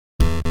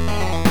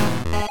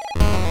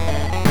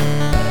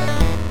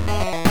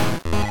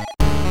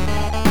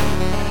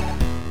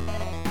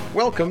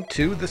Welcome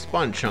to the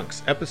Spawn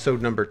Chunks,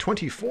 episode number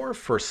 24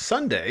 for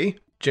Sunday,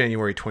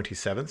 January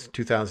 27th,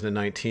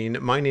 2019.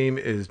 My name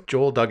is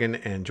Joel Duggan,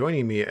 and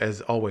joining me,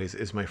 as always,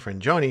 is my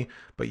friend Johnny,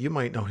 but you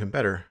might know him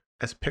better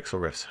as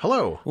Pixlriffs.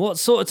 Hello. What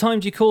sort of time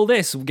do you call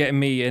this, getting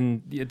me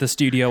in the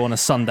studio on a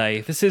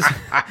Sunday? This is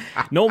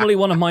normally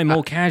one of my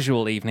more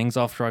casual evenings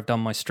after I've done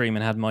my stream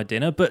and had my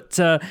dinner. But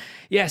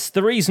yes,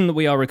 the reason that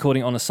we are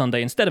recording on a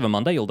Sunday instead of a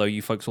Monday, although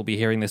you folks will be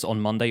hearing this on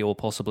Monday or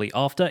possibly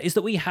after, is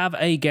that we have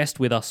a guest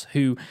with us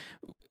who,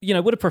 you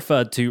know, would have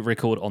preferred to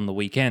record on the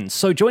weekend.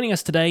 So joining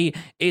us today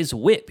is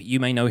fWhip. You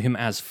may know him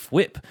as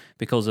fWhip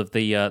because of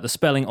the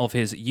spelling of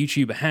his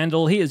YouTube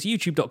handle. He is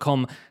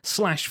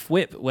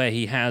youtube.com/fWhip, where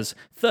he has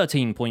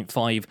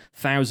 13.5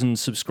 thousand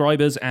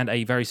subscribers and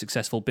a very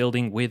successful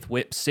Building with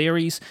Whip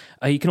series.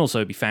 He can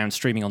also be found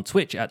streaming on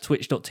Twitch at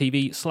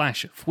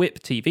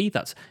twitch.tv/fWhipTV.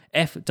 That's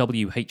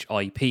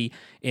FWHIP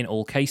in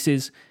all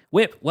cases.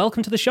 Whip,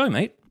 welcome to the show,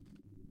 mate.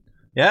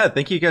 Yeah,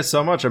 thank you guys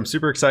so much. I'm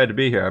super excited to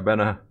be here. I've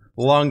been a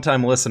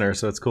long-time listener,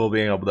 so it's cool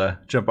being able to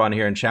jump on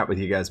here and chat with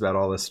you guys about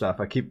all this stuff.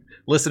 I keep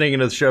listening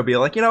into the show, being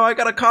like, I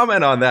got a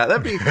comment on that.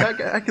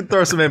 I could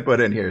throw some input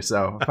in here.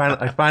 So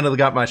I finally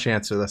got my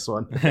chance for this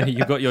one.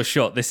 You got your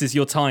shot. This is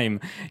your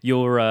time,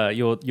 your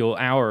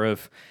hour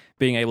of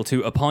being able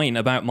to opine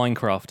about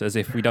Minecraft, as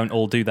if we don't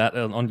all do that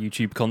on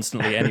YouTube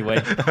constantly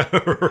anyway.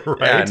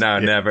 Right? Yeah,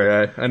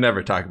 never. I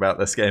never talk about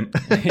this game.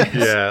 Yes.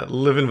 Yeah,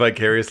 living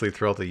vicariously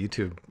throughout the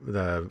YouTube,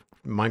 the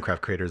Minecraft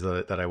creators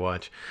that I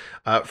watch.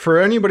 For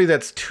anybody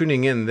that's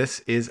tuning in, this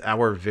is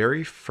our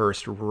very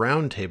first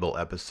roundtable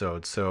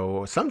episode.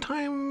 So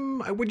sometime,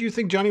 would you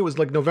think, Johnny, was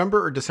like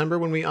November or December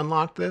when we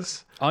unlocked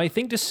this? I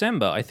think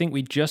December. I think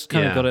we just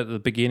kind of got it at the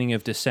beginning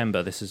of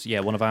December. This is,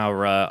 one of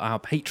our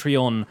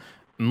Patreon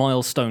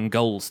milestone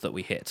goals that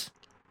we hit.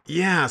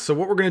 Yeah, so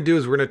what we're going to do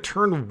is we're going to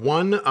turn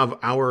one of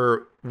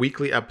our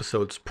weekly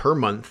episodes per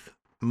month,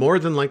 more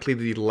than likely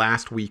the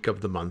last week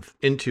of the month,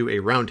 into a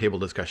roundtable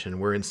discussion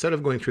where instead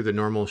of going through the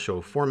normal show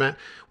format,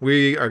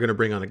 we are going to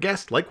bring on a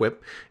guest like fWhip,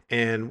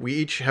 and we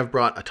each have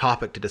brought a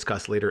topic to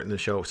discuss later in the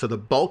show. So the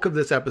bulk of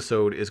this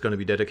episode is going to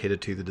be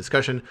dedicated to the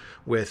discussion,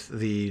 with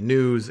the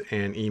news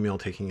and email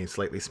taking a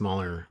slightly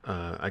smaller,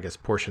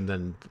 portion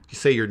than,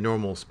 say, your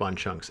normal Spawn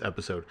Chunks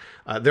episode.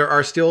 There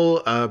are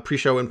still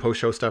pre-show and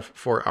post-show stuff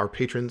for our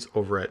patrons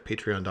over at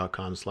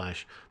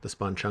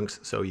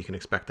patreon.com/thespawnchunks, so you can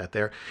expect that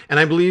there. And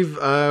I believe,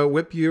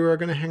 fWhip, you are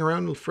going to hang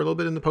around for a little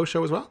bit in the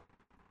post-show as well?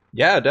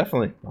 Yeah,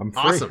 definitely. I'm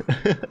free. Awesome.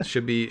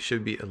 should be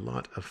a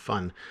lot of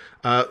fun.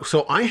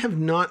 So I have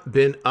not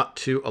been up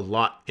to a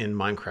lot in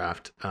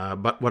Minecraft,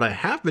 but what I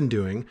have been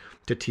doing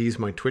to tease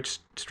my Twitch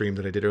stream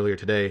that I did earlier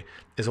today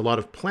is a lot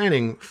of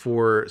planning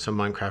for some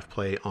Minecraft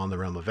play on the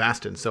Realm of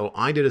Vastin. So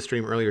I did a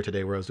stream earlier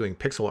today where I was doing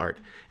pixel art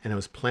and I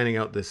was planning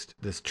out this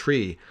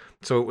tree.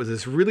 So it was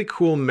this really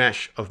cool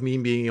mesh of me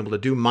being able to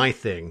do my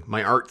thing,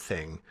 my art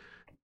thing,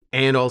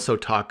 and also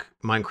talk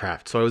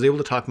Minecraft. So I was able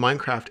to talk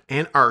Minecraft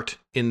and art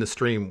in the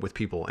stream with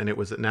people, and it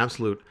was an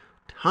absolute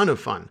ton of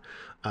fun.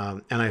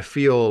 And I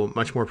feel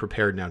much more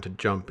prepared now to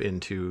jump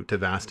into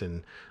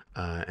Vastin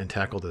and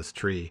tackle this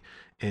tree.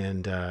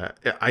 And I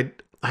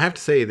have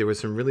to say, there was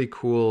some really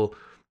cool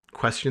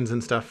questions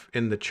and stuff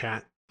in the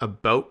chat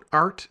about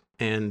art,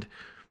 and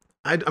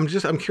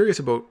I'm curious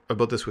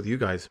about this with you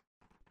guys.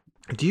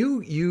 Do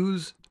you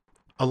use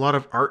a lot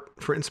of art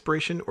for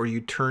inspiration, or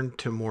you turn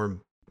to more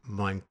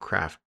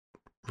Minecraft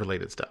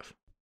related stuff?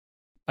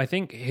 I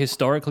think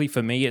historically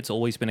for me, it's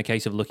always been a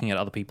case of looking at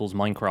other people's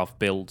Minecraft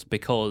builds,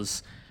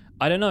 because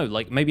I don't know,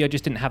 like maybe I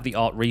just didn't have the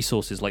art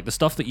resources. Like the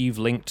stuff that you've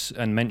linked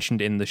and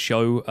mentioned in the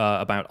show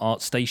about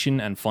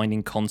ArtStation and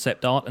finding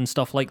concept art and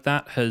stuff like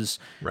that has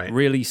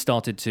really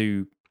started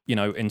to,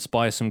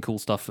 inspire some cool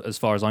stuff as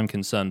far as I'm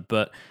concerned.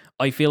 But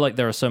I feel like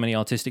there are so many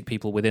artistic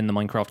people within the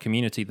Minecraft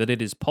community that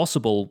it is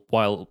possible,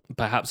 while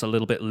perhaps a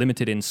little bit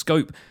limited in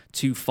scope,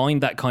 to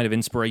find that kind of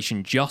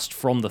inspiration just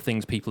from the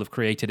things people have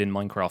created in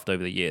Minecraft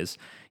over the years.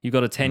 You've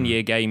got a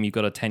 10-year game, you've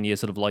got a 10-year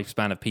sort of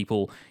lifespan of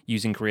people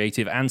using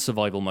creative and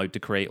survival mode to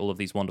create all of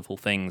these wonderful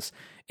things.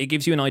 It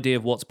gives you an idea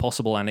of what's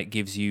possible, and it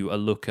gives you a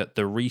look at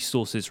the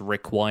resources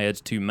required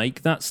to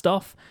make that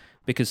stuff,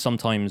 because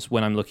sometimes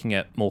when I'm looking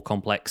at more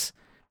complex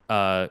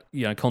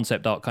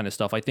concept art kind of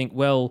stuff, I think,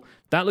 well,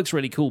 that looks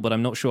really cool, but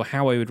I'm not sure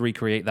how I would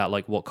recreate that,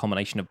 like what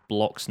combination of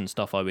blocks and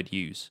stuff I would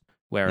use.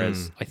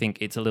 Whereas I think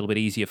it's a little bit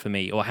easier for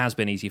me, or has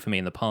been easier for me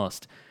in the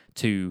past,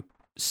 to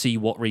see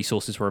what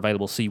resources were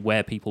available, see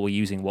where people were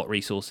using what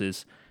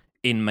resources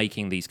in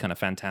making these kind of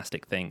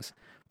fantastic things.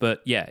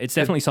 But yeah, it's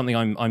definitely something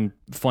I'm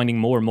finding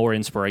more and more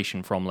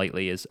inspiration from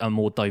lately, is a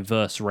more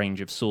diverse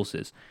range of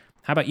sources.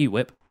 How about you,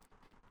 fWhip?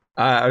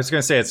 I was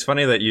going to say, it's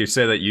funny that you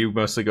say that you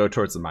mostly go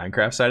towards the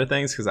Minecraft side of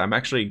things, because I'm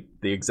actually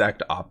the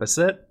exact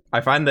opposite. I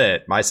find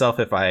that myself,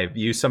 if I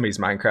use somebody's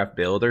Minecraft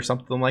build or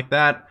something like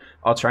that,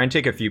 I'll try and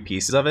take a few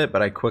pieces of it,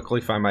 but I quickly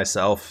find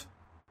myself,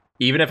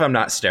 even if I'm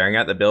not staring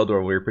at the build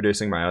or we're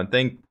producing my own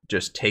thing,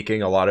 just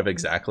taking a lot of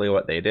exactly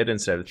what they did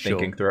instead of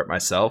thinking through it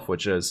myself,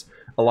 which is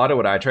a lot of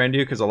what I try and do,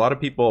 because a lot of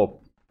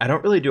people I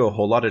don't really do a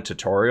whole lot of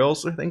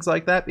tutorials or things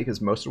like that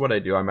because most of what I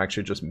do, I'm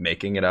actually just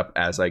making it up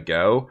as I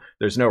go.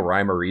 There's no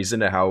rhyme or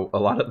reason to how a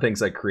lot of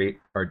things I create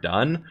are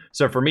done.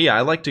 So for me, I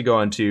like to go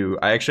into,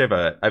 I have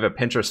a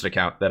Pinterest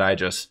account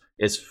that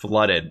is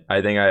flooded.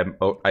 I think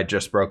I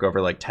just broke over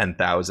like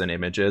 10,000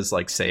 images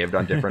like saved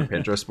on different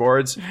Pinterest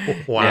boards.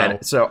 Wow.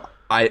 And so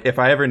if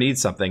I ever need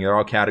something, they're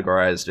all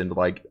categorized into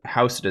like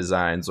house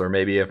designs, or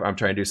maybe if I'm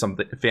trying to do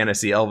something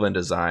fantasy elven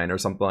design or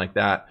something like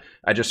that,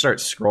 I just start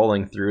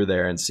scrolling through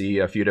there and see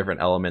a few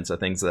different elements of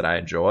things that I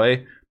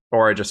enjoy.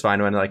 Or I just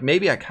find one like,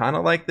 maybe I kind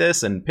of like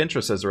this. And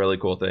Pinterest is a really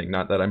cool thing.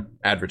 Not that I'm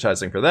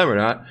advertising for them or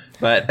not,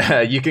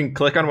 but you can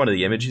click on one of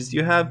the images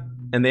you have,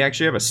 and they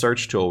actually have a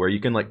search tool where you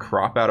can like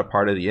crop out a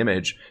part of the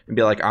image and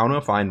be like, I want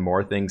to find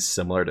more things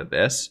similar to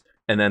this.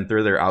 And then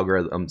through their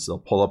algorithms, they'll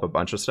pull up a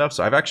bunch of stuff.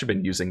 So I've actually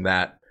been using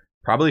that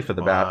probably for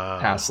the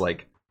past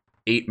like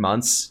 9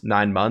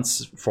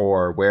 months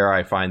for where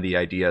I find the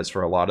ideas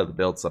for a lot of the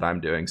builds that I'm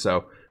doing.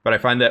 So, but I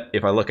find that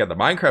if I look at the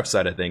Minecraft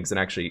side of things and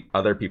actually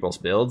other people's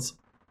builds,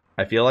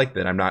 I feel like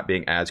that I'm not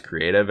being as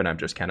creative and I'm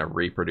just kind of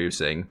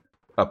reproducing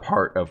a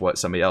part of what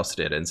somebody else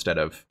did instead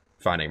of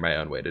finding my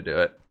own way to do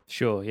it.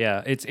 Sure,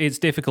 yeah. It's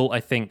difficult, I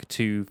think,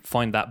 to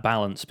find that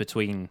balance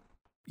between,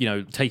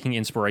 taking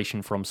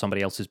inspiration from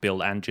somebody else's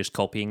build and just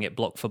copying it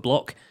block for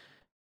block.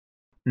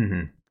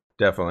 Mm-hmm.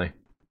 Definitely.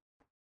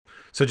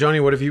 So, Johnny,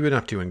 what have you been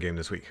up to in game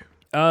this week?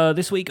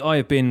 This week I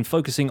have been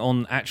focusing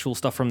on actual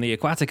stuff from the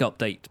aquatic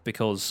update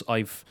because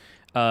I've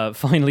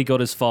finally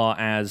got as far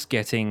as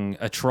getting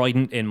a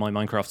trident in my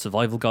Minecraft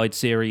Survival Guide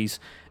series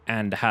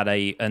and had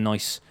a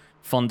nice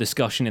fun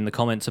discussion in the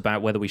comments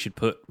about whether we should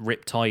put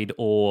Riptide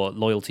or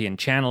Loyalty and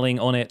Channeling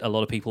on it. A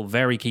lot of people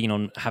very keen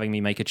on having me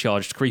make a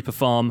charged creeper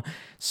farm,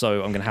 so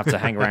I'm going to have to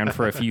hang around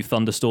for a few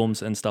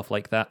thunderstorms and stuff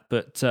like that.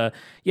 But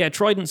yeah,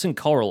 tridents and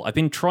coral. I've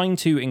been trying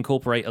to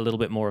incorporate a little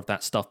bit more of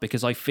that stuff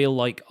because I feel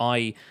like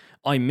I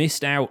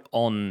missed out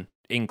on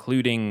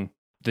including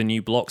the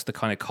new blocks, the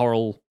kind of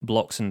coral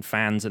blocks and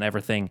fans and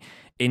everything,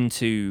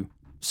 into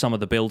some of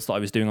the builds that I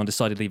was doing on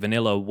Decidedly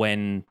Vanilla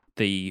when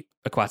the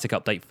aquatic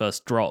update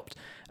first dropped.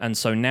 And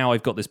so now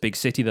I've got this big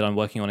city that I'm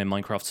working on in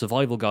Minecraft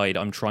Survival Guide.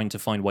 I'm trying to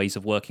find ways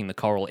of working the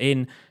coral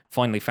in.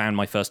 Finally found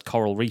my first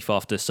coral reef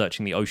after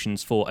searching the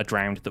oceans for a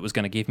drowned that was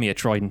going to give me a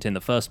trident in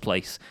the first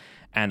place.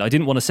 And I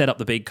didn't want to set up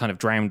the big kind of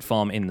drowned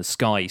farm in the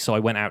sky, so I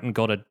went out and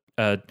got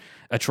a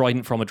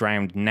trident from a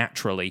drowned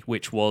naturally,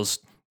 which was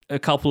a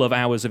couple of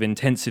hours of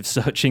intensive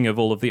searching of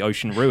all of the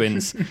ocean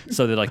ruins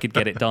so that I could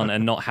get it done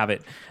and not have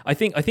it. I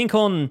think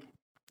on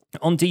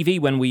DV,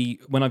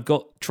 when I've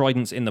got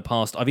tridents in the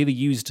past, I've either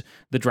used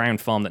the drowned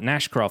farm that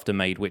Nashcrafter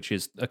made, which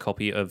is a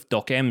copy of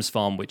Doc M's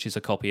farm, which is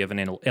a copy of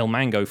an El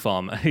Mango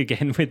farm,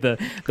 again with the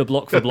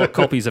block for block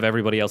copies of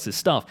everybody else's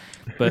stuff.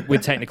 But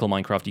with technical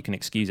Minecraft, you can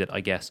excuse it,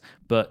 I guess.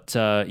 But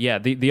yeah,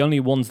 the only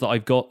ones that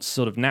I've got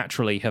sort of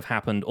naturally have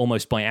happened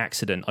almost by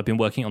accident. I've been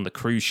working on the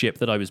cruise ship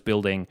that I was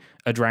building.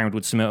 A drowned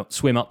would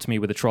swim up to me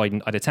with a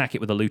trident. I'd attack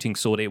it with a looting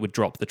sword. It would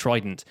drop the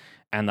trident.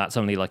 And that's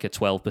only like a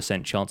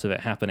 12% chance of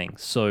it happening.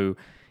 So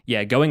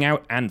yeah, going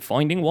out and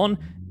finding one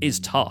is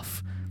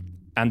tough.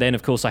 And then,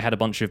 of course, I had a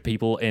bunch of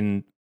people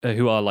in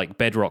who are like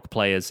Bedrock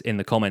players in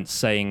the comments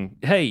saying,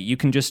 hey, you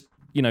can just,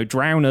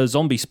 drown a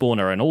zombie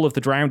spawner and all of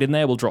the drowned in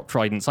there will drop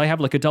tridents. I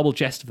have like a double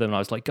chest of them. And I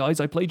was like, guys,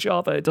 I play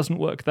Java. It doesn't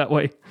work that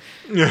way.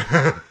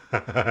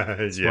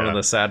 It's one of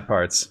the sad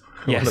parts.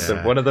 Yes.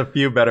 One of the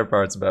few better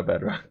parts about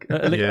Bedrock.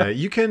 Yeah,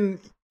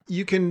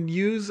 you can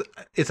use,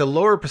 it's a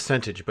lower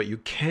percentage, but you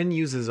can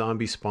use a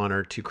zombie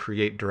spawner to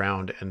create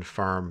drowned and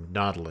farm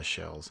nautilus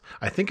shells.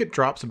 I think it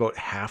drops about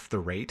half the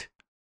rate.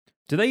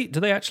 Do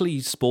they actually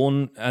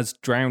spawn as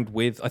drowned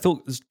with? I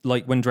thought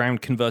like when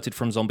drowned converted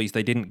from zombies,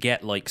 they didn't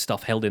get like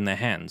stuff held in their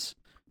hands.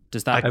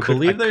 Does that? I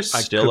believe there's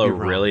still a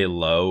really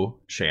low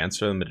chance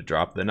for them to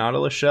drop the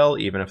nautilus shell,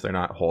 even if they're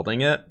not holding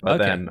it. But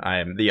then I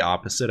am the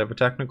opposite of a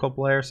technical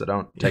player, so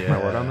don't take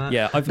my word on that.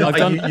 Yeah, I've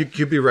done. You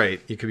could be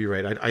right. You could be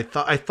right. I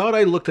thought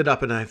I looked it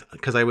up, and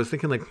because I was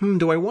thinking like,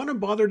 do I want to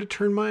bother to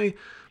turn my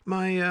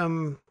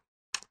zombie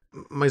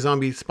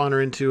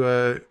spawner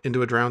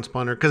into a drowned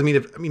spawner? Because I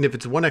mean if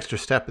it's one extra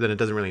step, then it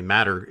doesn't really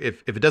matter.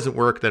 If it doesn't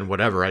work, then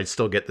whatever. I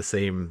still get the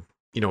same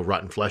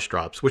rotten flesh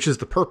drops, which is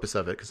the purpose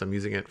of it, because I'm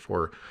using it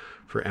for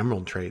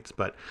emerald traits.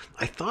 But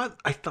I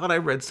thought I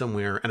read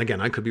somewhere, and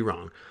again I could be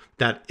wrong,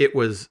 that it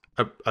was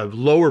a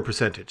lower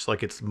percentage,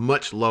 like it's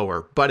much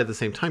lower. But at the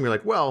same time, you're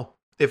like, well,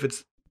 if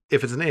it's an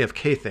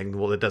AFK thing,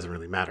 well, it doesn't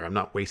really matter. I'm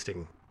not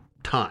wasting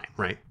time,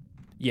 right?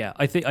 Yeah,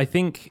 I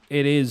think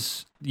it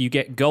is. You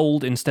get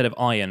gold instead of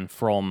iron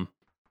from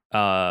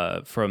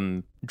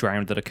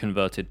drowned that are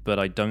converted, but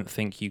I don't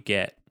think you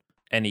get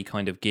any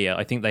kind of gear.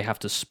 I think they have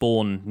to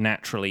spawn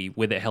naturally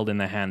with it held in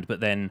their hand,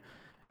 but then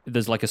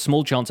there's like a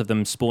small chance of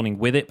them spawning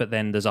with it, but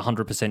then there's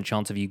 100%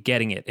 chance of you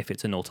getting it if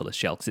it's a nautilus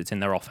shell because it's in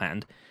their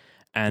offhand.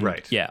 And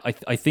Right. yeah,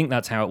 I think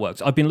that's how it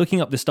works. I've been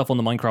looking up this stuff on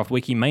the Minecraft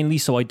wiki mainly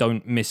so I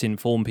don't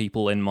misinform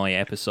people in my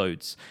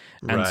episodes.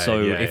 And Right, so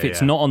yeah, if yeah,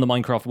 it's yeah. not on the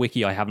Minecraft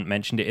wiki, I haven't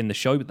mentioned it in the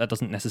show, but that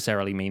doesn't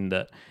necessarily mean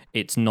that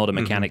it's not a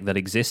mechanic that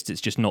exists.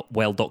 It's just not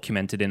well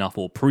documented enough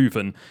or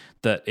proven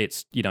that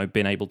it's,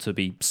 been able to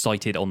be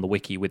cited on the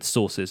wiki with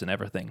sources and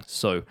everything.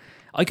 So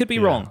I could be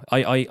wrong.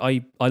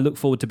 I look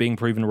forward to being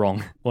proven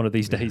wrong one of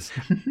these days.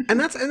 And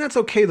that's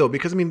okay though,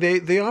 because I mean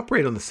they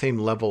operate on the same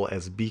level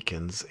as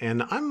beacons,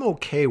 and I'm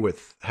okay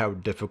with how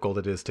difficult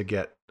it is to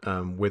get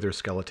wither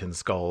skeleton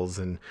skulls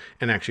and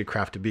actually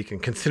craft a beacon,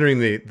 considering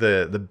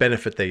the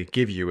benefit they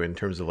give you in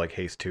terms of like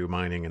haste 2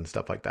 mining and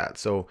stuff like that.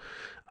 So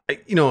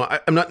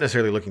I'm not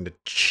necessarily looking to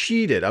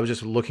cheat it. I was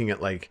just looking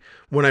at like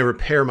when I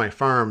repair my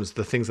farms,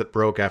 the things that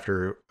broke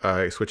after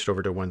I switched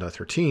over to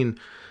 1.13.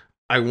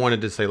 I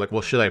wanted to say like,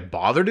 well, should I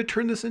bother to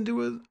turn this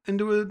into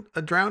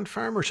a drowned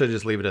farm, or should I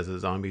just leave it as a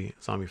zombie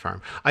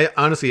farm? I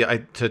honestly,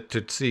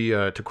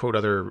 to quote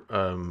other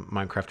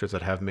Minecrafters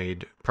that have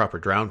made proper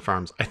drowned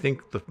farms, I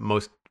think the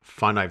most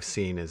fun I've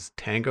seen is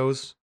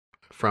Tango's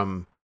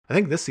from, I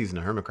think, this season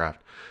of Hermitcraft.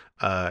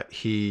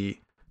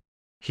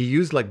 He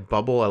used like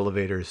bubble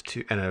elevators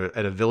and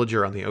a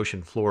villager on the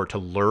ocean floor to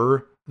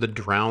lure the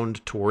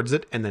drowned towards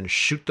it and then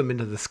shoot them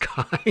into the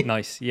sky.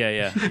 Nice.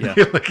 Yeah.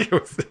 Like it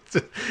was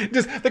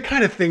just the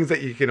kind of things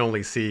that you can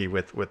only see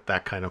with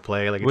that kind of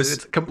play. Like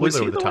it's completely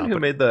over the top. Was he the one who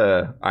made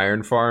the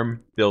iron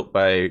farm built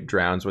by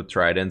drowns with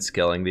tridents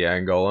killing the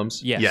iron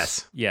golems?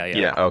 Yes. Yeah.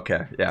 Yeah.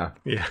 Okay. Yeah.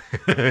 Yeah.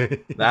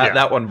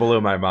 That one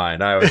blew my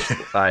mind.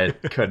 I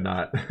could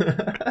not.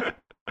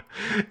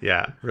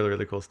 Yeah. Really,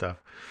 really cool stuff.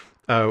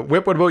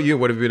 Whip, what about you?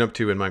 What have you been up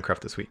to in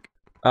Minecraft this week?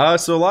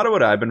 So a lot of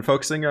what I've been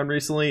focusing on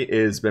recently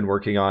is been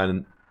working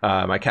on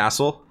my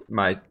castle,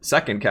 my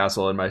second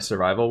castle in my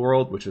survival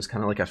world, which is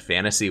kind of like a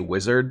fantasy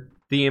wizard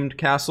themed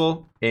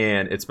castle.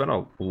 And it's been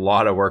a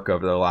lot of work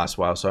over the last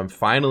while. So I'm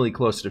finally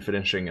close to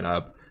finishing it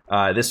up.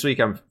 This week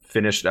I'm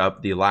finished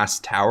up the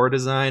last tower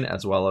design,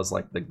 as well as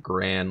like the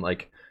grand,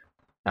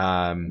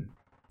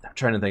 I'm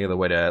trying to think of the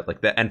way to,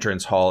 like, the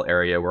entrance hall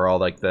area where all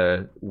like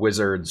the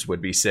wizards would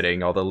be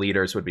sitting, all the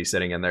leaders would be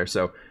sitting in there.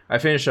 So I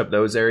finished up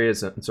those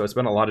areas, and so it's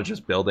been a lot of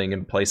just building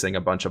and placing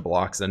a bunch of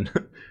blocks and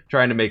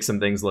trying to make some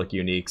things look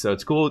unique. So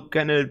it's cool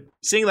kind of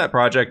seeing that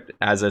project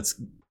as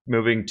it's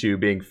moving to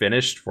being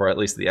finished for at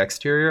least the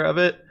exterior of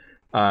it.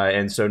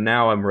 And so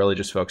now I'm really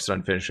just focused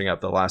on finishing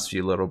up the last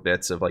few little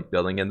bits of like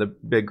building in the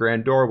big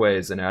grand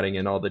doorways and adding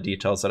in all the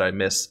details that I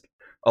missed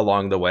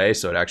along the way,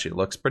 so it actually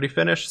looks pretty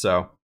finished.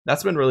 So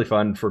that's been really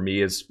fun for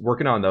me, is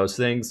working on those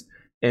things.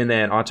 And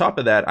then on top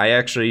of that, I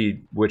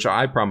actually, which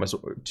I promised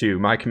to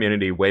my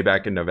community way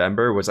back in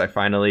November, was I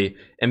finally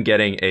am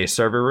getting a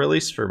server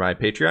release for my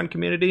Patreon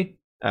community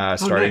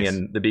starting nice.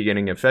 in the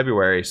beginning of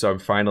February. So I'm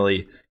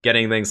finally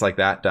getting things like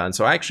that done.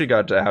 So I actually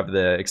got to have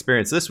the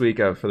experience this week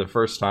of, for the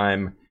first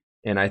time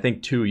in I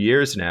think 2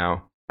 years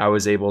now, I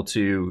was able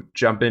to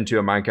jump into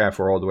a Minecraft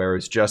world where it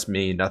was just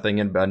me, nothing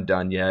had been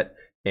done yet,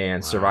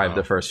 and survive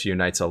the first few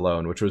nights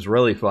alone, which was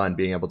really fun,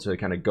 being able to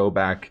kind of go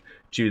back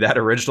to that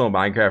original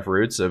Minecraft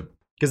roots of,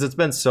 because it's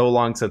been so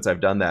long since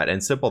I've done that,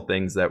 and simple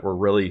things that were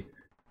really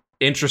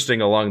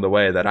interesting along the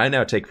way that I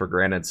now take for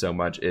granted so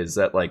much is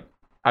that, like,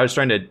 I was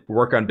trying to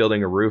work on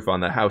building a roof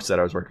on the house that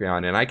I was working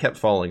on, and I kept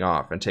falling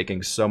off and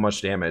taking so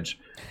much damage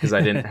because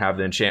I didn't have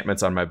the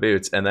enchantments on my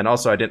boots, and then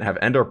also I didn't have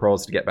ender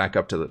pearls to get back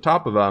up to the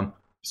top of them.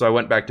 So I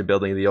went back to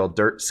building the old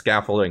dirt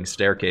scaffolding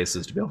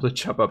staircases to be able to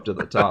jump up to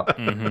the top.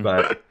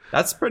 But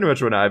that's pretty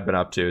much what I've been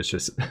up to, is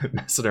just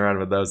messing around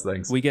with those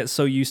things. We get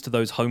so used to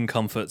those home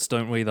comforts,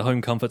 don't we? The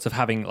home comforts of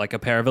having like a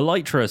pair of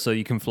elytra so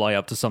you can fly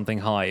up to something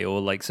high,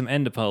 or like some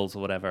ender pearls or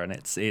whatever. And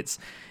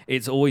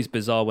it's always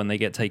bizarre when they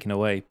get taken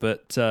away.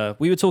 But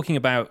we were talking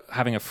about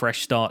having a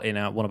fresh start in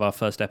one of our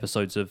first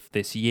episodes of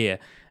this year.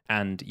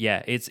 And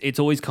yeah, it's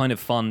always kind of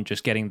fun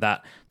just getting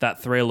that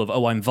thrill of,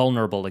 oh, I'm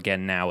vulnerable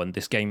again now, and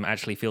this game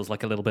actually feels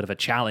like a little bit of a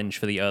challenge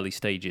for the early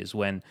stages,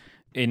 when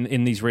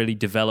in these really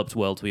developed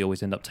worlds we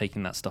always end up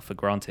taking that stuff for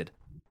granted.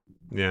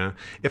 Yeah.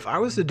 If I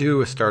was to do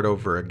a start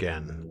over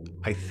again,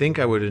 I think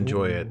I would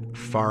enjoy it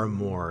far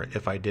more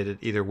if I did it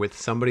either with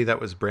somebody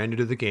that was brand new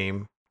to the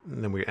game,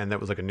 and that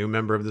was like a new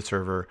member of the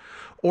server,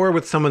 or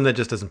with someone that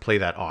just doesn't play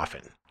that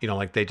often. You know,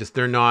 like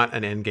they're not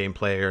an end game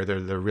player. They're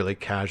the really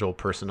casual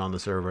person on the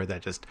server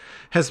that just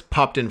has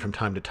popped in from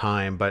time to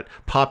time, but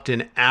popped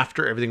in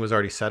after everything was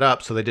already set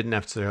up, so they didn't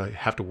necessarily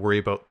have to worry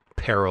about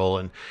peril,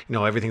 and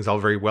everything's all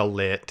very well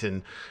lit,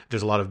 and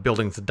there's a lot of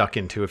buildings to duck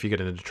into if you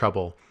get into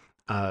trouble.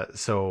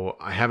 So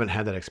I haven't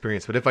had that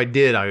experience, but if I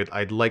did,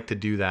 I'd like to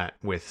do that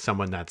with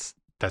someone that's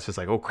just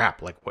like, oh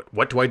crap, like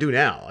what do I do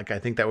now? Like I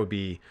think it'd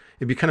be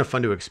kind of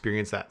fun to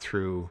experience that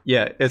through.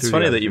 Yeah, it's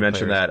funny that you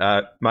mentioned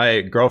that. My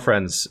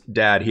girlfriend's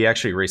dad, he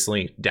actually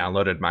recently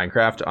downloaded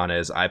Minecraft on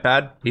his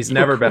iPad. He's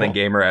never been a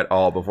gamer at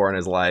all before in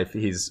his life.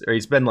 He's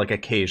been like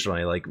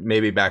occasionally, like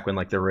maybe back when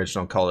like the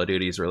original Call of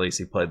Duty's released,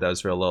 he played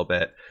those for a little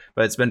bit.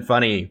 But it's been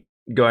funny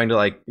going to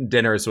like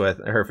dinners with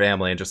her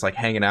family and just like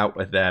hanging out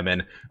with them,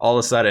 and all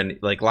of a sudden,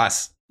 like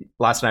last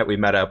last night we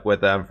met up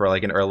with them for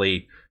like an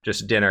early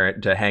just dinner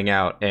to hang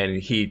out,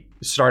 and he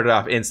started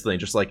off instantly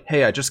just like,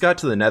 hey, I just got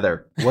to the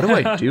nether, what do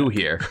I do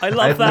here? I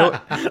love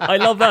that. I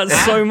love that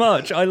so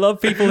much. I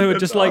love people who are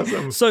just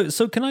awesome. Like,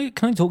 so can I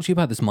talk to you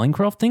about this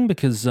Minecraft thing,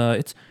 because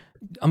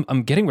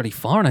I'm getting really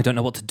far and I don't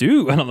know what to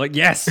do. And I'm like,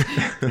 yes,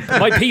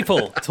 my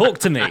people, talk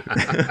to me.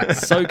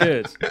 So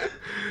good.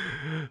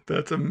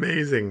 That's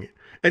amazing.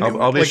 And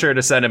I'll be sure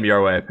to send him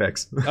your way,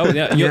 Pix. Oh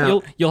yeah,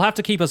 you'll have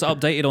to keep us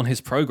updated on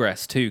his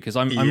progress too, because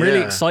I'm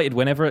really excited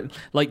whenever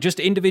like just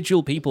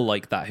individual people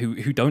like that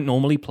who don't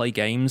normally play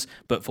games,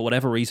 but for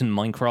whatever reason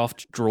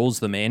Minecraft draws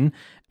them in.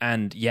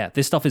 And yeah,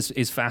 this stuff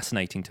is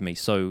fascinating to me.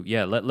 So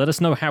yeah, let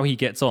us know how he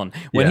gets on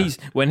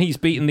when he's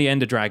beaten the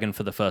Ender Dragon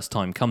for the first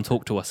time. Come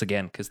talk to us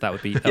again, because that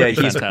would be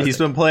fantastic. He's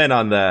been playing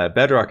on the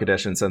Bedrock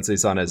edition since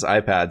he's on his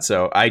iPad.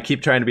 So I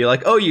keep trying to be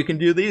like, oh, you can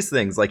do these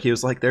things. Like he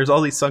was like, there's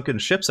all these sunken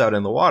ships out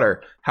in the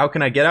water. How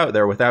can I get out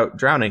there without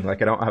drowning?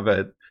 Like I don't have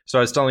a. So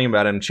I was telling him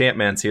about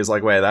enchantments. He was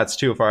like, wait, that's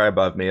too far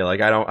above me.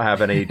 Like I don't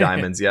have any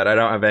diamonds yet. I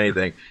don't have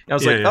anything. And I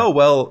was like, oh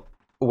well.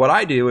 What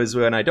I do is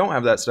when I don't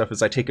have that stuff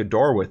is I take a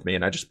door with me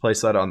and I just place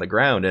that on the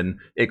ground and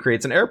it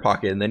creates an air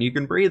pocket and then you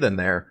can breathe in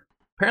there.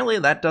 Apparently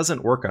that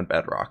doesn't work on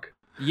Bedrock.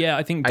 Yeah,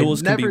 I think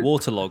doors can be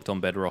waterlogged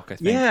on Bedrock, I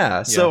think.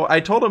 Yeah, so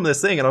I told him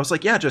this thing and I was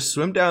like, yeah, just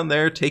swim down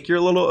there, take your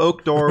little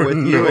oak door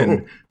with you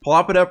and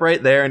plop it up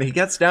right there. And he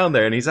gets down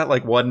there and he's at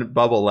like one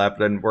bubble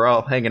left and we're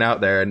all hanging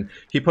out there and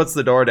he puts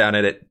the door down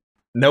and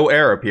no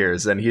air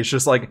appears, and he's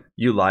just like,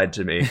 you lied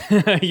to me.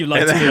 You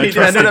lied to me. He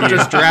ended up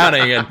just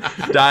drowning and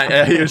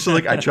dying. He was just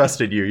like, I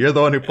trusted you. You're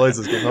the one who plays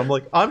this game. I'm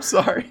like, I'm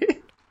sorry.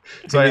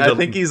 So I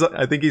think he's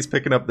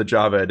picking up the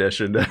Java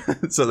edition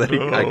so that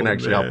I can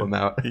actually help him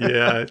out.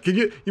 Yeah. Can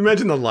you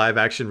imagine the live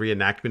action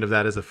reenactment of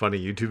that as a funny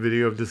YouTube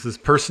video of this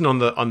person on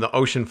the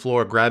ocean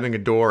floor grabbing a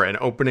door and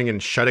opening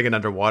and shutting it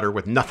underwater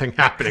with nothing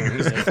happening.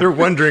 And they're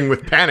wondering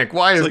with panic,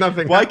 why is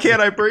nothing Why happening?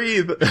 can't I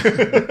breathe?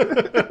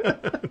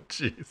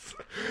 Jeez.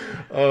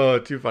 Oh,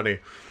 too funny.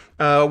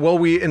 Well,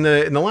 we in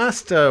the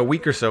last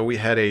week or so, we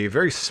had a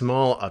very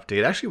small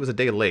update. Actually, it was a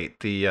day late.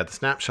 The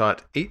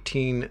snapshot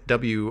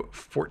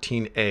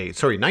 18W14A.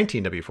 Sorry,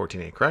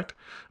 19W14A. Correct?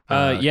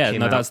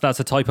 That's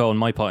a typo on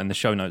my part in the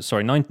show notes.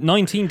 Sorry,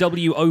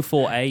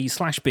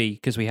 19W04A/B,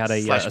 because we had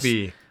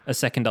a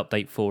second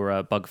update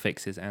for bug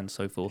fixes and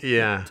so forth.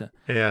 Yeah.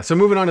 So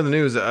moving on to the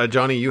news,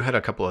 Johnny, you had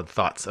a couple of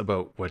thoughts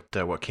about what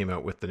came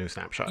out with the new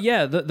snapshot.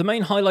 Yeah, the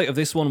main highlight of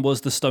this one was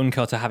the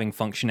stonecutter having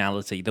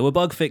functionality. There were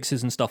bug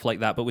fixes and stuff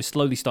like that, but we're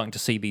slowly starting to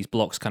see these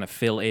blocks kind of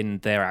fill in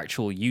their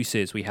actual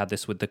uses. We had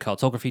this with the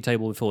cartography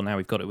table before, now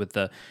we've got it with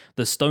the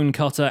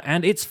stonecutter,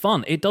 and it's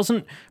fun. It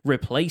doesn't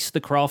replace the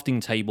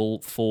crafting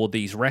table for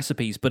these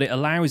recipes, but it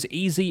allows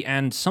easy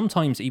and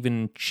sometimes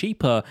even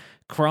cheaper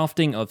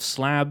crafting of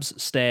slabs,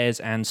 stairs,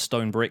 and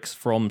stone bricks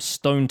from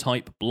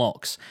stone-type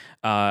blocks.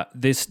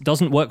 This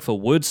doesn't work for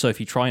wood, so if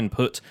you try and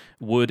put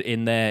wood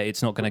in there,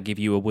 it's not going to give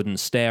you a wooden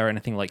stair or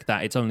anything like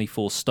that. It's only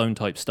for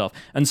stone-type stuff.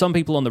 And some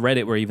people on the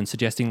Reddit were even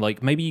suggesting,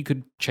 like, maybe you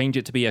could change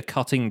it to be a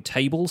cutting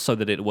table so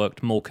that it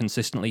worked more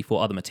consistently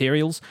for other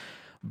materials.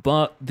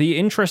 But the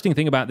interesting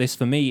thing about this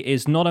for me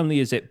is not only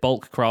is it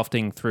bulk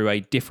crafting through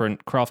a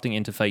different crafting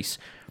interface,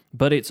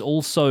 but it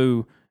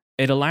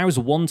allows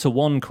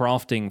one-to-one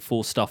crafting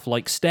for stuff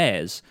like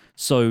stairs.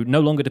 So no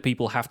longer do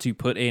people have to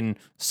put in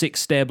 6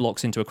 stair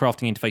blocks into a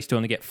crafting interface to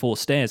only get 4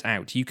 stairs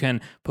out. You can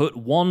put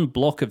 1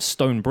 block of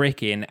stone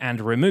brick in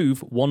and remove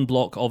 1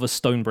 block of a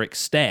stone brick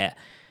stair.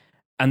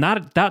 And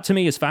that to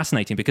me is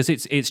fascinating, because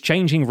it's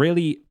changing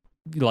really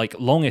like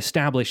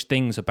long-established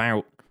things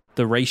about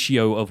the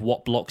ratio of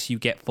what blocks you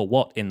get for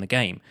what in the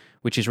game,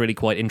 which is really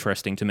quite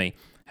interesting to me.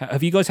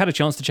 Have you guys had a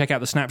chance to check out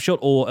the snapshot,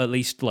 or at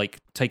least like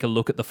take a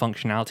look at the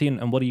functionality,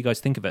 and what do you guys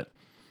think of it?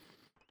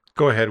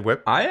 Go ahead,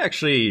 Whip. I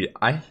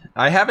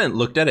haven't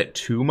looked at it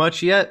too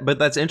much yet, but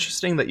that's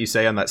interesting that you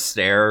say on that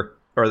stair,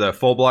 or the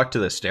full block to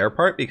the stair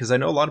part, because I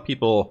know a lot of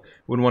people,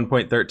 when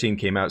 1.13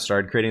 came out,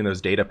 started creating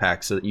those data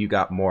packs so that you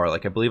got more.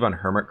 Like I believe on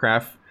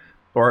Hermitcraft,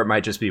 or it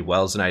might just be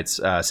Wells Knight's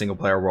single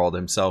player world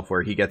himself,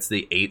 where he gets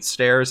the 8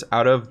 stairs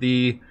out of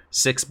the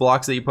 6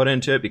 blocks that you put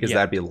into it, because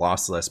that'd be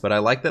lossless. But I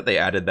like that they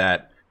added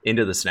that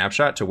into the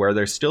snapshot to where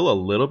there's still a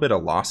little bit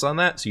of loss on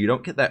that, so you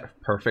don't get that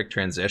perfect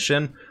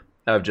transition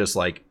of just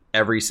like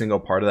every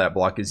single part of that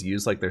block is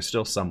used. Like there's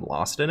still some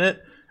lost in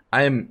it.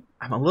 I'm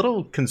a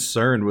little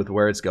concerned with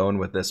where it's going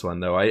with this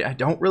one, though. I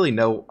don't really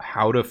know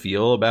how to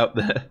feel about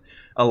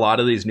a lot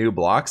of these new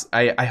blocks.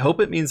 I hope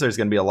it means there's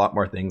going to be a lot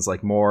more things,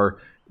 like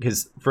more,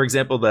 because for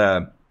example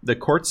the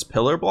quartz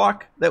pillar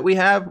block that we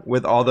have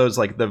with all those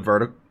like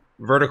the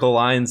vertical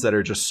lines that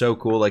are just so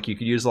cool, like you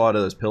could use a lot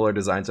of those pillar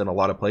designs in a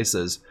lot of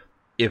places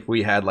if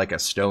we had like a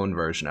stone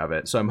version of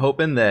it. So I'm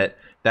hoping that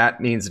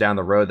means down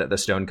the road that the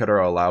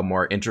stonecutter will allow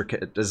more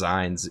intricate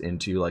designs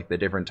into like the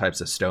different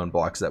types of stone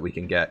blocks that we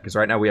can get, because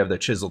right now we have the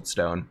chiseled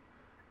stone,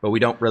 but we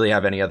don't really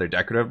have any other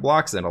decorative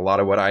blocks, and a lot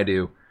of what I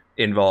do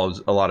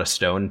involves a lot of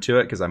stone to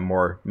it because I'm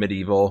more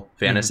medieval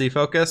fantasy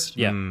focused.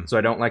 Yeah. So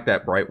I don't like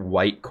that bright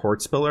white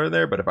quartz pillar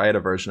there. But if I had a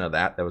version of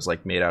that was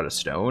like made out of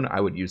stone, I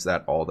would use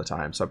that all the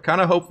time. So I'm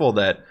kind of hopeful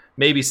that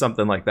maybe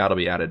something like that'll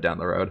be added down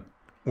the road.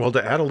 Well,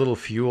 to add a little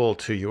fuel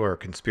to your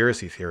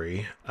conspiracy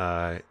theory,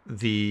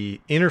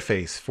 the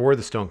interface for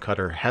the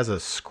stonecutter has a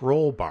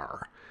scroll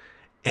bar,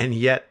 and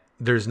yet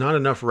there's not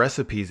enough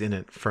recipes in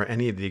it for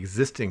any of the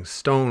existing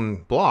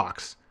stone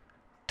blocks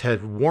to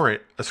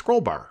warrant a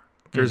scroll bar.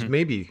 There's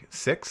maybe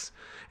 6,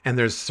 and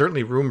there's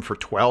certainly room for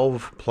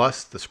 12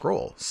 plus the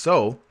scroll.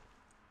 So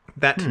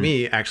that to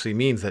me actually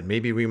means that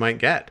maybe we might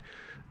get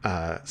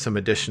some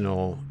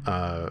additional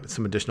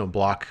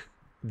block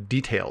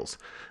details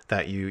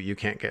that you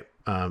can't get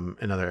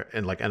another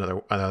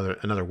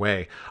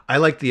way. I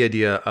like the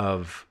idea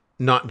of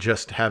not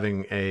just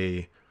having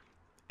a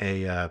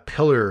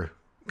pillar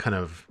kind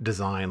of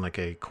design like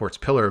a quartz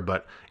pillar,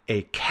 but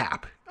a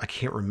cap. I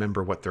can't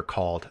remember what they're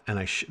called, and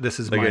this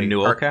is like my a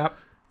newel cap.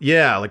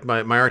 Yeah, like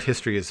my art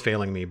history is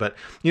failing me, but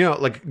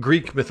like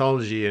Greek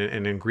mythology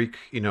and in Greek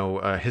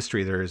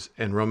history,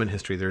 and Roman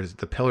history, there's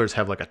the pillars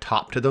have like a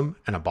top to them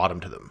and a bottom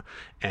to them,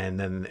 and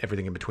then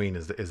everything in between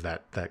is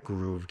that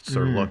grooved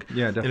sort of look.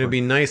 Yeah, definitely. And it'd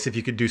be nice if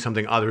you could do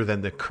something other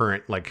than the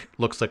current like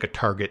looks like a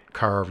target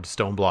carved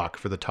stone block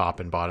for the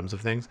top and bottoms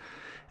of things,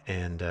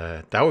 and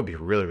that would be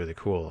really, really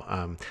cool.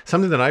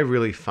 Something that I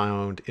really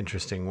found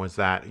interesting was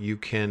that you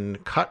can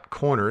cut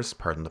corners,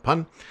 pardon the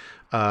pun,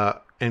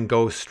 and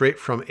go straight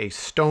from a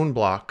stone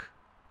block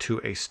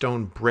to a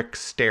stone brick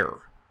stair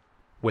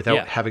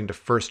without having to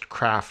first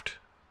craft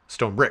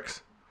stone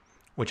bricks,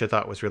 which I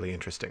thought was really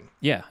interesting.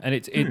 Yeah,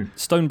 and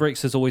stone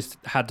bricks has always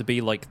had to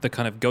be like the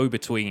kind of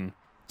go-between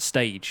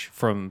stage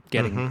from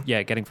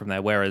getting from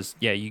there. Whereas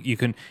you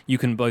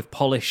can both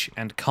polish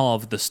and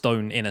carve the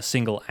stone in a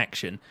single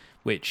action,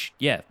 which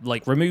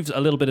like removes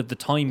a little bit of the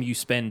time you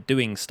spend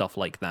doing stuff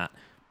like that,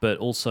 but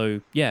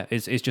also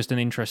is just an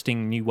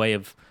interesting new way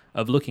of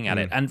looking at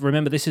it. And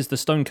remember, this is the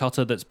stone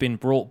cutter that's been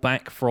brought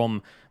back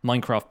from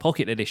Minecraft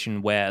Pocket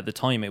Edition, where at the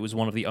time it was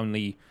one of the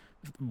only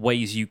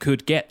ways you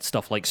could get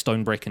stuff like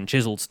stone brick and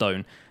chiseled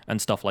stone and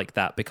stuff like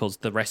that, because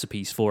the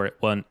recipes for it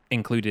weren't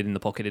included in the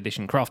Pocket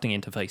Edition crafting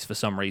interface for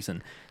some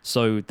reason.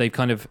 So they've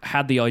kind of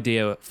had the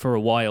idea for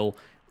a while,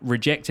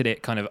 rejected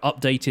it, kind of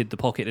updated the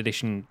Pocket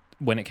Edition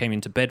when it came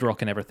into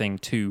Bedrock and everything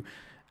to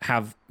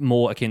have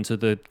more akin to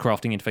the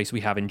crafting interface we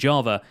have in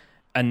Java,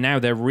 and now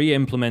they're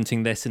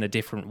re-implementing this in a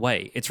different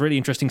way. It's really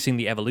interesting seeing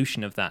the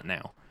evolution of that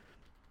now.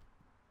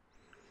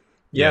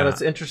 Yeah,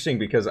 that's interesting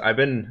because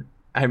I'm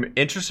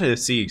interested to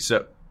see.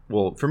 So,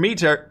 well, for me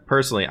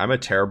personally, I'm a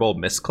terrible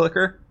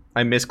misclicker.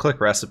 I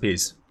misclick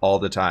recipes all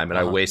the time, and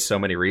I waste so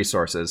many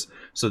resources.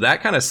 So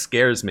that kind of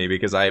scares me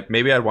because I'd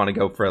want to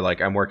go for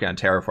like I'm working on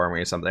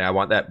terraforming or something. I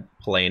want that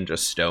plain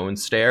just stone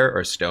stair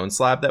or stone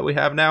slab that we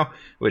have now,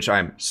 which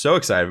I'm so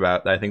excited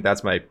about. I think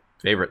that's my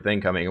favorite thing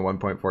coming in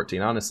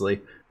 1.14,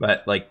 honestly.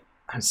 But like,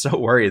 I'm so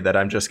worried that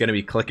I'm just going to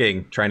be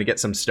clicking, trying to get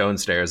some stone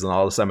stairs, and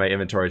all of a sudden my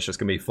inventory is just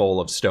going to be full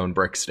of stone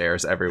brick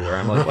stairs everywhere.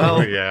 I'm like,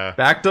 well,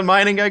 back to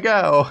mining I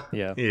go.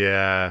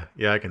 Yeah,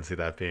 I can see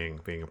that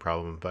being a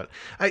problem. But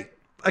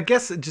I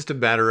guess it's just a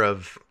matter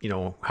of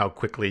how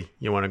quickly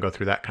you want to go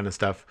through that kind of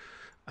stuff.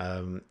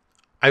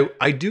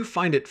 I do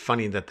find it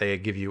funny that they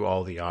give you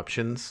all the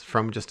options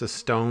from just a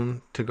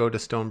stone to go to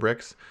stone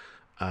bricks.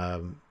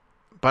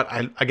 But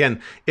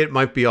again, it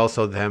might be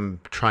also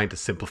them trying to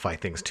simplify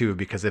things too,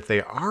 because if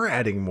they are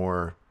adding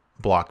more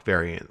block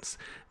variants,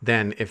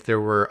 then if there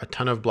were a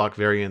ton of block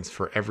variants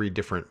for every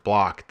different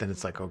block, then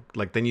it's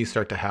then you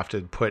start to have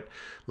to put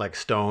like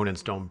stone and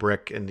stone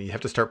brick, and you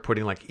have to start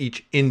putting like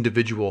each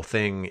individual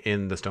thing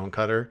in the stone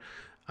cutter.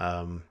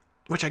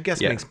 Which I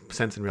guess makes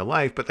sense in real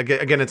life, but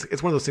again,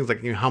 it's one of those things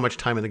like how much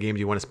time in the game do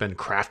you want to spend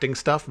crafting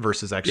stuff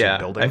versus actually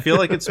building? I feel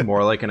like it's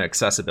more like an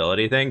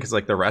accessibility thing because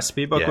like the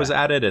recipe book was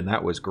added and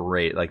that was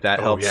great. Like that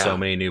helped so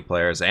many new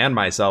players and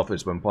myself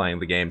who's been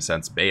playing the game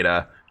since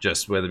beta,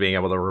 just with being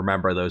able to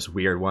remember those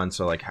weird ones,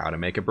 so like how to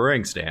make a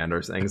brewing stand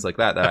or things like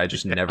that I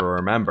just never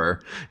remember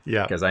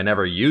because I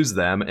never use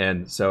them.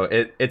 And so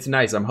it's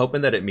nice. I'm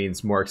hoping that it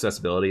means more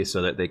accessibility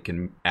so that they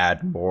can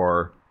add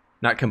more,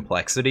 not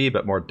complexity,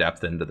 but more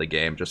depth into the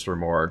game, just for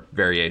more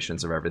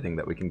variations of everything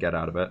that we can get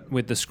out of it.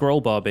 With the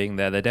scroll bar being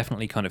there, they're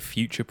definitely kind of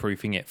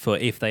future-proofing it for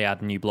if they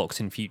add new blocks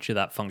in future,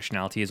 that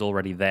functionality is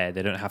already there.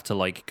 They don't have to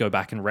like go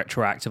back and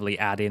retroactively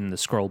add in the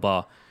scroll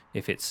bar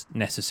if it's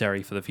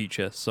necessary for the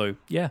future. So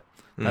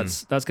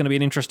that's going to be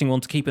an interesting one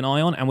to keep an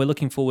eye on, and we're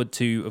looking forward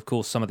to, of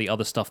course, some of the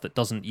other stuff that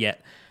doesn't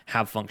yet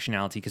have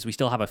functionality, because we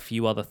still have a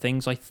few other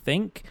things, I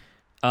think.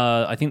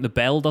 I think the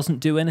bell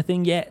doesn't do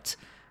anything yet.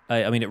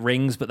 I mean, it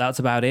rings, but that's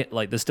about it.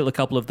 Like, there's still a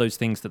couple of those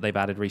things that they've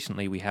added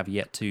recently we have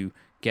yet to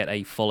get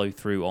a follow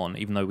through on,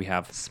 even though we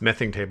have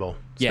Smithing table.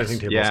 Yes. Smithing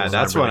table. Yeah, is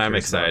that's really what I'm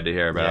curious excited to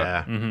hear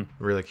about. Yeah,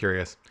 really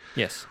curious.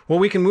 yes. Well,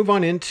 we can move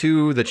on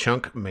into the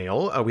chunk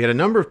mail. We had a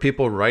number of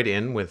people write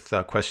in with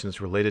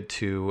questions related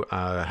to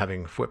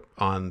having fWhip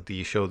on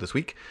the show this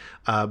week.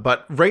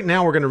 But right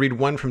now, we're going to read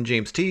one from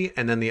James T,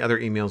 and then the other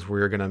emails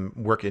we're going to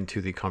work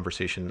into the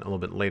conversation a little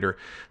bit later.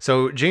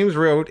 So James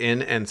wrote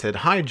in and said,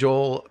 "Hi,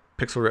 Joel,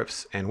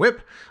 Pixlriffs, and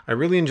Whip. I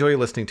really enjoy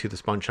listening to the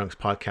Spawn Chunks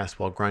podcast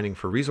while grinding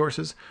for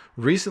resources.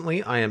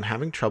 Recently, I am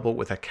having trouble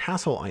with a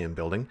castle I am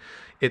building.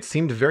 It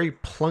seemed very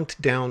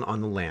plunked down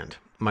on the land.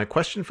 My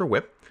question for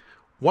Whip: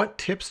 what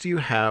tips do you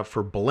have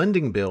for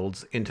blending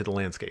builds into the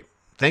landscape?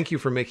 Thank you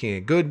for making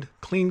a good,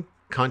 clean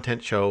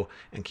content show,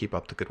 and keep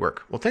up the good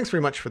work." Well, thanks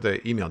very much for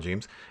the email,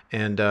 James.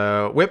 And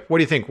Whip, what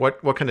do you think?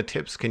 What kind of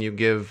tips can you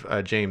give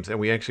James?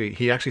 And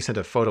he actually sent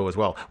a photo as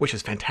well, which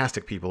is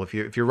fantastic, people. If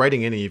you're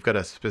writing in and you've got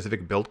a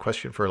specific build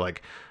question for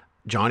like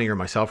Johnny or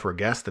myself or a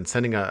guest, then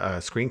sending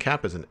a screen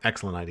cap is an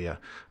excellent idea.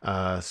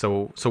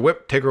 So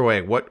Whip, take her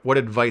away. What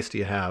advice do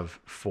you have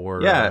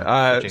for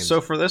James?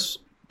 So for this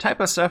type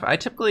of stuff, I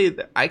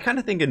kind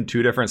of think in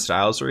two different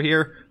styles for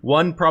here.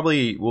 One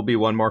probably will be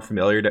one more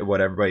familiar to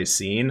what everybody's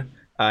seen.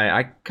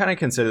 I kind of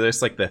consider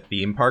this like the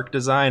theme park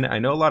design. I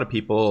know a lot of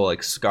people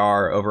like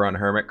Scar over on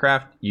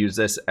Hermitcraft use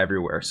this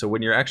everywhere. So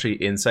when you're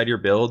actually inside your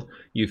build,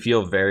 you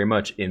feel very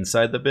much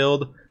inside the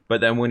build.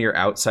 But then when you're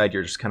outside,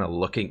 you're just kind of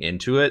looking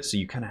into it. So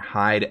you kind of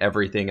hide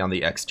everything on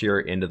the exterior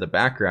into the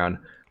background.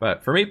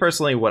 But for me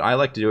personally, what I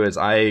like to do is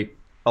a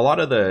lot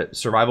of the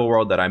survival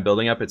world that I'm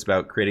building up, it's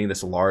about creating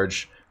this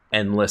large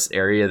endless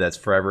area that's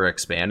forever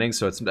expanding.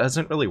 So it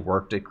doesn't really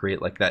work to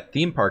create like that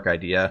theme park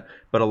idea.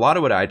 But a lot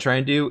of what I try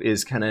and do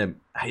is kind of,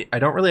 I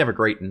don't really have a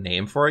great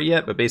name for it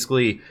yet, but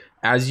basically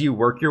as you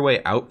work your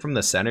way out from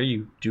the center,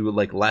 you do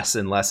like less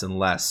and less and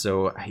less.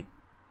 So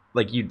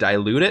like you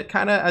dilute it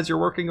kind of as you're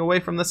working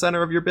away from the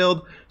center of your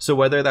build. So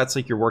whether that's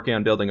like you're working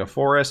on building a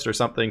forest or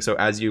something, so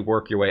as you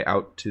work your way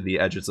out to the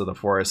edges of the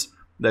forest,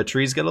 the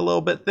trees get a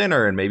little bit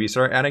thinner, and maybe you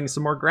start adding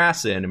some more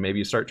grass in, and maybe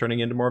you start turning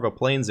into more of a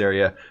plains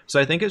area.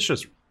 So I think it's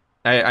just,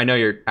 I know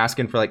you're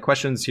asking for like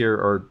questions here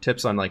or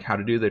tips on like how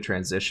to do the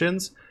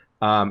transitions.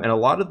 And a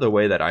lot of the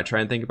way that I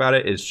try and think about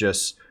it is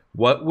just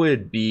what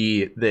would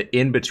be the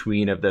in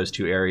between of those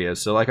two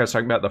areas. So like I was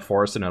talking about, the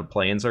forest and the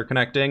plains are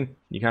connecting.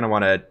 You kind of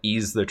want to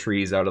ease the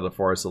trees out of the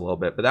forest a little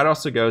bit. But that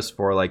also goes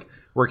for like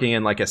working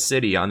in like a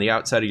city. On the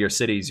outside of your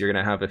cities, you're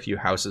going to have a few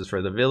houses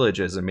for the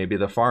villages and maybe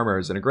the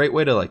farmers. And a great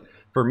way to like,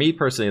 for me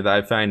personally, that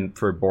I find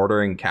for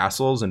bordering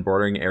castles and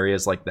bordering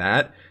areas like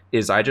that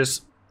is I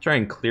just try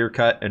and clear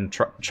cut and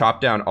chop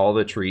down all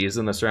the trees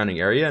in the surrounding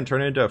area and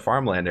turn it into a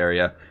farmland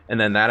area. And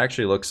then that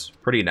actually looks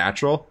pretty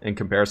natural in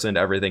comparison to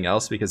everything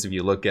else, because if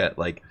you look at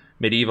like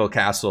medieval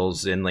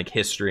castles in like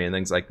history and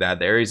things like that,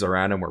 the areas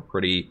around them were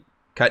pretty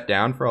cut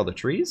down for all the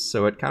trees.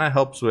 So it kind of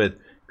helps with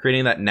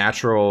creating that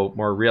natural,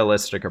 more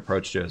realistic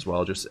approach to it as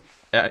well. Just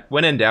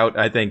when in doubt,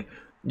 I think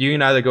you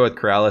can either go with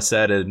Corrales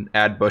said and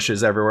add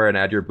bushes everywhere and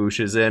add your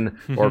bushes in,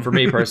 or for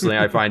me personally,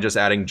 I find just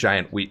adding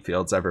giant wheat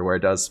fields everywhere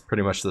does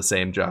pretty much the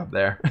same job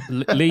there.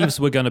 Leaves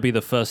were going to be the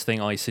first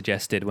thing I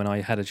suggested when I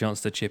had a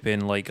chance to chip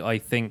in. Like, I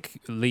think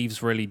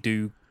leaves really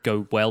do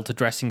go well to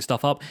dressing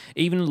stuff up.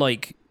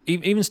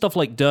 Even stuff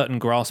like dirt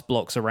and grass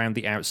blocks around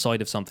the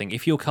outside of something.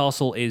 If your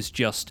castle is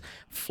just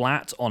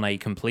flat on a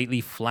completely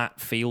flat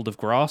field of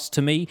grass,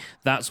 to me,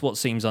 that's what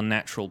seems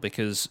unnatural,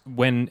 because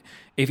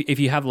if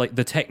you have like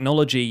the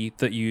technology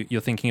that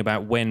you're thinking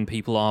about when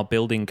people are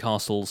building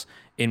castles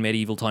in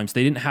medieval times,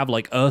 they didn't have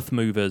like earth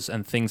movers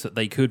and things that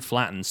they could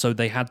flatten, so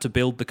they had to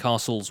build the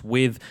castles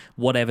with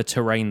whatever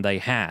terrain they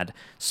had.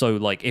 So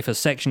like if a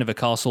section of a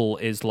castle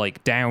is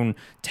like down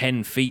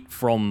 10 feet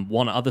from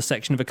one other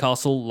section of a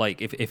castle,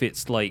 like if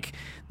it's like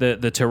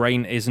the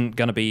terrain isn't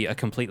going to be a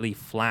completely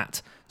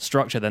flat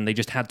structure, then they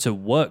just had to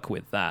work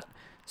with that.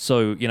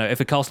 So, you know, if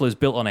a castle is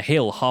built on a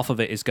hill, half of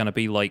it is going to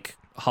be like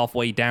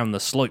halfway down the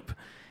slope,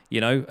 you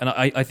know? And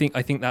I think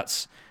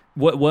that's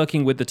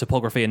working with the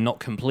topography and not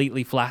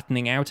completely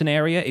flattening out an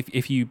area.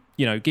 If you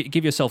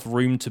give yourself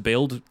room to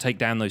build, take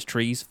down those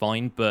trees,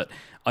 fine. But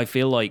I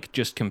feel like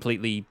just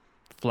completely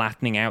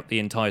flattening out the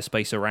entire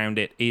space around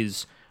it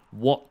is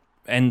what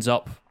ends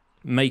up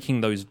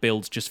making those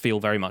builds just feel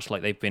very much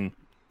like they've been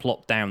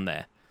plopped down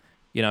there.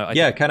 You know,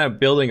 kind of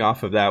building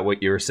off of that,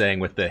 what you were saying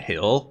with the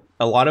hill,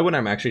 a lot of when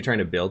I'm actually trying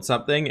to build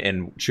something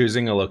and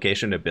choosing a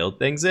location to build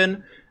things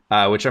in,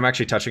 which I'm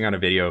actually touching on a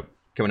video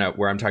coming out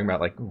where I'm talking about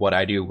like what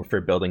I do for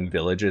building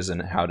villages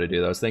and how to do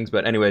those things.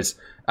 But anyways,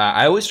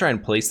 I always try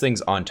and place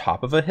things on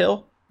top of a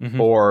hill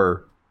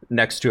or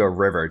next to a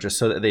river, just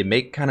so that they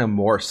make kind of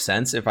more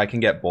sense. If I can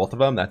get both of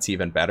them, that's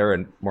even better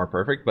and more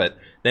perfect. But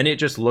then it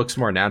just looks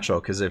more natural,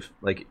 because if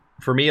like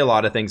for me, a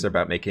lot of things are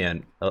about making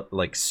it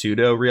like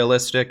pseudo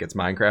realistic. It's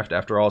Minecraft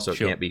after all, so it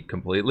can't be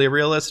completely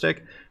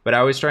realistic. But I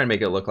always try and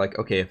make it look like,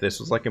 okay, if this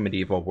was like a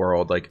medieval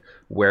world, like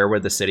where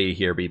would the city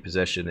here be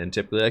positioned? And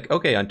typically, like,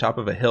 okay, on top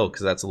of a hill,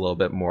 because that's a little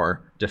bit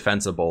more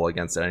defensible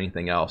against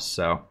anything else.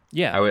 So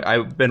yeah,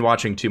 I've been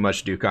watching too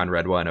much Duke on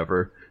Red One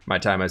over my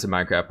time as a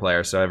Minecraft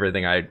player, so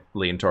everything I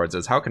lean towards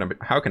is how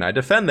can I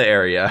defend the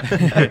area?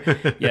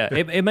 Yeah,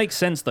 it makes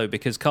sense though,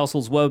 because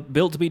castles were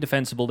built to be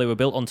defensible. They were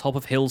built on top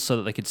of hills so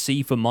that they could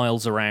see for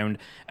miles around,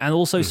 and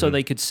also so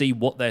they could see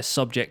what their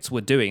subjects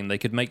were doing. They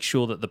could make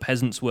sure that the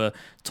peasants were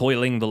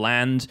toiling the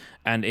land,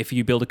 and if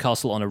you build a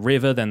castle on a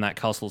river, then that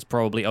castle is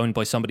probably owned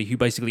by somebody who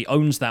basically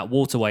owns that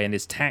waterway and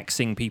is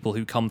taxing people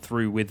who come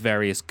through with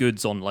various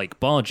goods on like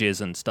barges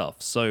and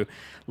stuff. So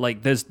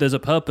like there's a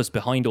purpose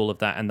behind all of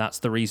that, and that's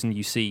the reason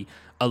you see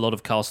a lot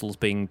of castles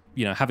being,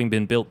 you know, having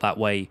been built that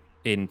way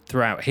in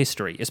throughout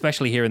history,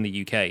 especially here in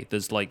the UK.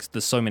 There's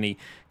so many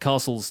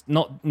castles,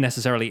 not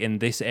necessarily in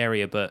this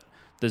area, but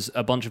there's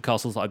a bunch of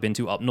castles that I've been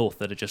to up north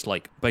that are just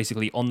like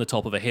basically on the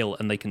top of a hill,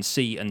 and they can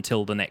see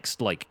until the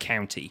next like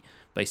county.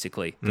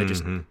 Basically, they're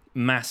just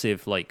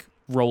massive like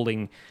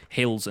rolling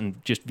hills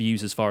and just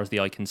views as far as the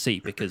eye can see,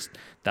 because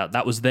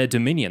that was their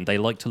dominion. They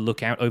like to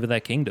look out over their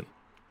kingdom.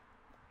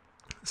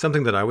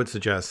 Something that I would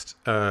suggest,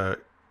 because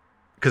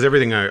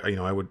everything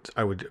I would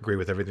agree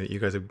with everything that you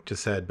guys have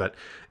just said, but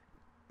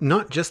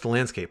not just the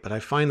landscape, but I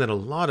find that a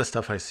lot of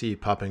stuff I see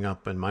popping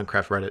up in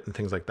Minecraft Reddit and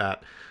things like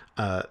that,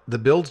 the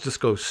builds just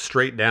go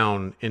straight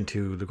down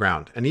into the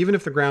ground. And even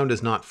if the ground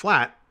is not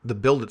flat, the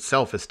build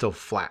itself is still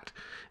flat.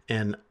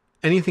 And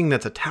anything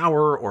that's a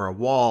tower or a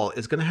wall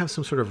is going to have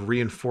some sort of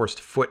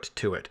reinforced foot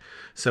to it.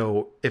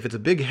 So if it's a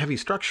big, heavy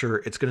structure,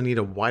 it's going to need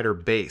a wider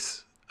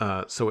base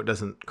so it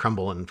doesn't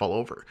crumble and fall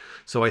over.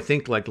 So I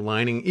think like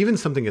lining, even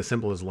something as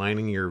simple as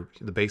lining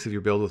the base of your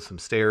build with some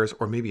stairs,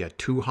 or maybe a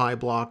 2-high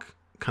block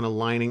kind of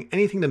lining,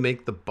 anything to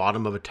make the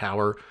bottom of a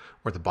tower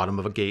or the bottom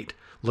of a gate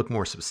look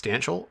more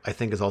substantial, I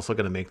think is also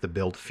going to make the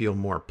build feel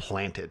more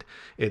planted.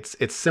 It's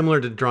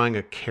similar to drawing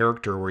a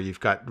character where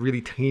you've got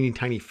really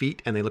tiny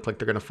feet and they look like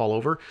they're going to fall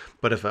over.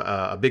 But if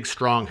a big,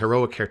 strong,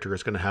 heroic character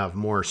is going to have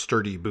more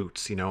sturdy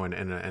boots, you know,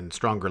 and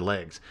stronger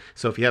legs.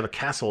 So if you have a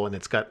castle and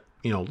it's got,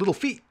 you know, little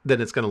feet, then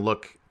it's going to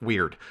look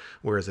weird.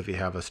 Whereas if you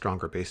have a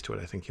stronger base to it,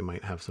 I think you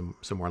might have some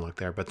more luck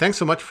there. But thanks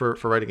so much for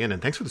writing in, and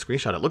thanks for the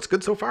screenshot. It looks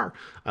good so far.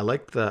 I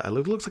like it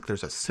looks like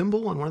there's a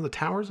symbol on one of the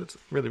towers. It's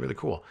really, really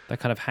cool. That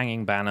kind of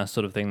hanging banner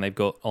sort of thing they've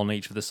got on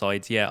each of the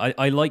sides. Yeah,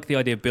 I like the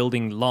idea of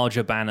building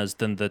larger banners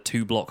than the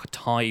 2-block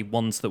tie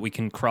ones that we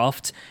can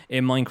craft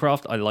in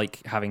Minecraft. I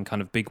like having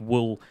kind of big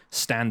wool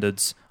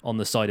standards on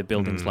the side of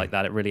buildings like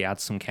that. It really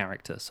adds some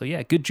character. So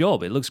yeah, good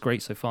job. It looks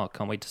great so far.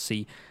 Can't wait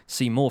to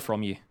see more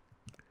from you.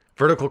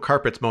 Vertical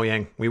carpets,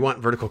 Mojang. We want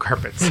vertical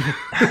carpets.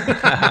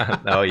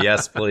 Oh,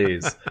 yes,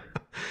 please.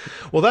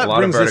 Well, that a lot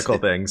brings of vertical us,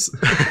 things.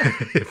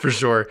 For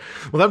sure.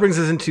 Well, that brings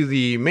us into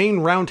the main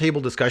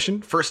roundtable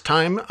discussion. First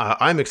time.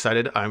 I'm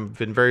excited. I've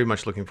been very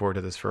much looking forward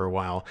to this for a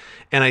while.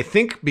 And I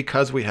think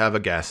because we have a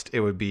guest,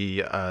 it would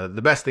be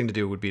the best thing to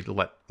do would be to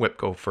let Whip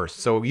go first.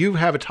 So you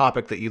have a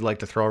topic that you'd like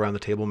to throw around the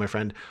table, my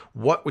friend.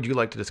 What would you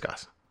like to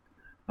discuss?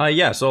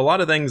 Yeah, so a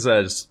lot of things,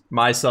 as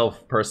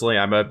myself personally,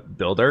 I'm a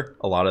builder.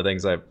 A lot of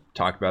things I've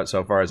talked about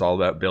so far is all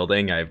about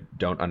building. I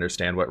don't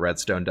understand what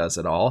redstone does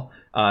at all.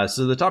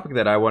 So the topic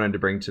that I wanted to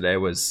bring today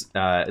was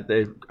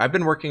I've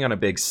been working on a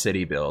big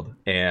city build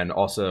and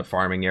also a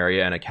farming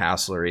area and a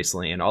castle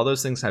recently, and all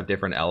those things have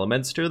different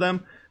elements to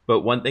them.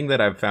 But one thing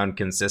that I've found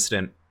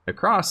consistent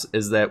across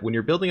is that when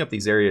you're building up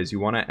these areas,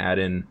 you want to add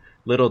in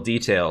little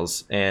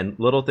details and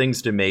little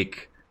things to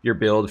make your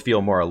build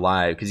feel more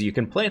alive, because you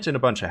can plant in a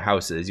bunch of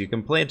houses, you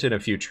can plant in a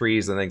few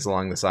trees and things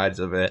along the sides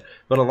of it,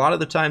 but a lot of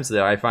the times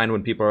that I find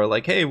when people are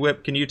like, hey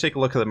Whip, can you take a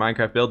look at the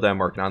Minecraft build that I'm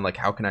working on, like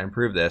how can I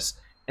improve this,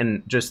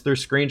 and just through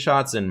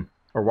screenshots and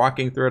or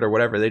walking through it or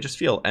whatever, they just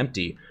feel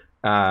empty,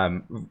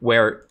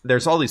 where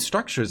there's all these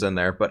structures in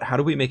there, but how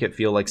do we make it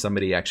feel like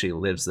somebody actually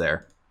lives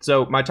there?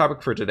 So my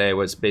topic for today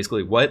was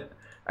basically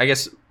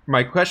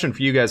my question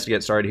for you guys to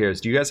get started here is,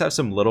 do you guys have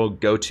some little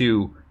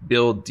go-to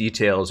build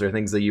details or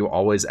things that you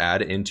always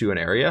add into an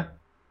area?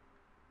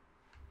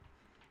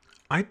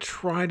 I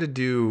try to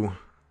do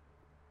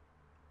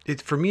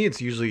it. For me, it's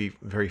usually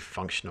very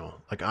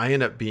functional. Like I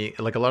end up being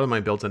like, a lot of my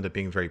builds end up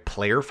being very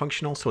player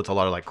functional. So it's a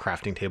lot of like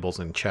crafting tables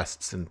and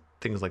chests and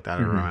things like that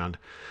around.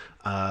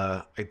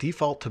 I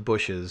default to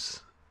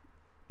bushes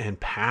and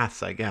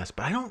paths, I guess,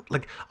 but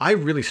I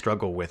really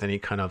struggle with any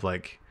kind of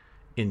like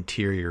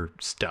interior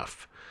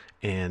stuff.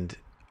 And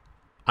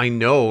I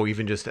know,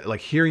 even just like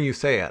hearing you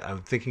say it,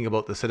 I'm thinking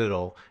about the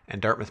Citadel and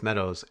Dartmouth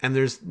Meadows, and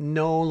there's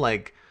no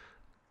like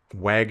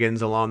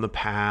wagons along the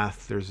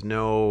path. There's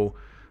no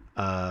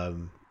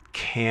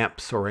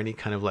camps or any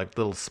kind of like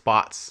little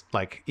spots,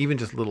 like even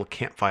just little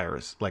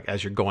campfires, like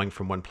as you're going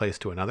from one place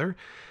to another,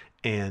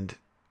 and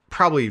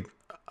probably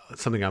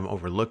something I'm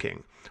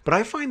overlooking. But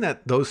I find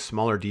that those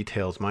smaller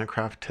details,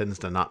 Minecraft tends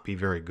to not be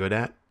very good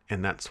at.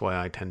 And that's why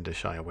I tend to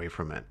shy away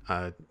from it.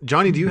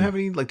 Johnny, do you have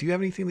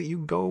anything that you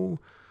go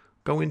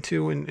go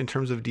into in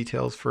terms of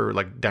details for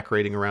like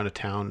decorating around a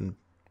town?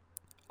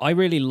 I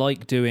really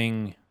like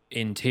doing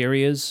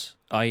interiors.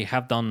 I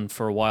have done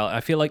for a while.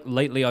 I feel like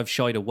lately I've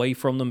shied away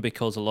from them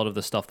because a lot of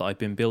the stuff that I've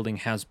been building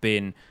has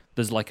been,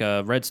 there's like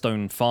a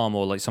redstone farm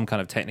or like some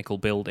kind of technical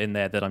build in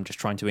there that I'm just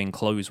trying to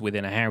enclose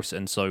within a house.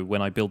 And so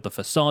when I build the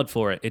facade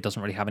for it, it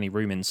doesn't really have any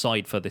room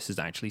inside for this is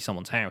actually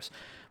someone's house.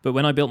 But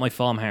when I built my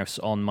farmhouse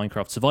on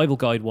Minecraft Survival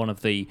Guide, one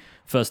of the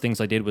first things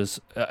I did was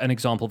an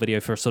example video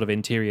for a sort of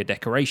interior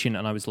decoration.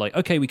 And I was like,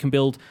 okay, we can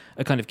build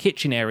a kind of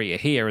kitchen area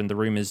here, and the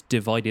room is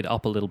divided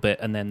up a little bit.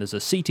 And then there's a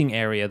seating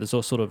area. There's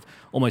a sort of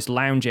almost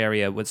lounge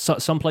area with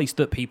some place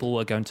that people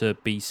are going to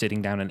be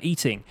sitting down and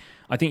eating.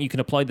 I think you can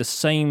apply the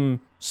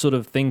same sort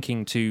of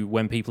thinking to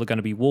when people are going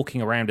to be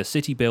walking around a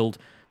city build.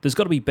 There's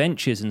got to be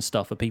benches and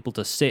stuff for people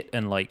to sit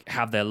and like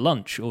have their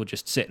lunch or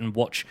just sit and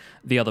watch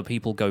the other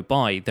people go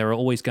by. There are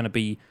always going to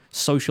be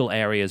social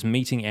areas,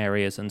 meeting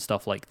areas and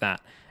stuff like that.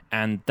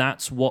 And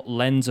that's what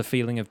lends a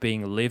feeling of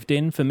being lived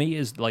in for me,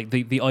 is like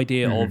the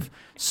idea of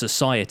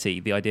society,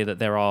 the idea that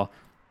there are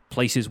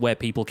places where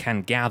people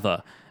can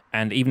gather.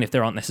 And even if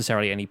there aren't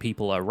necessarily any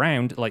people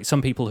around, like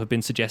some people have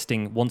been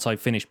suggesting once I've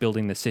finished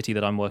building the city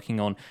that I'm working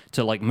on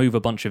to like move a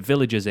bunch of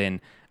villagers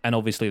in. And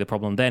obviously the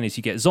problem then is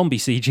you get zombie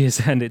sieges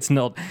and it's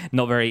not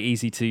very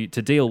easy to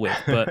deal with.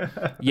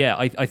 But yeah,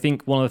 I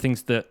think one of the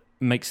things that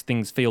makes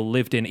things feel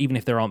lived in, even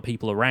if there aren't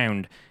people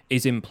around,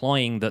 is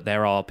implying that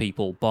there are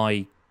people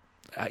by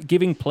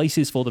giving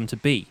places for them to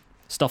be.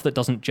 Stuff that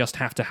doesn't just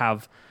have to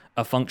have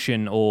a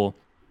function or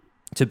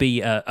to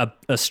be a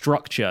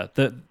structure.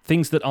 The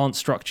things that aren't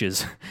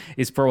structures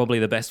is probably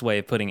the best way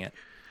of putting it.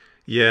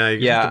 Yeah,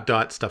 you have to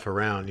dot stuff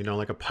around, you know,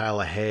 like a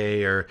pile of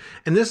hay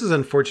and this is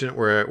unfortunate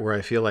where I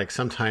feel like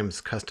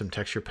sometimes custom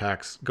texture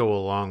packs go a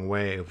long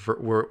way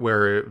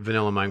where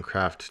vanilla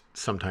Minecraft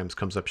sometimes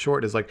comes up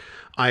short. Is like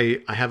I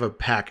have a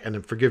pack,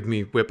 and forgive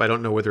me, Whip, I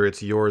don't know whether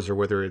it's yours or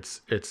whether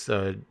it's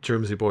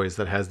Germsy Boys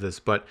that has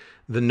this, but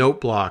the note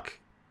block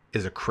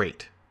is a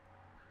crate.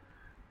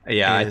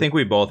 Yeah, I think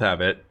we both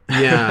have it.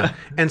 Yeah.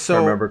 And so if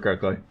I remember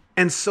correctly.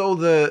 And so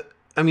the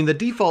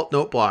default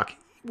note block,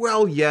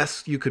 well,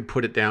 yes, you could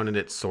put it down and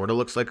it sort of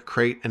looks like a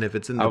crate. And if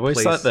it's in the I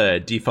always thought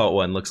the default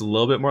one looks a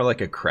little bit more like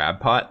a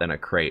crab pot than a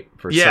crate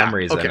for some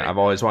reason. Okay. I've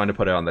always wanted to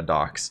put it on the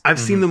docks. I've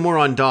seen them more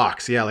on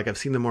docks. Yeah, like I've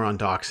seen them more on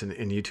docks in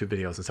YouTube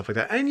videos and stuff like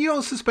that. And, you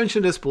know, suspension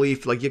of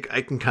disbelief, like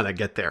I can kind of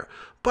get there.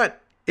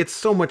 But it's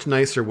so much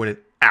nicer when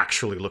it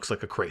actually looks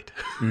like a crate.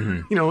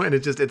 You know, and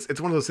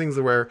it's one of those things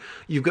where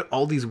you've got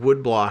all these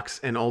wood blocks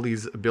and all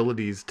these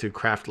abilities to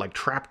craft like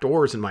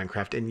trapdoors in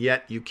Minecraft, and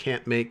yet you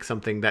can't make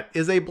something that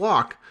is a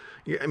block.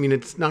 I mean,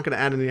 it's not going to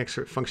add any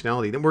extra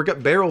functionality.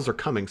 Then barrels are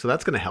coming, so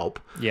that's going to help.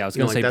 Yeah, I was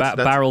going to say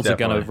barrels are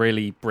going to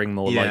really bring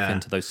more life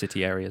into those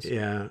city areas.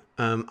 Yeah.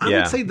 I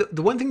would say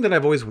the one thing that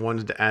I've always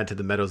wanted to add to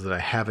the meadows that I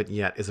haven't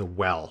yet is a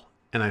well.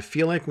 And I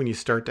feel like when you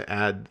start to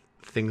add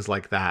things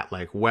like that,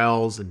 like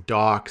wells and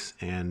docks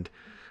and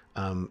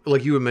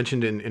like you had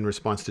mentioned in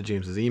response to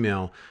James's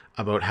email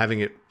about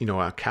having it, you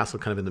know, a castle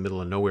kind of in the middle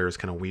of nowhere is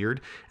kind of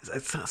weird.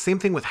 It's the same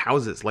thing with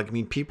houses. Like, I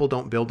mean, people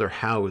don't build their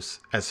house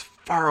as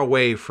far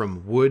away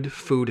from wood,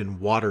 food,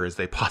 and water as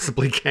they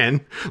possibly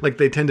can. Like,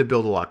 they tend to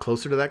build a lot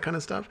closer to that kind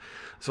of stuff.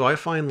 So I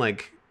find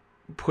like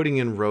putting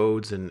in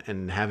roads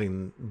and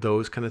having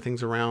those kind of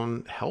things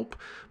around help.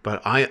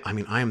 But I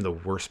mean, I am the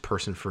worst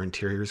person for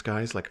interiors,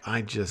 guys. Like,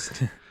 I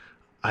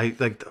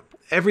like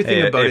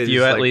everything about it. If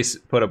you is at like,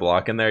 least put a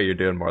block in there, you're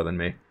doing more than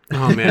me.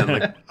 Oh man,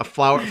 like a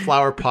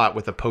flower pot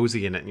with a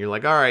posy in it, and you're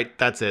like, all right,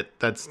 that's it.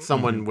 That's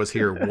someone was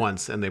here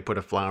once and they put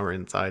a flower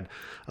inside.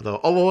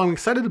 Although I'm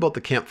excited about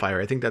the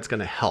campfire, I think that's going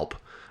to help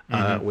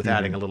with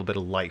adding a little bit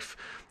of life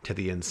to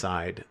the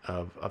inside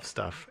of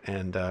stuff.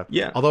 And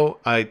although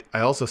I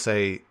also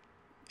say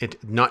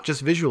it not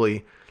just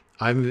visually.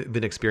 I've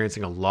been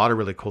experiencing a lot of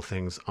really cool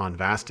things on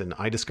Vastin.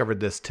 I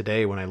discovered this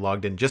today when I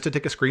logged in just to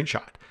take a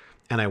screenshot.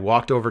 And I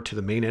walked over to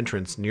the main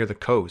entrance near the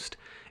coast.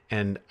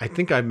 And I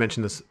think I've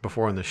mentioned this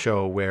before on the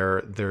show,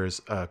 where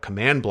there's a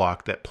command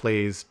block that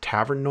plays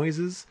tavern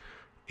noises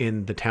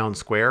in the town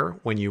square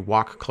when you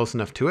walk close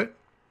enough to it.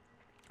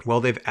 Well,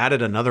 they've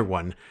added another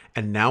one.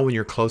 And now when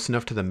you're close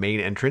enough to the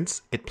main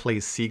entrance, it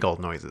plays seagull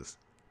noises.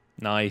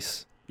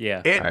 Nice.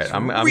 Yeah. All right,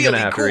 I'm really going to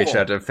have to reach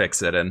out to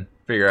fix it and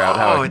figure out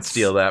how I can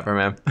steal that from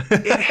him.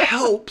 It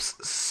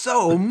helps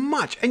so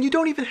much. And you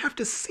don't even have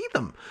to see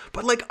them.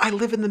 But like, I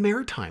live in the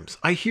Maritimes.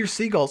 I hear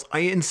seagulls. I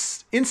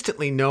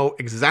instantly know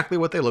exactly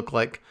what they look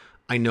like.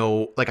 I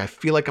know, like, I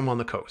feel like I'm on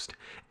the coast.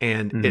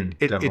 And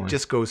it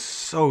just goes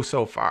so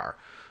far.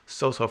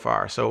 So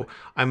far. So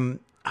I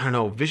don't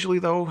know, visually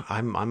though,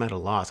 I'm at a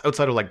loss.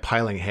 Outside of like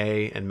piling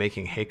hay and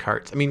making hay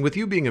carts. I mean, with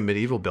you being a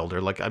medieval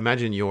builder, like, I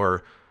imagine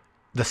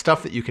the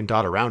stuff that you can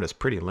dot around is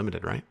pretty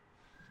limited, right?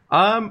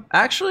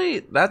 Actually,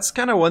 that's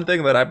kind of one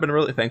thing that I've been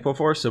really thankful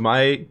for. So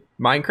my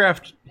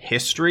Minecraft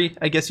history,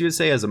 I guess you would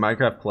say, as a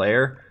Minecraft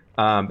player,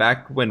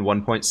 back when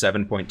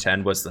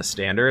 1.7.10 was the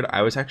standard,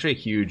 I was actually a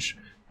huge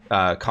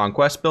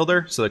Conquest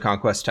builder. So the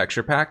Conquest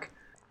texture pack.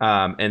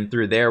 And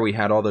through there, we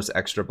had all those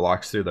extra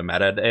blocks through the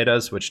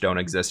metadatas, which don't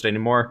exist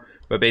anymore.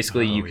 But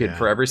basically, you could,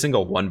 for every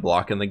single one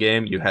block in the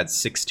game, you had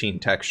 16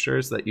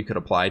 textures that you could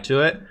apply to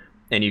it.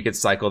 And you could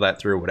cycle that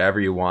through whatever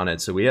you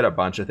wanted. So we had a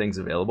bunch of things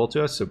available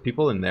to us. So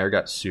people in there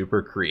got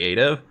super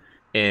creative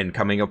in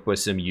coming up with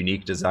some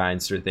unique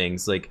designs for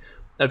things. Like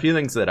a few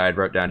things that I'd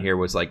wrote down here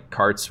was like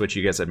carts, which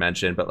you guys had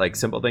mentioned, but like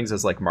simple things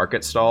as like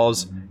market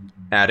stalls,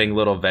 adding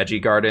little veggie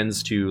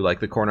gardens to like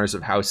the corners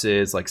of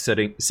houses, like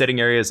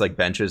sitting areas like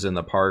benches in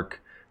the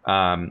park.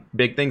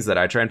 Big things that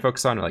I try and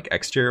focus on, like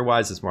exterior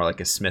wise, is more like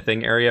a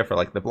smithing area for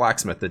like the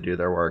blacksmith to do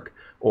their work.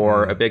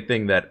 Or a big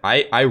thing that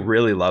I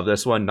really love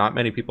this one, not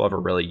many people ever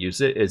really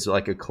use it, is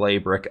like a clay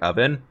brick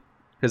oven.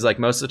 Because like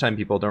most of the time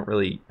people don't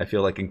really, I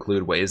feel like,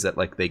 include ways that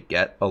like they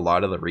get a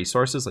lot of the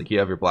resources. Like you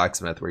have your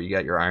blacksmith where you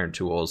get your iron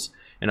tools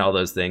and all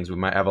those things. We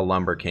might have a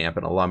lumber camp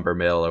and a lumber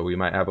mill, or we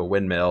might have a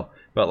windmill.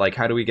 But like,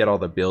 how do we get all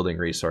the building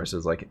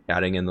resources? Like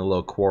adding in the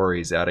little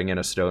quarries, adding in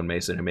a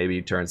stonemason who maybe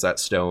turns that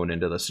stone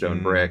into the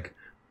stone brick,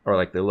 or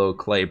like the little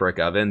clay brick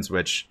ovens,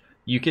 which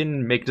you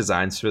can make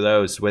designs for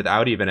those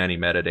without even any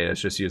metadata. It's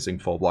just using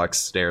full block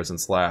stairs and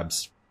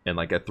slabs in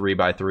like a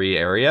 3x3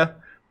 area,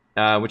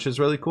 which is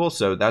really cool.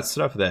 So that's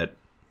stuff that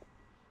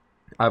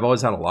I've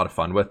always had a lot of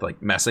fun with,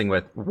 like messing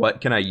with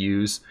what can I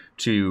use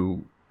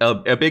to...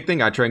 A big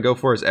thing I try and go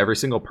for is every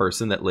single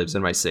person that lives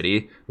in my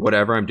city,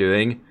 whatever I'm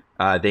doing,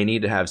 they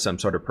need to have some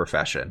sort of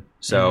profession.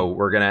 So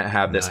we're going to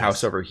have this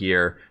house over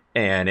here.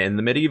 And in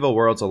the medieval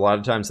worlds, a lot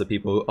of times the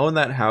people who own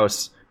that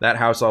house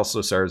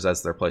also serves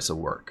as their place of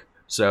work.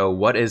 So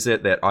what is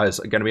it that is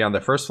going to be on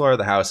the first floor of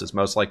the house is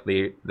most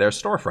likely their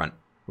storefront,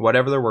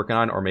 whatever they're working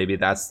on, or maybe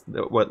that's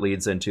what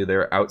leads into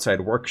their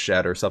outside work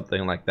shed or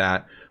something like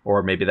that.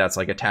 Or maybe that's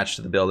like attached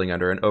to the building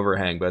under an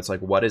overhang. But it's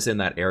like, what is in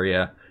that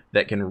area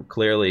that can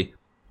clearly,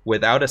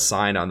 without a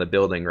sign on the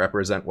building,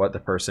 represent what the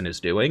person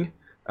is doing?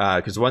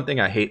 Because one thing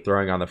I hate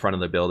throwing on the front of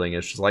the building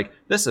is just like,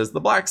 this is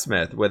the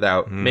blacksmith,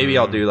 without, maybe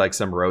I'll do like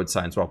some road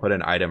signs where I'll put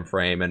an item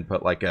frame and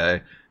put like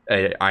a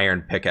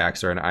iron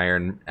pickaxe or an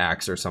iron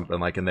axe or something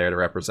like in there to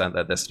represent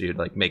that this dude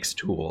like makes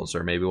tools.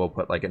 Or maybe we'll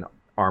put like an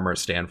armor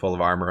stand full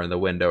of armor in the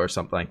window or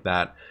something like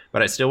that.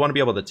 But I still want to be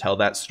able to tell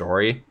that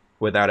story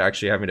without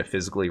actually having to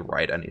physically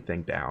write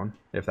anything down,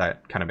 if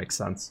that kind of makes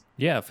sense.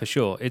 Yeah, for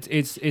sure. It's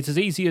as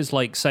easy as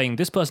like saying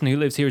this person who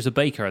lives here is a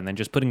baker and then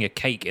just putting a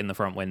cake in the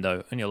front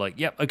window. And you're like,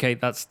 yep, okay,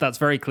 that's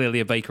very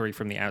clearly a bakery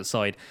from the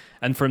outside.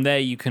 And from there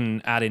you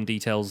can add in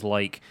details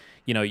like,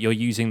 you know, you're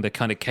using the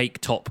kind of cake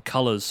top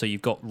colors, so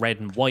you've got red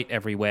and white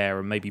everywhere,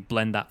 and maybe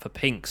blend that for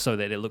pink so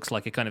that it looks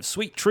like a kind of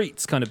sweet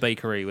treats kind of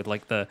bakery with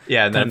like the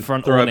and then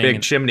front throw a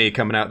big chimney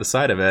coming out the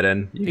side of it,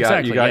 and you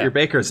got your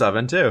baker's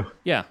oven too.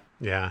 Yeah.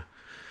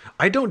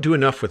 I don't do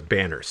enough with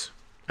banners.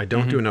 I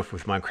don't do enough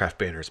with Minecraft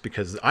banners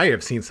because I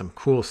have seen some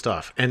cool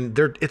stuff, and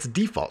it's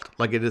default.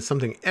 Like it is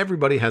something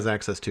everybody has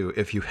access to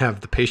if you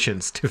have the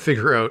patience to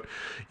figure out,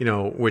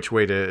 which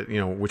way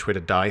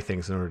to dye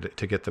things in order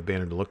to get the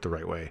banner to look the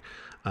right way.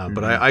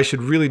 But I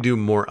should really do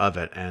more of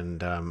it,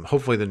 and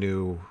hopefully the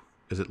new,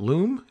 is it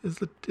Loom? Is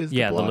the block?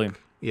 The Loom.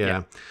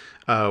 Yeah.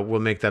 We'll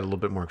make that a little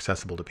bit more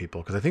accessible to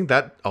people, because I think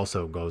that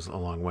also goes a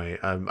long way.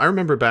 I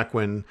remember back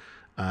when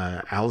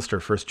Alistair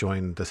first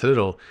joined the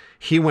Citadel,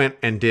 he went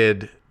and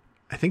did,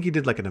 I think he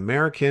did like an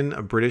American,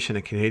 a British, and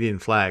a Canadian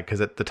flag, because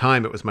at the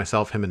time it was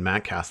myself, him, and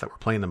Mattcast that were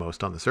playing the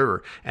most on the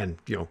server, and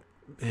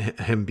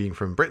him being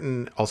from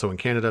Britain, also in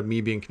Canada,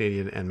 me being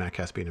Canadian, and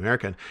Mattcast being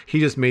American. He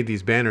just made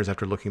these banners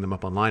after looking them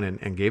up online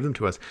and gave them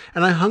to us.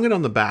 And I hung it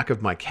on the back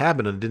of my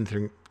cabin and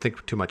didn't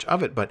think too much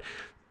of it. But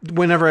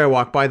whenever I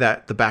walk by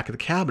the back of the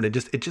cabin, it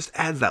just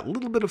adds that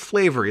little bit of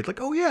flavor. It's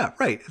like, oh yeah,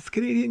 right, it's a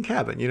Canadian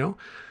cabin,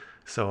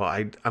 So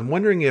I'm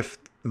wondering if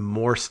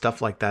more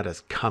stuff like that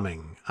is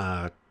coming.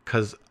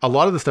 Because a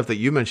lot of the stuff that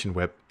you mentioned,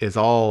 Whip, is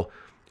all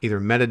either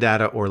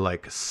metadata or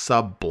like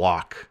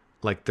sub-block.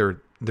 Like they're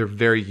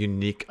very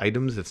unique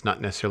items. It's not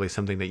necessarily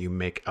something that you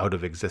make out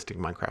of existing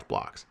Minecraft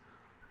blocks.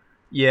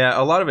 Yeah,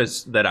 a lot of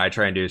it that I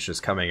try and do is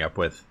just coming up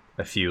with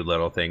a few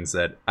little things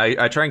that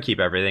I try and keep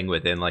everything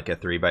within like a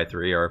 3x3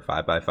 or a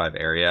 5x5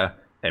 area,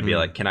 and be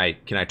like, can I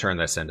turn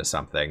this into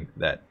something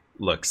that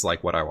looks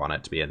like what I want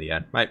it to be in the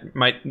end?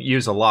 Might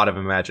use a lot of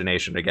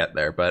imagination to get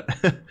there, but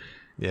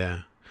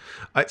yeah.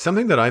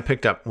 Something that I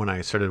picked up when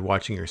I started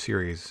watching your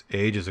series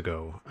ages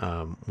ago,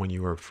 when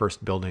you were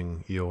first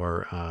building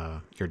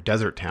your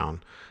desert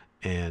town,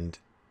 and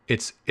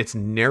it's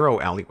narrow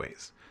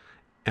alleyways,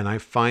 and I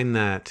find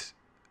that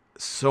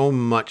so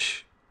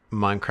much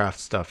Minecraft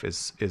stuff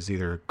is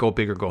either go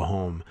big or go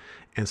home,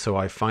 and so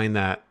I find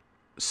that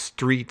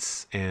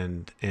streets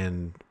and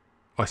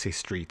I say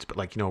streets, but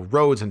like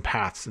roads and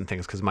paths and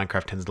things, because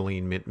Minecraft tends to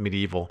lean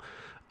medieval,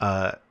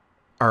 are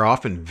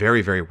often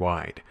very, very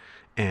wide,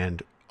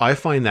 and I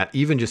find that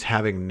even just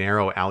having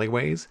narrow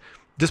alleyways,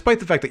 despite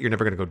the fact that you're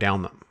never going to go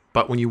down them,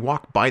 but when you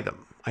walk by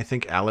them, I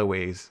think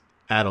alleyways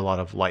add a lot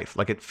of life.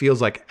 Like it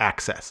feels like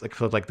access. Like it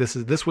feels like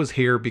this was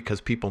here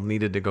because people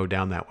needed to go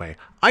down that way.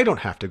 I don't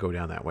have to go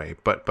down that way,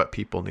 but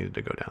people needed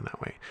to go down that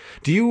way.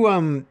 Do you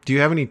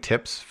have any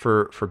tips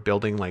for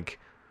building like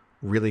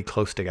really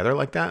close together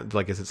like that?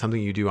 Like, is it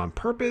something you do on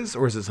purpose,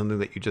 or is it something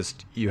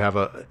that you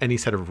have any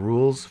set of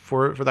rules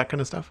for that kind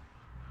of stuff?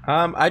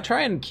 I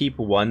try and keep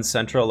one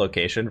central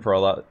location for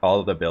all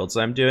of the builds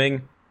I'm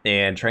doing,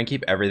 and try and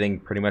keep everything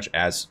pretty much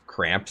as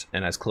cramped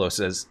and as close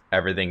as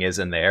everything is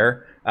in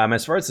there.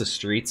 As far as the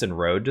streets and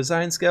road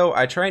designs go,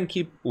 I try and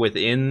keep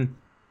within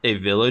a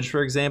village,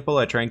 for example.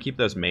 I try and keep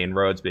those main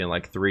roads being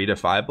like 3 to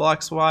 5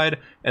 blocks wide,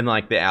 and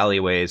like the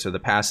alleyways or the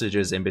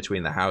passages in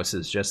between the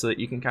houses, just so that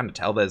you can kind of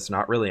tell that it's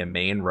not really a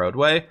main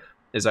roadway.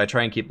 Is I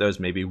try and keep those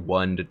maybe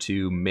 1 to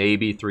 2,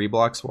 maybe 3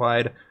 blocks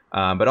wide.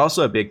 But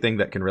also a big thing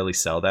that can really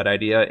sell that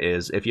idea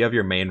is if you have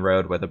your main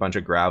road with a bunch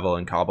of gravel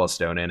and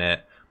cobblestone in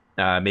it,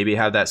 maybe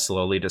have that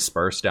slowly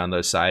disperse down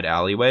those side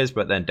alleyways,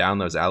 but then down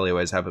those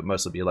alleyways have it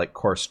mostly be like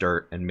coarse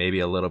dirt and maybe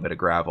a little bit of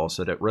gravel,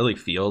 so that it really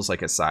feels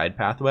like a side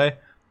pathway.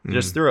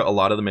 Just through a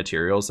lot of the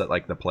materials that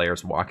like the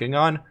player's walking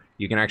on,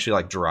 you can actually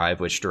like drive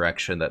which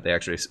direction that they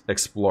actually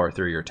explore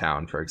through your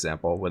town, for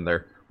example, when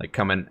they're like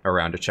coming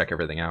around to check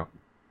everything out.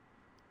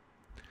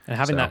 And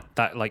having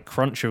that like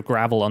crunch of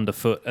gravel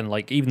underfoot, and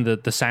like even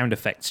the sound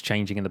effects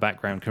changing in the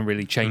background can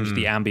really change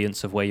the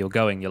ambience of where you're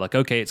going. You're like,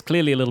 okay, it's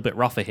clearly a little bit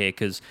rougher here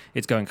because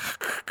it's going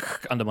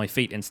under my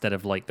feet instead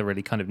of like the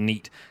really kind of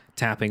neat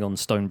tapping on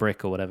stone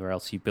brick or whatever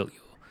else you built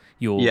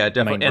your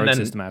main road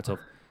system out of.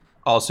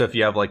 Also, if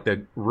you have like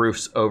the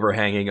roofs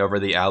overhanging over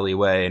the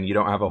alleyway and you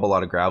don't have a whole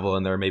lot of gravel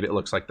in there, maybe it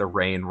looks like the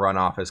rain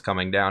runoff is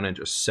coming down and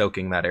just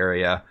soaking that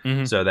area,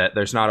 so that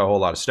there's not a whole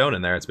lot of stone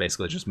in there. It's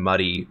basically just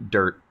muddy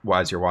dirt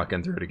as you're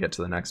walking through to get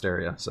to the next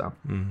area. So,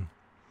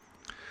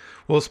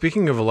 Well,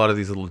 speaking of a lot of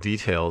these little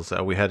details,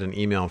 we had an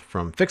email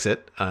from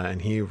Fixit,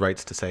 and he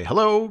writes to say,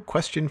 "Hello,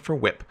 question for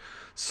Whip.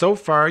 So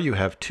far, you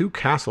have 2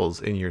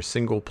 castles in your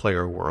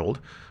single-player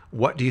world.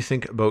 What do you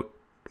think about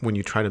when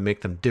you try to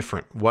make them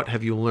different? What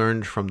have you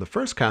learned from the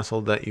first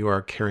castle that you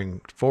are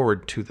carrying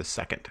forward to the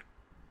second?"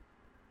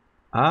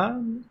 A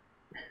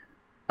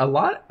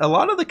lot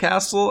of the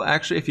castle,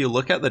 actually, if you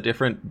look at the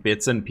different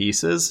bits and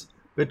pieces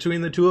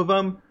between the two of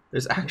them,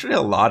 there's actually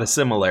a lot of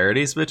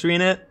similarities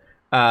between it.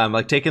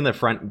 Like taking the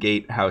front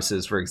gate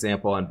houses, for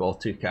example, on both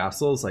 2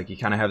 castles, like you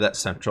kind of have that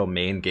central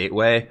main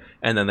gateway,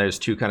 and then there's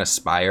 2 kind of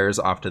spires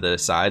off to the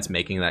sides,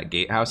 making that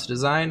gatehouse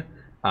design.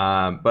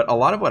 But a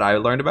lot of what I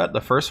learned about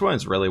the first one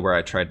is really where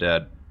I tried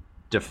to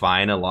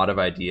define a lot of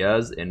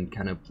ideas and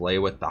kind of play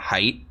with the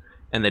height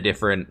and the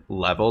different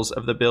levels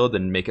of the build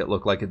and make it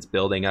look like it's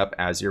building up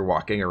as you're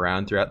walking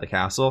around throughout the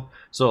castle.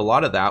 So a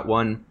lot of that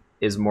one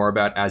is more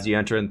about as you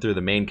enter in through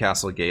the main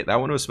castle gate. That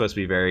one was supposed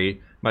to be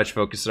very much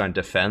focused on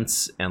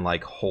defense and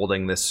like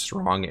holding this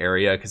strong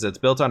area, because it's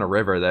built on a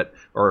river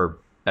or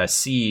a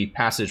sea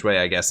passageway,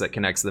 I guess, that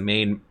connects the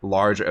main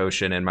large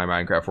ocean in my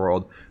Minecraft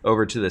world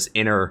over to this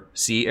inner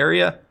sea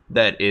area.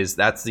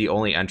 That's the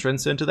only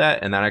entrance into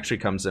that, and that actually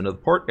comes into the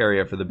port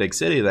area for the big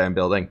city that I'm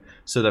building.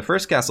 So the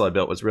first castle I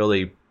built was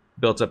really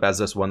built up as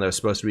this one that was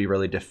supposed to be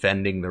really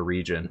defending the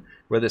region,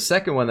 where the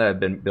second one that I've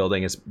been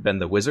building has been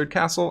the wizard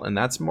castle, and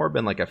that's more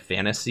been like a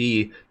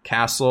fantasy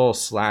castle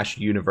 /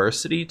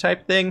 university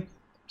type thing.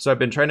 So I've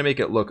been trying to make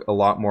it look a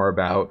lot more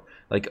about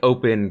like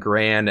open,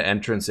 grand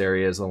entrance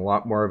areas, a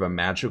lot more of a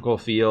magical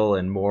feel,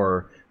 and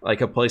more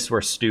like a place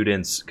where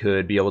students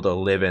could be able to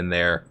live in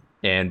there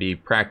and be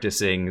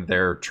practicing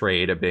their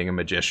trade of being a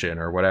magician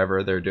or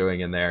whatever they're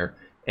doing in there,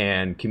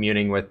 and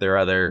communing with their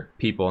other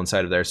people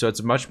inside of there. So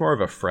it's much more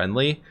of a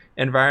friendly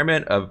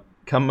environment of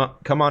come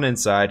on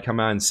inside, come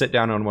on, sit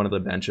down on one of the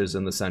benches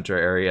in the center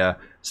area,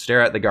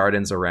 stare at the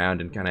gardens around,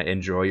 and kind of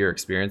enjoy your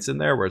experience in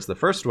there. Whereas the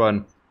first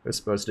one was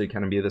supposed to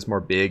kind of be this more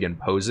big,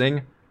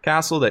 imposing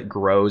castle that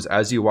grows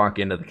as you walk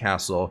into the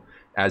castle.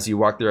 As you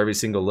walk through every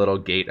single little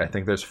gate, I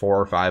think there's 4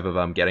 or 5 of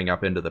them getting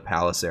up into the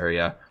palace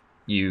area.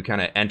 You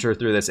kind of enter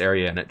through this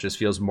area and it just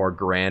feels more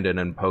grand and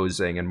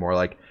imposing and more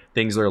like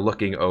things are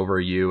looking over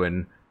you.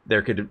 And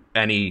there could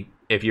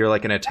if you're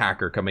like an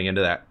attacker coming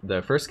into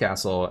the first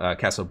castle,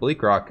 Castle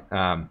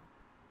Bleakrock,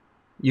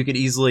 you could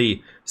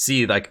easily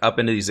see like up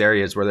into these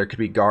areas where there could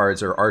be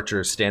guards or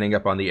archers standing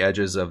up on the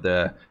edges of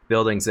the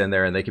buildings in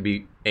there, and they could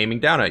be aiming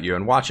down at you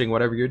and watching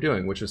whatever you're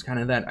doing, which was kind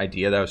of that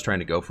idea that I was trying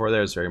to go for there.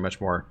 It was very much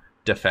more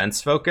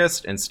defense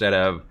focused instead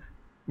of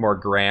more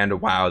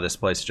grand, wow, this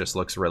place just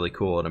looks really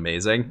cool and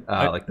amazing,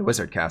 like the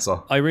Wizard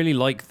Castle. I really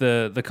like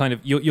the kind of,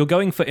 you're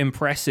going for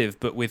impressive,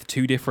 but with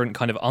 2 different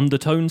kind of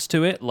undertones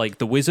to it. Like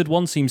the Wizard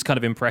one seems kind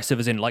of impressive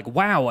as in like,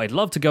 wow, I'd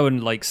love to go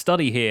and like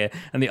study here.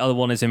 And the other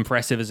one is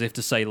impressive as if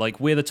to say like,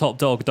 we're the top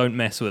dog, don't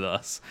mess with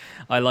us.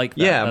 I like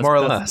that. Yeah, more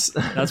or less.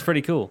 That's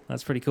pretty cool.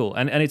 That's pretty cool.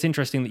 And it's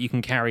interesting that you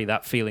can carry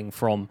that feeling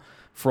from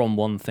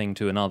one thing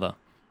to another.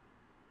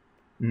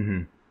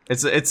 Mm-hmm.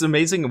 It's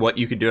amazing what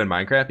you could do in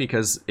Minecraft,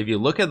 because if you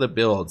look at the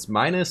builds,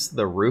 minus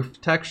the roof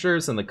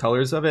textures and the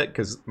colors of it,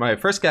 because my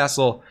first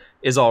castle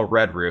is all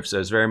red roof, so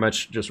it's very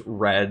much just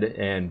red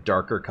and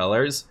darker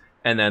colors.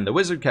 And then the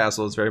Wizard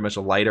Castle is very much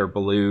lighter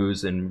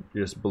blues and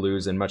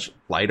much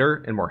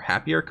lighter and more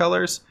happier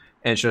colors.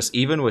 And it's just,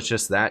 even with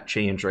just that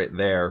change right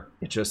there,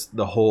 it's just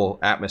the whole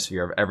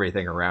atmosphere of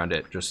everything around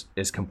it just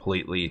is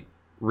completely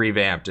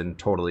revamped and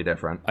totally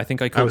different. I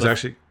think I was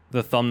actually...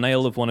 the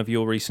thumbnail of one of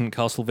your recent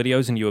castle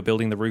videos, and you were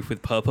building the roof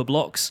with purple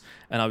blocks,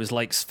 and I was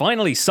like,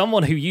 finally,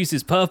 someone who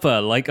uses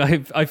purple. Like,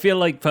 I feel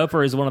like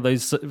purple is one of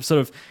those sort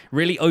of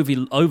really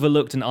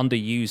overlooked and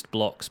underused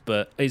blocks,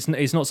 but it's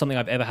not something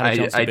I've ever had a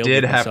chance to build. I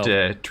did have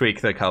to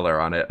tweak the color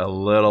on it a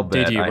little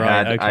bit. Did you?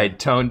 Right. I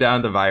toned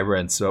down the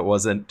vibrance so it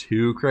wasn't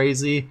too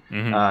crazy,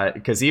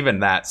 because even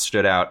that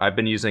stood out. I've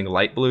been using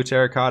light blue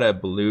terracotta,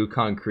 blue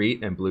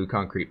concrete, and blue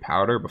concrete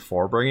powder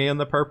before bringing in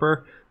the purple.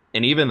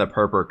 And even the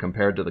purple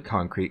compared to the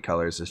concrete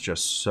colors is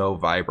just so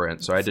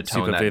vibrant. So I had to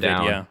tone super that vivid,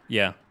 down.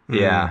 Yeah.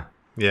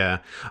 Yeah.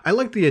 I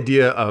like the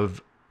idea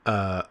of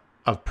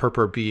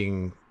purple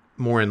being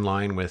more in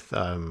line with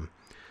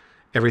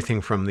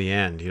everything from the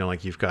end. You know,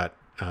 like you've got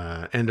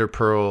ender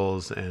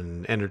pearls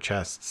and ender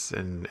chests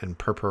and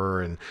purple,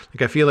 and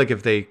like I feel like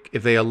if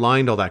they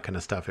aligned all that kind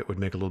of stuff, it would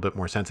make a little bit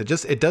more sense.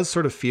 It does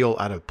sort of feel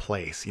out of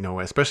place, you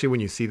know, especially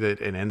when you see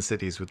that in end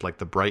cities with like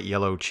the bright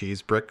yellow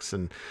cheese bricks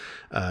and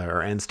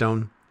or end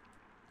stone.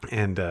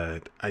 And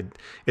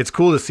it's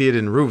cool to see it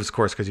in roofs, of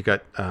course, because you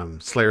got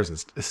stairs and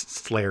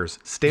slabs.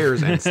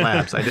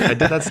 I did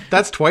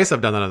that's twice I've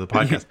done that on the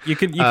podcast.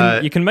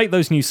 You can make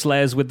those new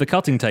slairs with the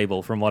cutting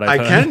table, from what I've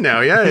heard. I can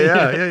now.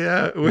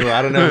 Yeah. Well,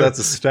 I don't know if that's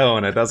a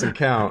stone. It doesn't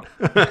count.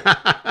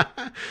 But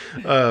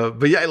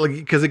yeah, like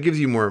because it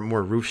gives you more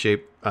roof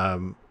shape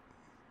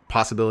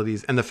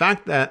possibilities, and the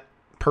fact that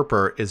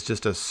purple is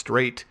just a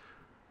straight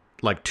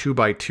like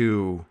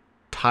 2x2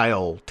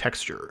 tile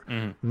texture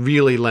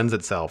really lends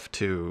itself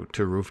to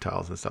roof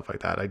tiles and stuff like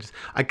that.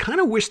 I kind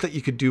of wish that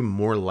you could do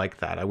more like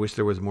that. I wish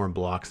there was more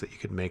blocks that you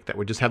could make that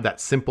would just have that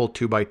simple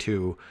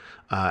 2x2,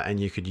 and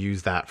you could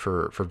use that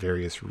for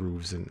various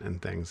roofs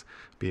and things.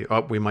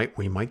 We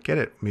might get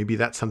it. Maybe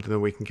that's something that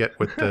we can get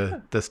with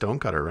the stone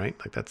cutter, right?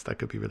 Like that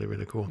could be really,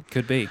 really cool.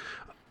 Could be.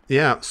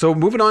 Yeah. So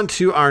moving on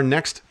to our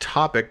next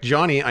topic,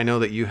 Johnny, I know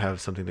that you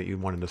have something that you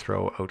wanted to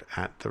throw out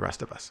at the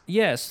rest of us.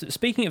 Yes.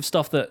 Speaking of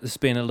stuff that's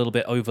been a little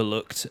bit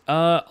overlooked,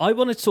 I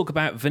wanted to talk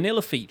about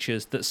vanilla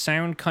features that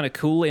sound kind of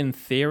cool in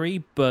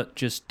theory, but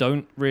just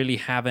don't really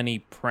have any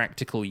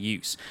practical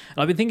use.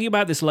 And I've been thinking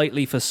about this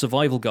lately for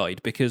Survival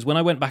Guide, because when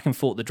I went back and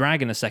fought the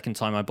dragon a second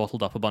time, I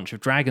bottled up a bunch of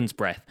dragon's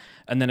breath.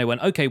 And then I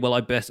went, okay, well,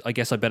 I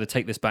guess I better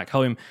take this back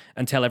home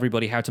and tell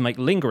everybody how to make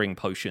lingering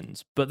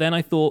potions. But then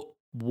I thought,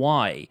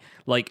 why?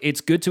 Like,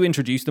 it's good to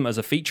introduce them as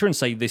a feature and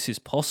say this is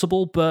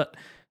possible, but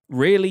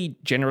really,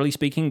 generally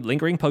speaking,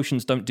 lingering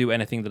potions don't do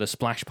anything that a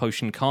splash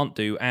potion can't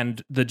do,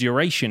 and the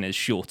duration is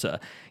shorter.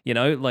 You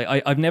know,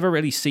 like I've never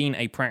really seen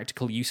a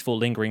practical use for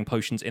lingering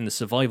potions in the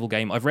survival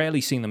game. I've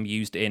rarely seen them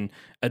used in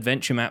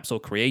adventure maps or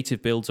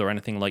creative builds or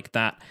anything like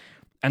that.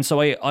 And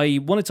so I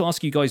wanted to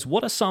ask you guys,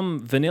 what are some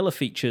vanilla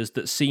features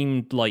that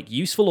seemed like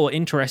useful or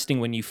interesting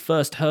when you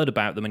first heard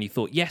about them and you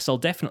thought, yes, I'll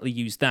definitely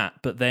use that,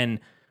 but then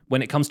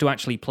when it comes to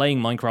actually playing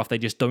Minecraft, they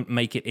just don't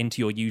make it into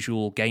your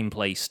usual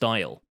gameplay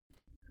style?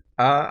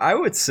 I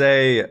would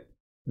say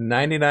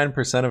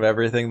 99% of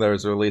everything that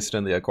was released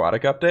in the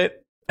aquatic update.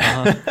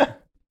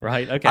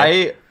 Right,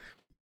 okay.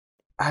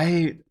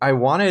 I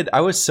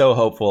was so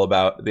hopeful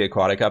about the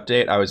aquatic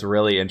update. I was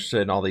really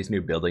interested in all these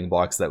new building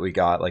blocks that we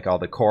got, like all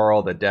the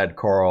coral, the dead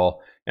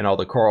coral, and all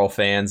the coral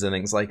fans and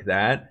things like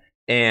that.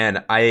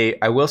 And I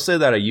will say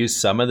that I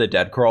used some of the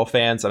dead coral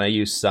fans and I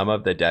used some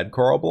of the dead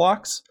coral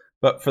blocks.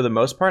 But for the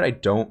most part, I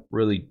don't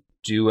really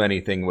do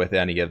anything with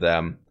any of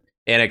them.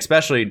 And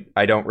especially,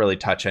 I don't really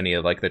touch any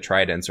of like the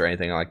tridents or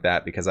anything like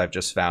that, because I've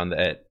just found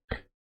that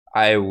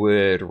I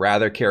would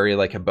rather carry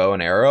like a bow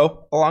and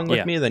arrow along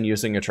with me than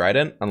using a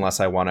trident, unless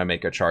I want to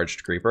make a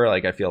charged creeper.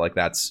 Like, I feel like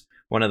that's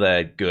one of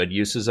the good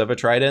uses of a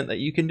trident that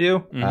you can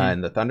do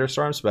in the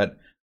thunderstorms. But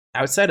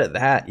outside of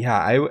that, yeah,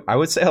 I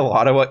would say a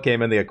lot of what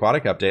came in the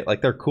aquatic update,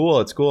 like, they're cool.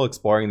 It's cool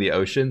exploring the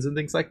oceans and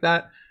things like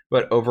that.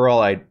 But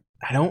overall, I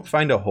don't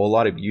find a whole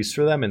lot of use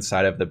for them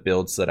inside of the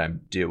builds that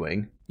I'm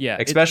doing. Yeah,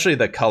 especially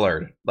the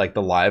colored, like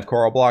the live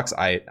coral blocks.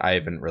 I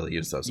haven't really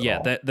used those at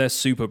all. Yeah, they're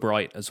super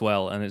bright as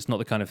well, and it's not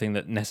the kind of thing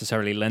that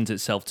necessarily lends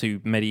itself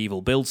to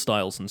medieval build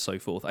styles and so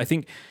forth. I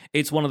think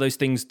it's one of those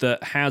things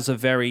that has a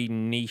very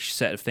niche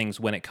set of things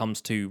when it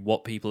comes to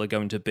what people are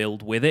going to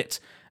build with it,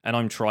 and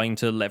I'm trying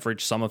to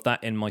leverage some of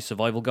that in my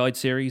survival guide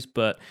series.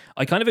 But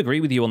I kind of agree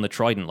with you on the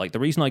trident. Like, the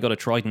reason I got a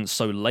trident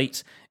so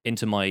late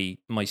into my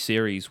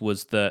series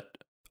was that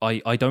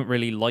I don't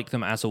really like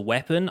them as a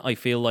weapon. I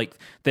feel like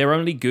they're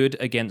only good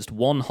against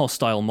one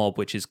hostile mob,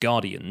 which is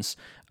guardians.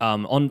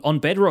 On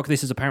Bedrock,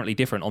 this is apparently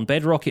different. On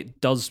Bedrock,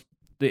 it does,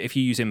 if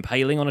you use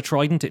impaling on a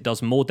trident, it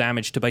does more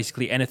damage to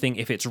basically anything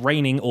if it's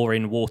raining or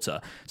in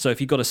water. So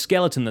if you've got a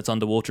skeleton that's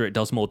underwater, it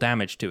does more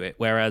damage to it.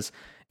 Whereas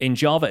in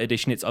Java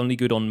Edition, it's only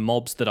good on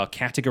mobs that are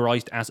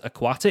categorized as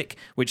aquatic,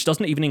 which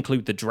doesn't even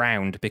include the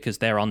drowned because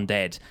they're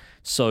undead.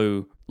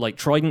 So, like,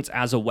 tridents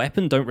as a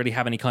weapon don't really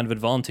have any kind of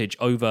advantage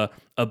over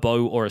a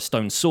bow or a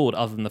stone sword,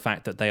 other than the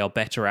fact that they are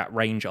better at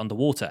range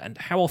underwater. And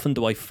how often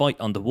do I fight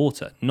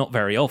underwater? Not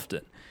very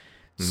often.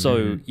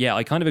 So, yeah,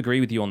 I kind of agree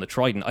with you on the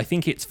trident. I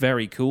think it's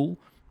very cool,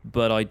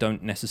 but I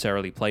don't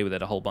necessarily play with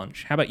it a whole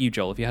bunch. How about you,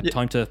 Joel? Have you had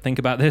time to think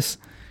about this?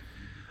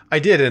 I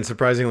did, and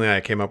surprisingly,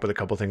 I came up with a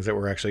couple things that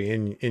were actually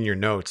in your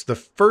notes. The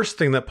first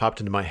thing that popped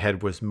into my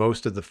head was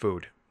most of the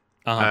food.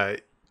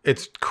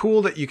 It's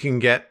cool that you can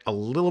get a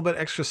little bit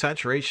extra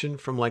saturation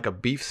from like a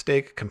beef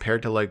steak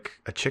compared to like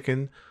a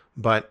chicken,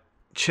 but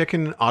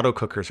chicken auto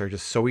cookers are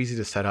just so easy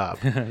to set up.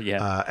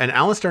 Yeah. And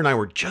Alistair and I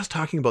were just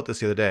talking about this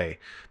the other day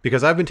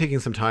because I've been taking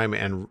some time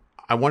and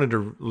I wanted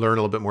to learn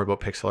a little bit more about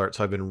pixel art.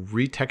 So I've been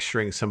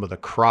retexturing some of the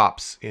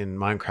crops in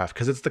Minecraft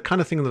because it's the kind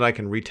of thing that I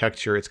can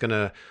retexture. It's going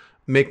to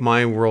make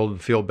my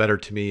world feel better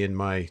to me and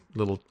my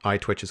little eye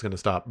twitch is going to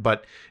stop,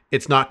 but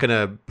it's not going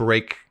to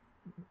break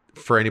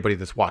for anybody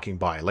that's walking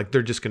by. Like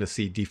they're just going to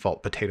see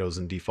default potatoes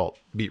and default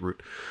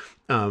beetroot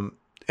and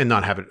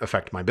not have it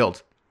affect my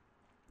build.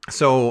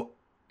 So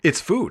it's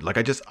food. Like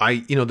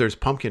there's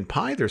pumpkin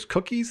pie, there's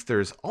cookies,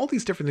 there's all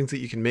these different things that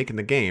you can make in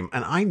the game.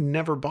 And I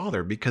never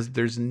bother because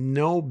there's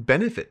no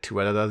benefit to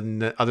it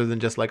other than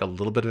just like a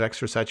little bit of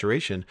extra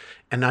saturation.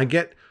 And I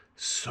get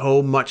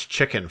so much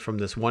chicken from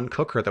this one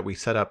cooker that we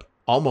set up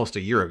almost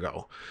a year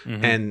ago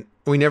and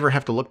we never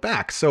have to look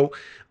back. So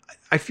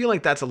I feel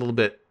like that's a little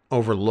bit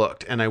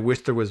overlooked, and I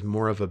wish there was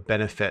more of a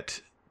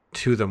benefit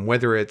to them,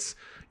 whether it's,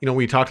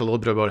 we talked a little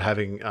bit about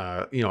having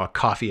a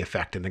coffee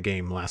effect in the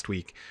game last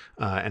week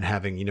and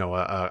having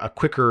a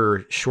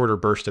quicker, shorter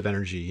burst of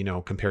energy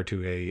compared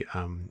to a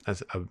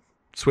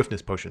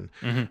swiftness potion.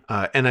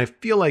 And I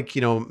feel like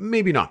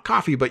maybe not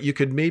coffee, but you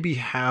could maybe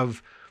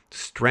have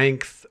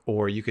strength,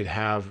 or you could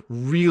have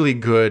really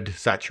good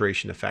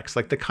saturation effects,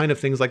 like the kind of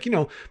things like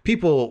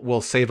people will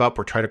save up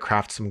or try to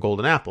craft some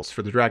golden apples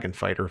for the dragon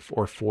fight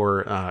or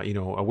for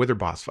a wither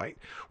boss fight.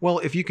 Well,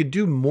 if you could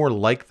do more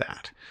like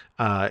that,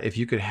 if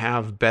you could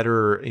have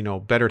better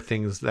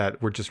things that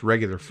were just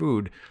regular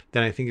food,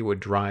 then I think it would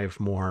drive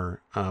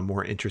more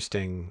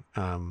interesting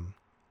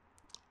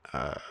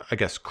I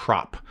guess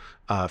crop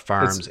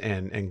farms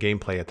and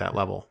gameplay at that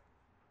level.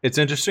 It's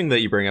interesting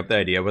that you bring up the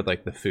idea with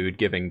like the food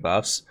giving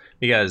buffs,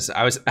 because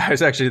I was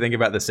actually thinking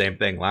about the same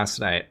thing last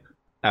night.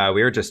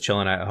 We were just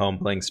chilling at home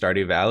playing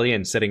Stardew Valley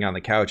and sitting on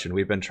the couch, and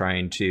we've been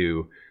trying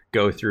to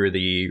go through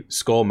the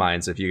skull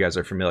mines, if you guys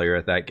are familiar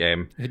with that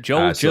game.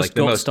 Joel got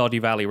Stardew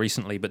Valley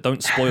recently, but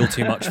don't spoil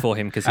too much for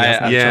him because I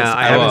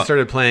haven't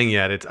started playing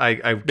yet.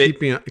 I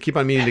keep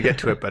on meaning to get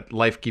to it, but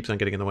life keeps on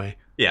getting in the way.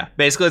 Yeah,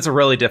 basically it's a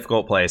really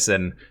difficult place,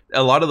 and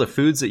a lot of the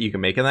foods that you can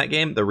make in that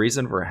game, the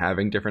reason for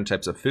having different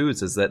types of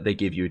foods is that they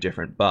give you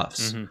different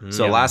buffs.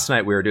 So last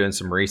night we were doing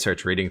some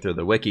research, reading through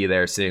the wiki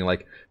there, seeing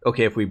like,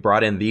 okay, if we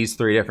brought in these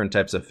 3 different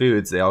types of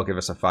foods, they all give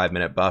us a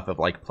 5-minute buff of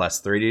like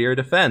 +3 to your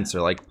defense,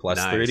 or like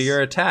 +3 to your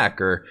attack,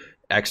 or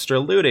extra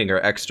looting, or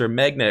extra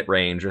magnet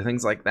range, or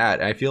things like that.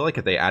 And I feel like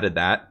if they added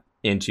that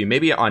into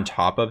maybe on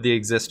top of the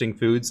existing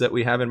foods that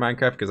we have in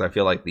Minecraft, because I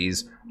feel like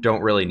these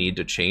don't really need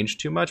to change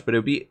too much, but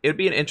it'd be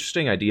an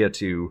interesting idea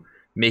to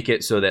make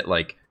it so that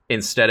like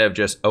instead of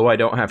just, I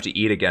don't have to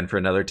eat again for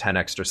another 10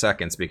 extra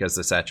seconds because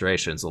the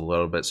saturation's a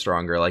little bit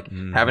stronger, like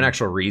have an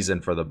actual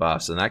reason for the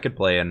buffs, and that could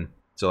play in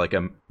so like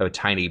a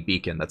tiny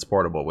beacon that's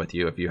portable with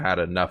you if you had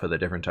enough of the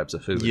different types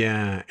of food.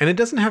 Yeah, and it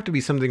doesn't have to be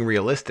something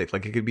realistic.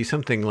 Like it could be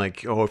something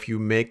like, if you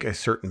make a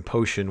certain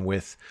potion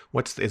with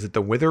is it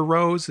the wither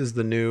rose is one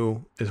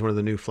of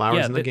the new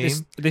flowers in the game?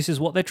 This is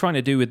what they're trying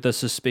to do with the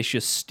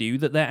suspicious stew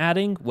that they're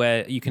adding,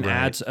 where you can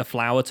add a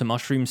flower to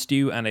mushroom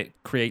stew and it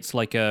creates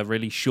like a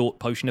really short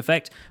potion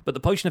effect. But the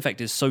potion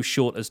effect is so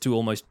short as to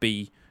almost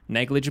be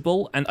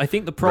negligible, and I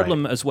think the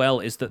problem as well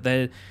is that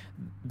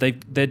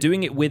they're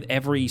doing it with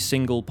every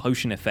single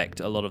potion effect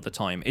a lot of the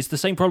time. It's the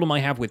same problem I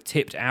have with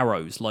tipped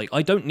arrows. Like,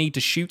 I don't need to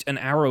shoot an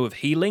arrow of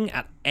healing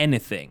at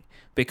anything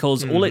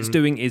because all it's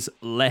doing is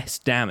less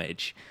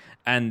damage.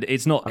 And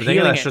it's not. I think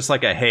that's just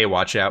like a hey,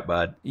 watch out,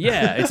 bud.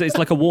 Yeah, it's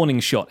like a warning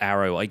shot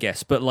arrow, I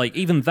guess. But like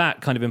even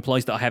that kind of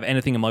implies that I have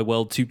anything in my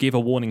world to give a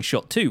warning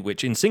shot to,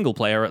 which in single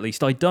player at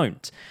least I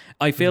don't.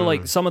 I feel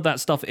like some of that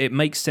stuff, it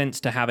makes sense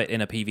to have it in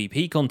a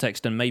PvP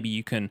context, and maybe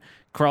you can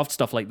craft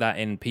stuff like that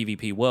in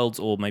PvP worlds,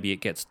 or maybe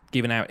it gets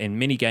given out in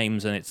mini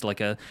games, and it's like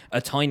a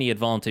tiny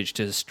advantage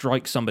to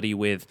strike somebody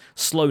with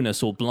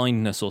slowness or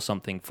blindness or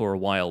something for a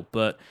while.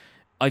 But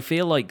I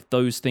feel like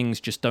those things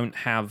just don't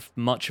have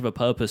much of a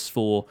purpose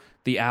for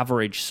the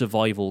average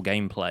survival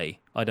gameplay.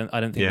 I don't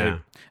think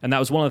and that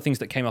was one of the things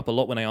that came up a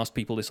lot when I asked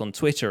people this on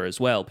Twitter as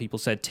well. People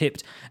said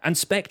tipped and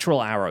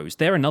spectral arrows.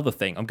 They're another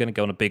thing. I'm going to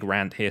go on a big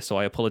rant here, so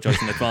I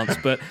apologize in advance.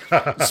 But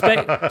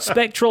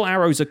spectral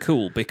arrows are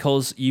cool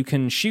because you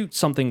can shoot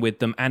something with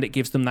them and it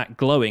gives them that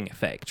glowing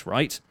effect,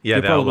 right? Yeah,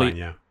 the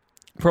outline,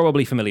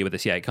 Probably familiar with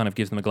this, it kind of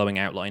gives them a glowing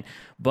outline.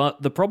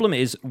 But the problem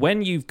is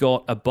when you've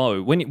got a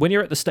bow, when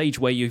you're at the stage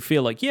where you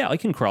feel like, I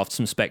can craft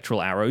some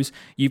spectral arrows,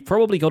 you've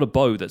probably got a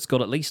bow that's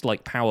got at least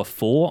like power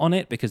 4 on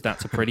it, because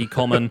that's a pretty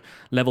common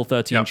level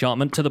 30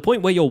 enchantment, to the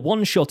point where you're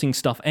one-shotting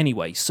stuff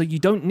anyway, so you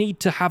don't need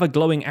to have a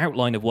glowing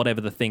outline of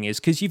whatever the thing is,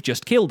 because you've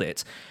just killed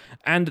it.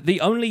 And the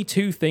only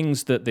 2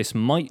 things that this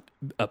might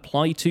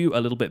apply to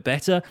a little bit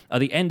better are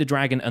the Ender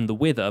Dragon and the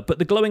Wither, but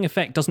the glowing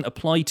effect doesn't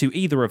apply to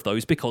either of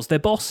those because they're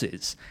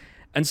bosses.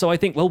 And so I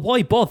think, well,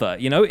 why bother?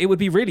 You know, it would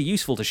be really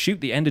useful to shoot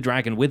the Ender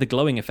Dragon with a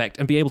glowing effect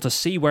and be able to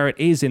see where it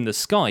is in the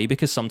sky,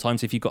 because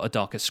sometimes if you've got a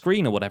darker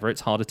screen or whatever,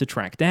 it's harder to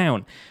track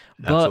down.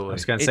 But Absolutely. I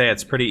was going to say,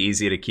 it's pretty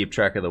easy to keep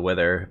track of the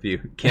weather if you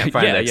can't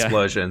find the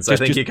explosions. I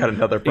think you got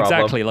another problem.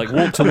 Exactly, like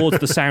walk towards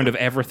the sound of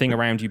everything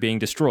around you being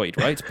destroyed,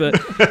 right? But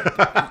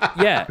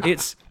yeah,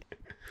 it's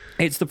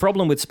the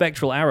problem with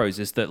spectral arrows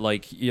is that,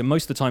 like,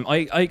 most of the time,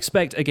 I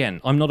expect,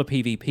 again, I'm not a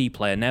PvP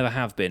player, never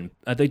have been.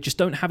 They just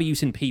don't have a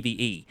use in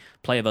PvE,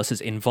 player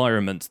versus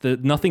environment.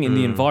 Nothing in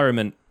the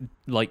environment,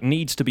 like,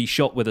 needs to be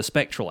shot with a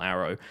spectral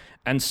arrow.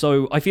 And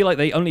so I feel like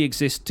they only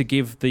exist to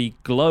give the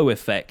glow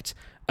effect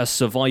a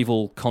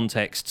survival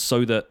context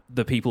so that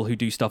the people who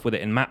do stuff with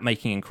it in map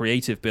making and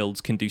creative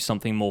builds can do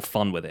something more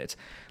fun with it.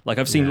 Like,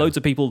 I've seen loads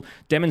of people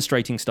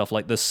demonstrating stuff,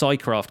 like the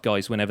Psycraft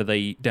guys, whenever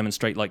they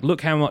demonstrate, like,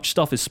 look how much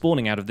stuff is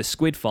spawning out of this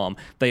squid farm.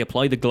 They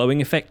apply the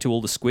glowing effect to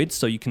all the squids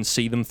so you can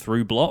see them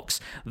through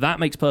blocks. That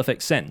makes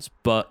perfect sense,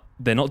 but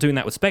they're not doing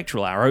that with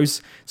spectral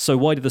arrows, so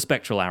why do the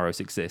spectral arrows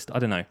exist? I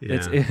don't know.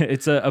 Yeah.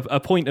 It's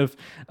a point of,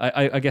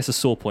 I guess, a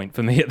sore point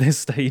for me at this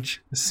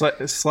stage.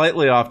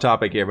 Slightly off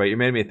topic here, but you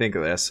made me think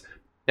of this.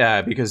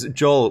 Because,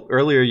 Joel,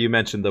 earlier you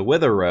mentioned the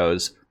Wither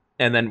Rose,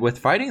 and then with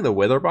fighting the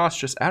Wither boss,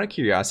 just out of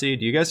curiosity,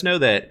 do you guys know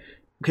that,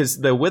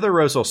 because the Wither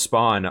Rose will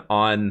spawn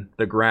on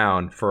the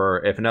ground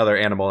for if another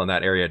animal in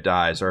that area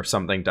dies, or if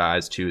something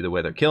dies to the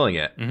Wither killing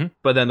it,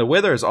 but then the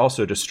Wither is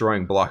also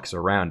destroying blocks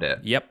around it.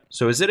 Yep.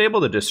 So is it able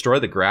to destroy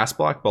the grass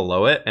block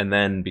below it, and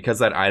then because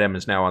that item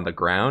is now on the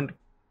ground,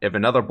 if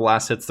another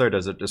blast hits there,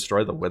 does it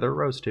destroy the Wither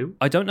Rose too?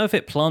 I don't know if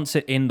it plants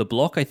it in the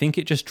block. I think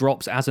it just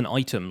drops as an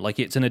item. Like,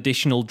 it's an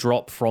additional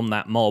drop from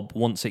that mob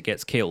once it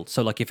gets killed.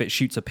 So, like, if it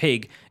shoots a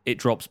pig, it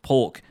drops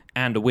pork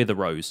and a Wither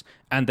Rose.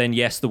 And then,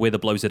 yes, the Wither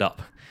blows it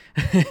up.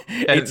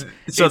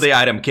 So the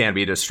item can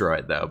be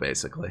destroyed, though,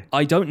 basically.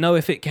 I don't know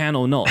if it can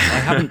or not. I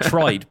haven't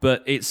tried,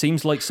 but it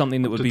seems like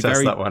something that would be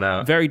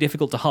very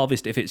difficult to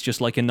harvest if it's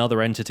just like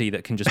another entity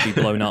that can just be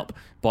blown up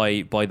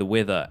by the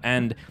Wither.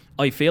 And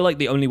I feel like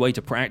the only way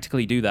to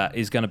practically do that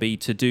is going to be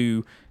to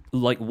do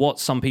like what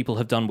some people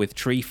have done with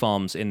tree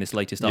farms in this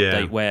latest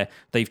update, where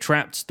they've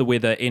trapped the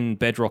Wither in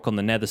bedrock on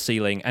the nether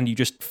ceiling, and you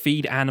just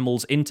feed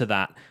animals into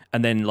that,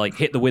 and then like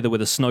hit the Wither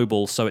with a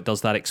snowball so it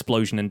does that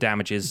explosion and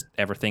damages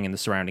everything in the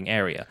surrounding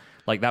area.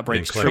 Like, that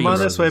breaks trees. Come on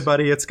this way,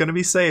 buddy. It's going to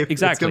be safe.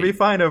 Exactly. It's going to be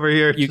fine over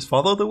here. Just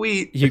follow the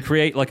wheat. You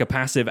create like a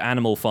passive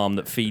animal farm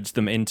that feeds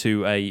them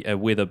into a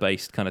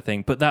Wither-based kind of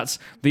thing. But that's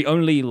the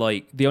only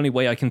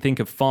way I can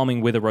think of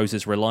farming Wither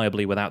Roses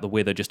reliably without the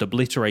Wither just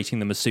obliterating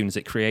them as soon as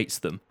it creates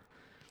them.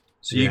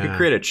 So you could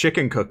create a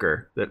chicken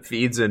cooker that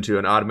feeds into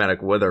an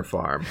automatic Wither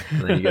farm,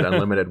 and then you get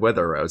unlimited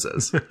Wither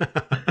Roses.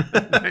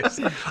 Nice.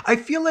 I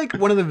feel like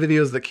one of the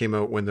videos that came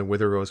out when the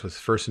Wither Rose was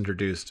first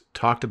introduced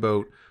talked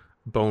about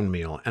bone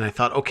meal, and I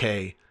thought,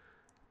 okay,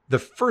 the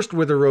first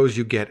Wither Rose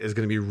you get is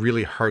going to be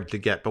really hard to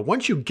get, but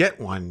once you get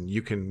one,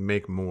 you can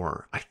make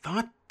more. I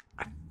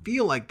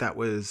feel like that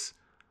was...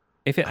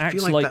 If it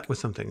acts like that was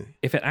something.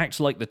 If it acts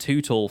like the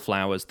two tall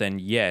flowers, then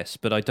yes,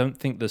 but I don't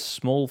think the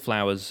small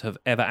flowers have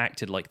ever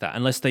acted like that,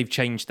 unless they've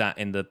changed that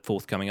in the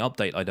forthcoming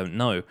update. I don't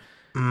know.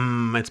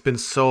 It's been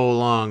so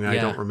long, I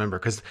don't remember,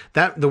 because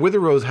the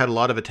Wither Rose had a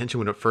lot of attention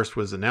when it first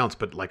was announced,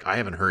 but like I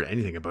haven't heard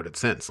anything about it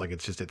since. Like,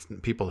 it's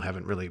people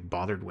haven't really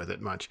bothered with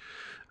it much.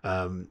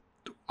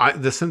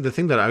 The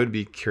thing that I would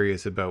be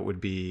curious about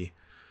would be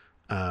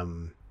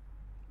the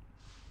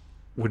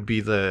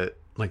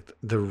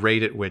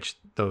rate at which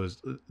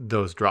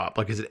those drop.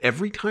 Like, is it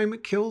every time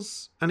it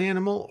kills an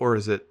animal, or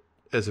is it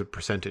as a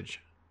percentage?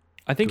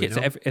 I think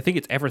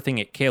it's everything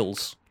it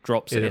kills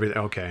drops it.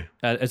 Okay.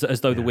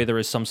 As though the Wither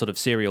is some sort of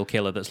serial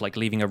killer that's like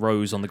leaving a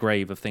rose on the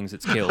grave of things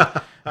it's killed.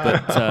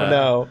 But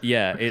no.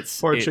 Yeah,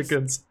 poor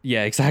chickens.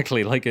 Yeah,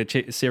 exactly, like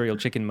a serial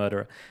chicken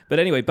murderer. But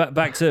anyway,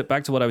 back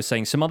to what I was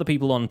saying. Some other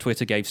people on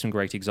Twitter gave some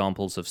great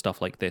examples of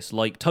stuff like this.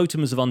 Like,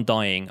 totems of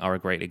undying are a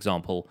great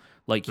example.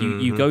 Like,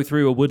 you go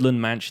through a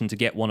woodland mansion to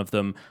get one of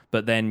them,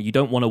 but then you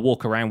don't want to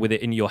walk around with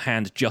it in your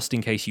hand just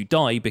in case you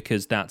die,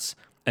 because that's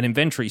an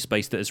inventory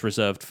space that is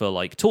reserved for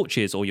like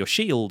torches or your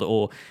shield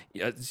or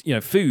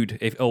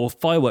food or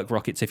firework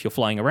rockets if you're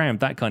flying around,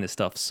 that kind of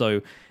stuff.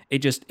 So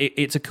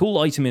it's a cool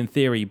item in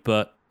theory,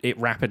 but it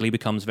rapidly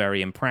becomes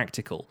very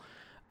impractical.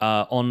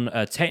 On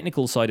a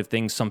technical side of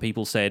things, some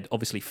people said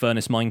obviously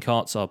furnace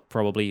minecarts are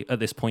probably at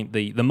this point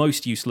the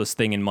most useless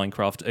thing in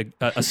Minecraft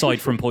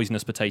aside from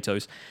poisonous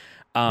potatoes.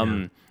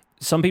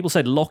 Some people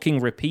said locking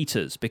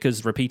repeaters,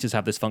 because repeaters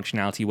have this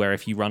functionality where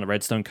if you run a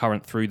redstone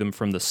current through them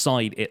from the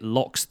side, it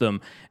locks them.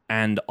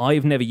 And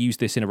I've never used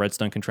this in a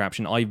redstone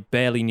contraption. I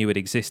barely knew it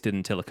existed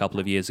until a couple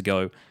of years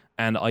ago.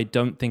 And I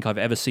don't think I've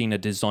ever seen a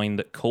design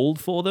that called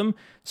for them.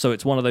 So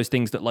it's one of those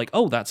things that like,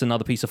 oh, that's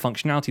another piece of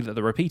functionality that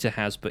the repeater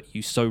has, but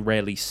you so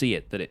rarely see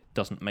it that it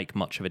doesn't make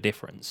much of a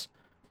difference.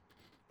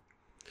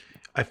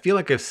 I feel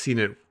like I've seen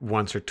it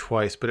once or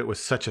twice, but it was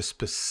such a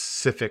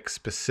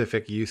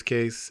specific use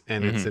case,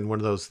 and it's in one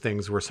of those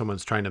things where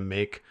someone's trying to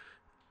make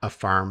a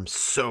farm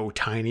so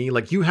tiny.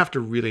 Like, you have to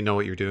really know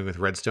what you're doing with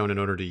redstone in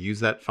order to use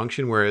that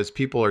function, whereas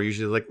people are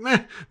usually like,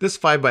 meh, this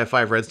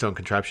 5x5 redstone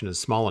contraption is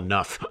small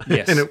enough.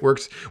 Yes. And it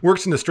works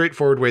in a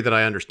straightforward way that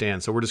I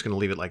understand, so we're just going to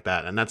leave it like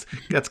that. And that's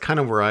kind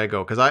of where I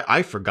go, because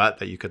I forgot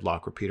that you could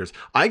lock repeaters.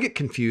 I get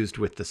confused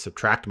with the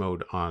subtract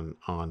mode on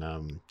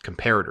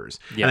comparators.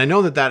 Yeah. And I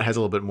know that has a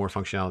little bit more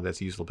functionality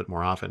that's used a little bit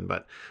more often,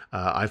 but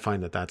I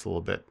find that that's a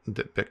little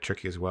bit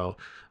tricky as well.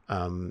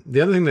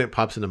 The other thing that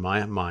pops into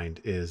my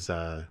mind is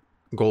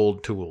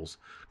gold tools,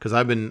 because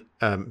I've been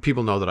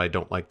people know that I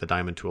don't like the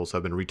diamond tools, so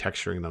I've been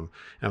retexturing them,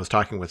 and I was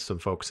talking with some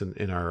folks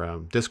in our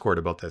Discord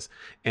about this,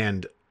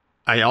 and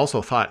I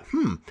also thought,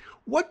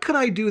 what could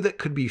I do that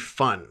could be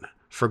fun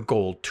for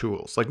gold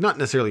tools? Like, not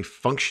necessarily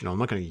functional. I'm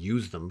not going to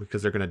use them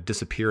because they're going to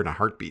disappear in a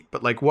heartbeat.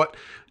 But like,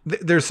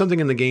 there's something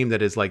in the game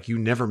that is like, you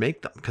never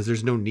make them because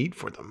there's no need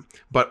for them.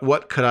 But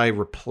what could I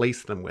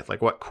replace them with?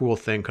 Like, what cool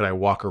thing could I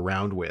walk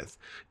around with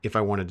if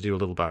I wanted to do a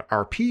little bit of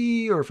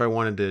RP, or if I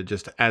wanted to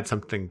just add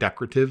something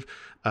decorative?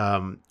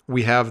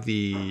 We have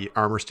the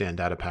armor stand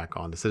data pack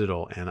on the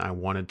Citadel, and I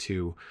wanted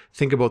to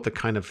think about the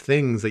kind of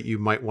things that you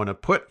might want to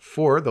put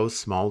for those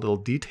small little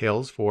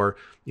details for,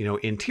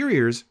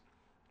 interiors.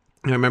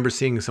 And I remember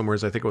seeing somewhere, I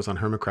think it was on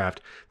Hermitcraft,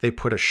 they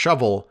put a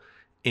shovel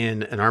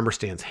in an armor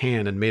stand's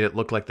hand and made it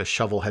look like the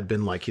shovel had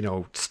been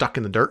stuck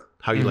in the dirt.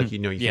 How you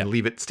can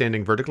leave it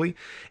standing vertically.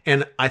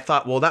 And I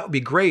thought, well, that would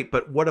be great,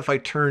 but what if I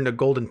turned a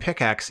golden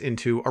pickaxe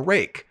into a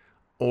rake,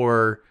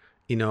 or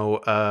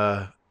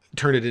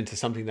turn it into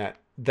something that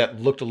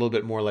looked a little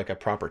bit more like a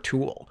proper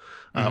tool,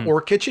 or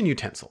a kitchen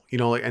utensil,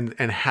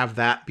 and have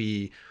that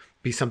be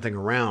something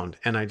around.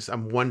 And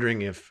I'm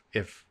wondering if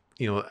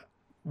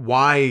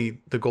why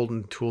the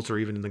golden tools are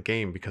even in the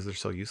game, because they're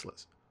so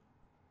useless.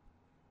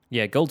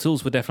 Yeah, gold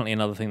tools were definitely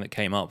another thing that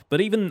came up.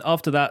 But even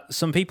after that,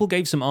 some people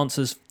gave some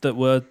answers that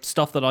were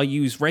stuff that I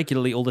use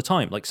regularly all the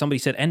time. Like, somebody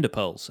said ender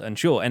pearls. And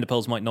sure, ender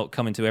pearls might not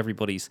come into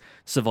everybody's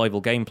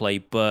survival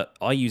gameplay, but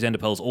I use ender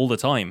pearls all the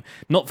time.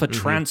 Not for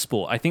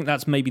transport. I think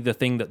that's maybe the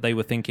thing that they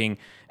were thinking.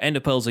 Ender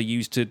pearls are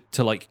used to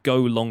go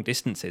long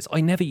distances.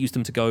 I never use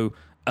them to go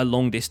a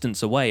long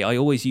distance away. I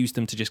always use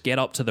them to just get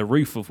up to the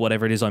roof of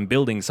whatever it is I'm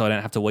building, so I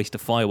don't have to waste a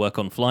firework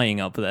on flying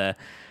up there.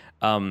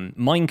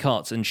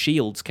 Minecarts and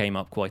shields came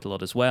up quite a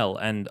lot as well,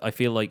 and I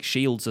feel like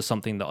shields are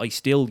something that I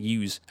still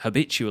use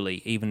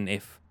habitually, even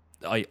if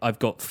I've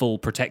got full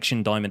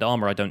protection diamond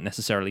armor. I don't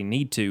necessarily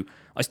need to.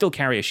 I still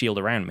carry a shield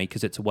around me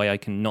because it's a way I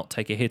can not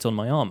take a hit on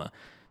my armor.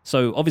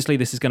 So obviously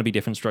this is going to be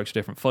different strokes for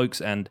different folks,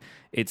 and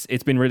it's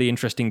been really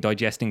interesting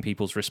digesting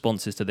people's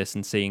responses to this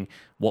and seeing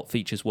what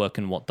features work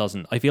and what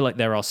doesn't. I feel like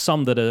there are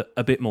some that are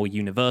a bit more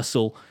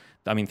universal.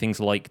 I mean, things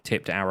like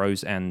tipped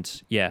arrows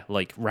and,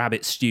 like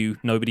rabbit stew.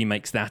 Nobody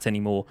makes that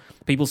anymore.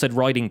 People said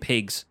riding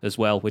pigs as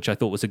well, which I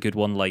thought was a good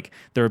one. Like,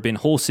 there have been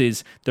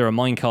horses, there are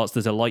minecarts,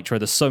 there's elytra,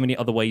 there's so many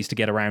other ways to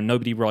get around.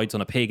 Nobody rides on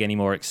a pig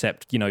anymore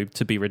except,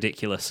 to be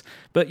ridiculous.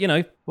 But,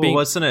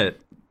 wasn't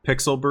it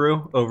Pixel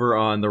Brew over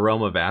on the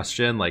Realm of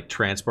Bastion, like,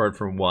 transport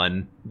from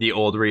the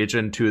old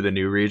region to the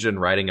new region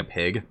riding a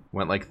pig,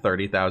 went like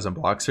 30,000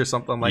 blocks or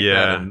something like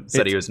that, and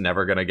said he was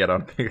never going to get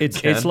on a pig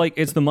again.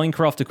 It's the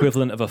Minecraft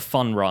equivalent of a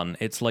fun run.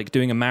 It's like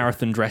doing a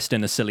marathon dressed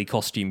in a silly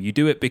costume. You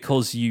do it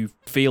because you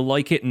feel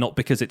like it, not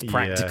because it's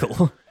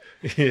practical.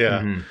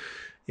 Yeah.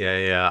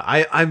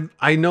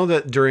 I know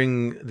that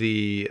during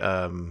the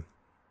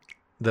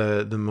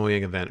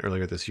Mojang event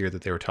earlier this year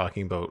that they were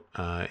talking about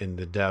in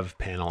the dev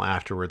panel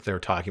afterwards, they were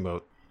talking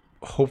about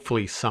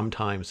hopefully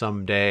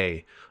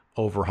someday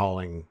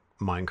overhauling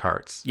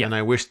minecarts. And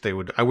I wish they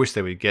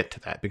would get to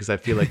that, because I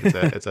feel like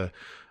it's a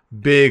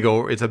big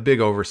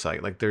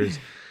oversight. Like,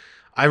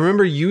 I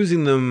remember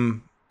using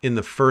them in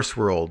the first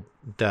world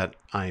that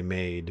I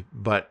made,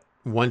 but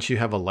once you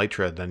have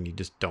elytra, then you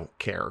just don't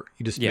care.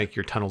 You just make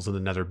your tunnels in the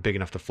nether big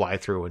enough to fly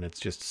through, and it's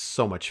just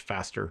so much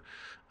faster.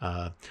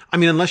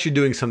 Unless you're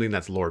doing something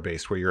that's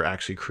lore-based, where you're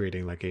actually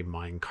creating like a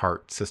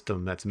minecart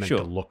system that's meant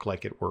to look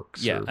like it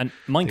works. Yeah, and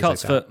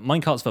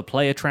minecarts for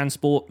player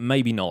transport,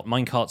 maybe not.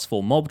 Minecarts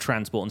for mob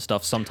transport and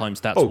stuff, sometimes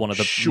that's one of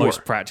the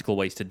most practical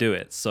ways to do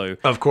it. So,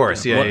 of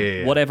course,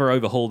 whatever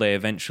overhaul they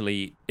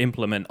eventually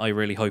implement, I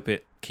really hope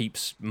it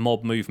keeps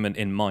mob movement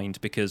in mind,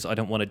 because I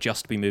don't want to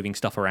just be moving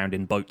stuff around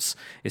in boats,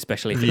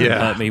 especially if it can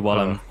hurt me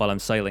while I'm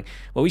sailing.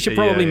 Well, we should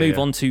probably move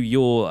on to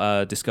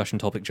your discussion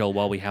topic, Joel,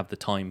 while we have the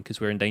time,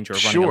 because we're in danger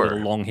of running a little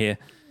long here.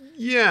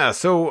 Yeah,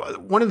 so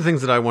one of the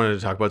things that I wanted to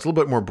talk about, it's a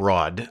little bit more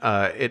broad.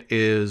 It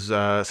is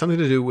something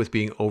to do with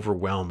being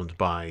overwhelmed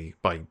by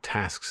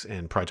tasks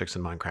and projects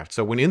in Minecraft.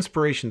 So when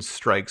inspiration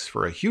strikes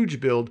for a huge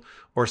build,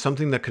 or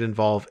something that could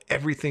involve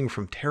everything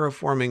from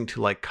terraforming to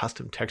like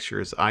custom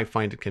textures, I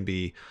find it can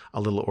be a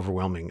little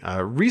overwhelming.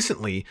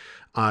 Recently,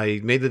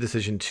 I made the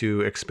decision to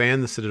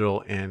expand the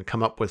Citadel and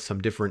come up with some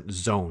different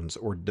zones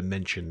or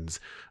dimensions,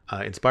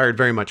 inspired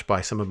very much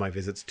by some of my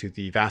visits to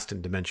the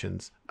Vastin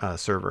Dimensions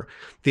server.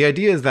 The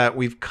idea is that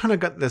we've kind of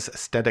got this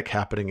aesthetic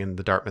happening in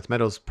the Dartmouth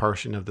Meadows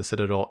portion of the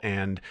Citadel,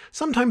 and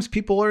sometimes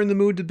people are in the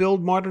mood to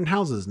build modern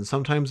houses, and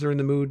sometimes they're in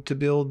the mood to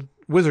build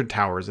wizard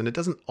towers, and it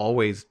doesn't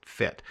always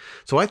fit.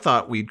 So I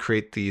thought we'd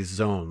create these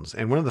zones.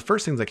 And one of the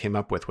first things I came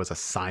up with was a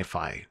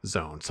sci-fi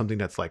zone, something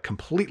that's like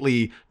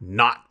completely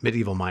not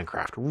medieval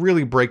Minecraft,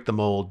 really break the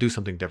mold, do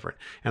something different.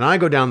 And I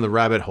go down the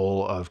rabbit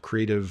hole of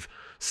creative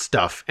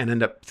stuff and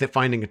end up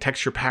finding a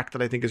texture pack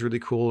that I think is really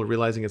cool,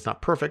 realizing it's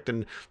not perfect,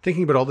 and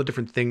thinking about all the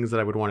different things that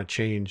I would want to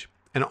change.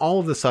 And all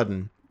of a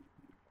sudden,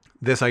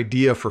 this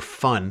idea for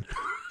fun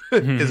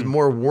is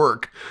more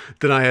work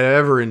than I had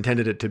ever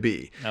intended it to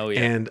be. Oh,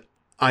 yeah. And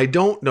I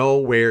don't know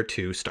where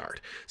to start.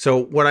 So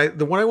what I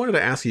wanted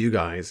to ask you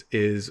guys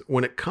is,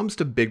 when it comes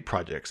to big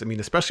projects, I mean,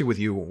 especially with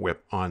you,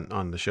 Whip,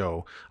 on the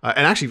show,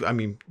 and actually, I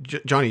mean,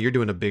 Johnny, you're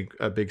doing a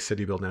big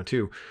city build now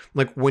too.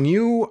 Like, when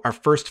you are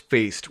first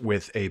faced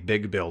with a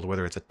big build,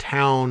 whether it's a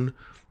town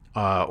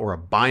or a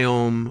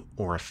biome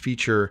or a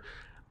feature,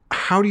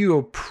 how do you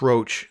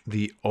approach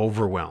the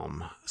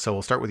overwhelm? So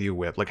we'll start with you,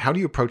 Whip. Like, how do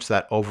you approach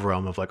that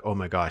overwhelm of like, oh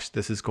my gosh,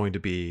 this is going to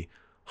be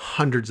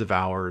hundreds of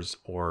hours,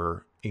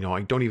 or, you know,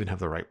 I don't even have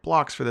the right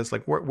blocks for this.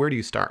 Like, where do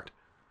you start?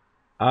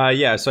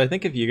 Yeah, so I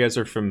think if you guys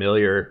are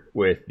familiar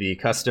with the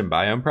custom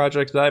biome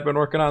project that I've been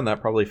working on,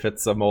 that probably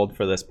fits the mold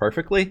for this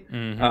perfectly.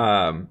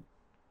 And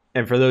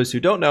for those who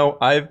don't know,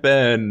 I've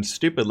been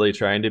stupidly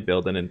trying to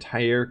build an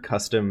entire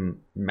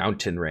custom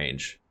mountain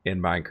range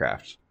in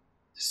Minecraft.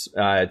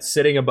 It's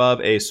sitting above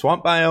a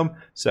swamp biome,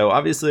 so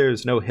obviously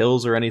there's no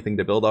hills or anything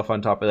to build off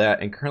on top of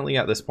that. And currently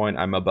at this point,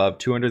 I'm above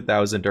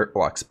 200,000 dirt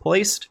blocks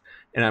placed,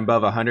 and I'm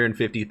above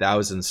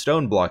 150,000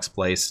 stone blocks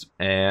placed,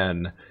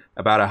 and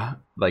about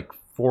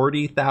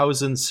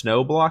 40,000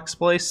 snow blocks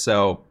placed.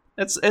 So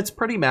it's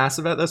pretty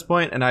massive at this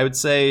point. And I would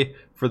say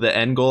for the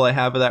end goal I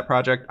have of that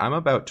project, I'm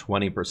about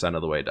 20%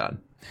 of the way done.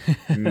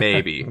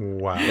 Maybe.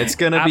 Wow. It's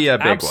gonna be a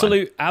big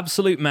one.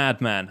 Absolute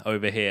madman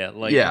over here.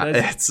 Like, yeah,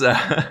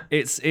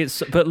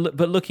 it's but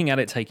looking at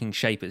it taking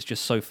shape, it's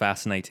just so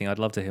fascinating. I'd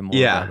love to hear more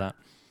about that.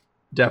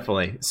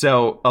 Definitely.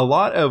 So a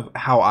lot of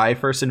how I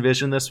first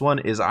envisioned this one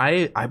is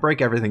I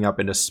break everything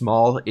up into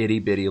small itty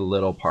bitty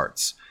little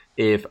parts.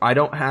 If I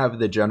don't have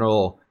the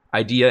general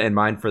idea in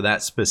mind for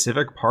that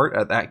specific part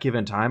at that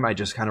given time, I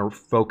just kind of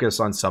focus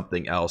on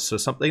something else. So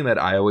something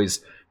that I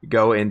always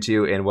go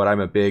into, and what I'm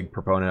a big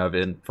proponent of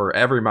in for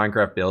every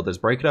Minecraft build, is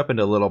break it up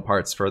into little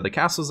parts. For the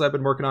castles I've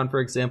been working on, for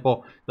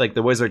example, like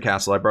the wizard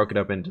castle, I broke it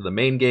up into the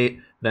main gate,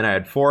 then I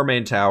had 4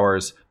 main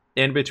towers.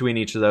 In between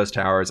each of those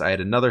towers, I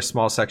had another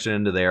small section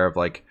into there of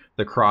like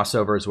the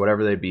crossovers,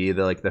 whatever they be,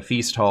 the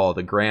feast hall,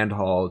 the grand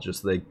hall,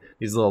 just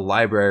these little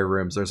library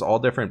rooms. There's all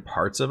different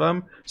parts of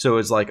them. So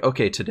it's like,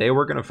 okay, today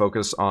we're going to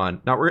focus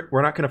on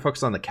we're not going to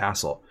focus on the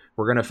castle.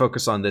 We're going to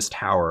focus on this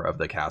tower of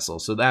the castle.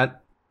 So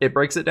that it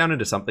breaks it down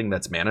into something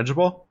that's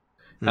manageable.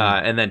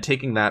 And then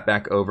taking that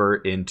back over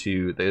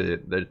into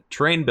the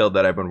terrain build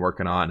that I've been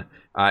working on.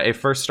 It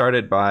first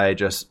started by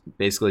just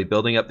basically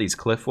building up these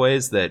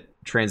cliffways that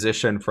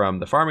transition from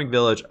the farming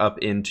village up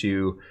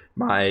into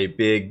my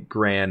big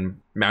grand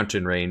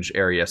mountain range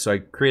area. So I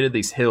created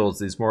these hills,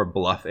 these more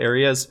bluff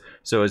areas.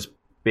 So it's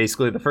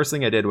basically the first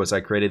thing I did was I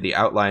created the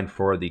outline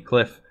for the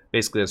cliff,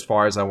 basically as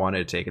far as I wanted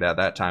to take it at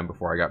that time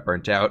before I got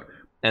burnt out.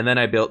 And then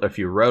I built a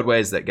few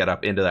roadways that get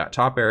up into that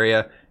top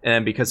area.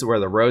 And because of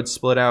where the roads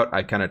split out,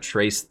 I kind of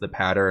traced the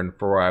pattern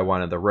for where I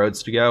wanted the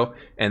roads to go.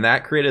 And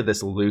that created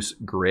this loose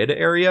grid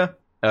area.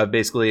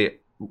 Basically,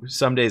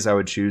 some days I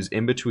would choose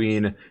in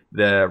between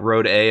the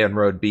road A and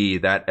road B,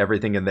 that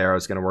everything in there I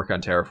was going to work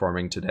on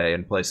terraforming today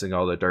and placing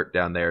all the dirt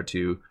down there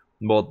to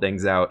mold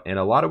things out. And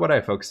a lot of what I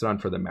focused on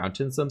for the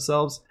mountains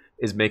themselves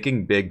is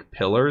making big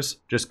pillars,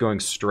 just going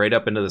straight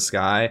up into the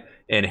sky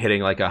and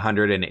hitting like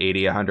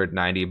 180,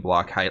 190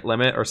 block height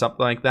limit or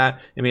something like that.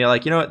 And be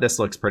like, you know what, this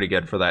looks pretty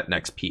good for that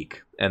next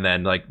peak. And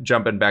then like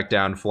jumping back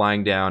down,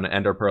 flying down,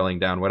 ender pearling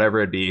down,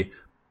 whatever it be.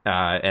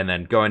 And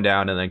then going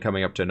down and then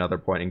coming up to another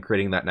point and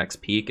creating that next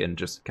peak, and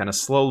just kind of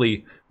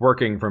slowly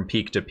working from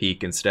peak to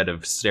peak instead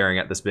of staring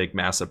at this big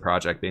massive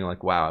project being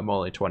like, wow, I'm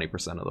only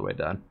 20% of the way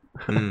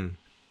done.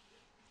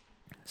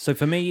 So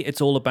for me,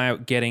 it's all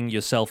about getting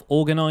yourself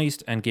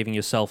organized and giving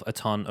yourself a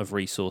ton of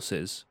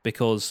resources,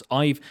 because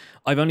I've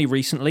only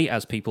recently,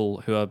 as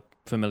people who are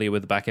familiar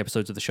with the back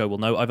episodes of the show will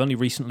know, I've only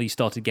recently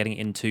started getting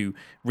into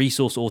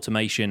resource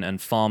automation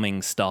and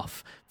farming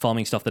stuff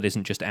that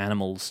isn't just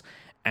animals.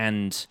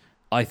 And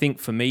I think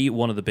for me,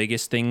 one of the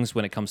biggest things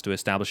when it comes to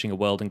establishing a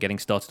world and getting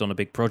started on a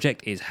big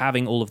project is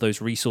having all of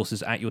those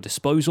resources at your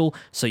disposal,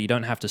 so you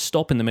don't have to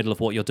stop in the middle of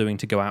what you're doing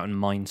to go out and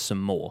mine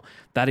some more.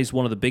 That is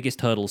one of the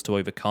biggest hurdles to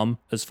overcome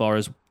as far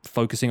as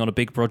focusing on a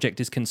big project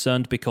is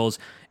concerned, because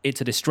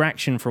it's a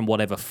distraction from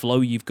whatever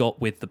flow you've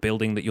got with the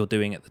building that you're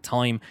doing at the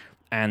time.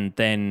 And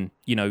then,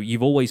 you know,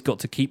 you've always got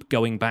to keep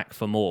going back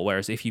for more.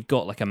 Whereas if you've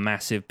got like a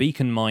massive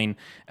beacon mine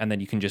and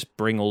then you can just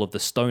bring all of the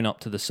stone up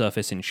to the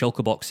surface in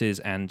shulker boxes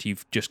and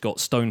you've just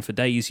got stone for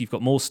days, you've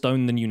got more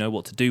stone than you know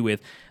what to do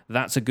with,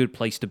 that's a good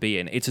place to be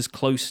in. It's as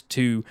close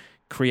to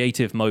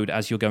creative mode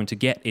as you're going to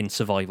get in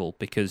survival,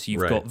 because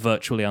you've got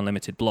virtually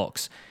unlimited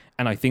blocks.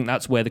 And I think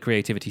that's where the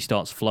creativity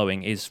starts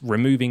flowing, is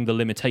removing the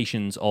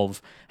limitations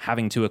of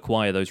having to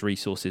acquire those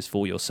resources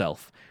for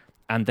yourself.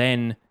 And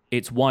then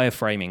It's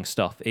wireframing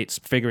stuff. It's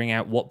figuring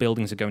out what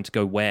buildings are going to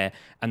go where,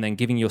 and then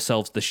giving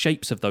yourselves the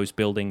shapes of those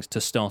buildings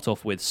to start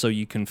off with, so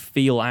you can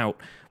feel out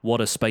what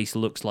a space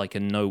looks like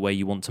and know where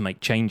you want to make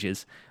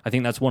changes. I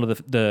think that's one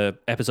of the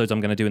episodes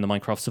I'm going to do in the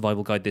Minecraft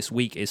Survival Guide this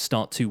week, is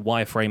start to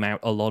wireframe out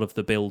a lot of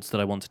the builds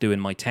that I want to do in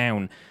my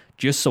town,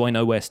 just so I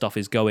know where stuff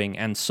is going,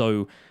 and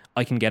so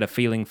I can get a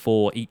feeling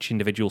for each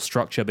individual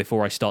structure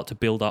before I start to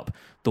build up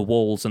the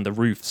walls and the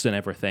roofs and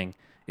everything.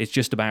 It's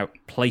just about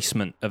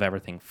placement of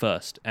everything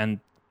first. And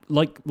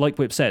like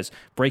fWhip says,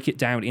 break it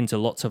down into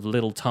lots of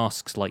little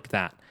tasks like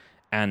that.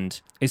 And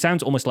it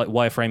sounds almost like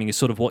wireframing is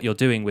sort of what you're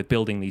doing with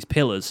building these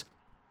pillars.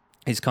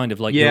 It's kind of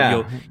like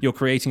you're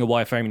creating a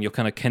wireframe and you're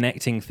kind of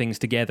connecting things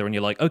together, and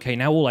you're like, okay,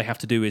 now all I have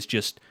to do is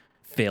just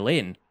fill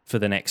in for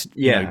the next.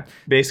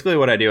 Basically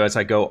what I do is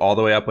I go all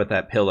the way up with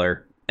that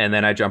pillar, and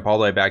then I jump all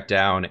the way back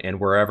down, and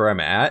wherever I'm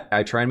at,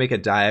 I try and make a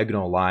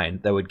diagonal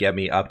line that would get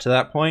me up to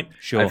that point.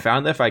 Sure. I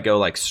found that if I go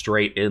like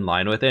straight in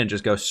line with it and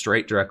just go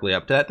straight directly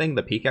up to that thing,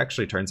 the peak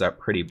actually turns out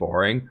pretty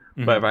boring.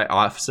 Mm-hmm. But if I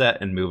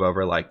offset and move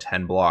over like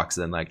 10 blocks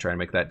and like try and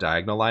make that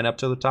diagonal line up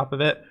to the top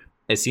of it,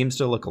 it seems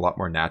to look a lot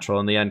more natural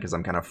in the end, because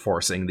I'm kind of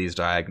forcing these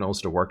diagonals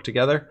to work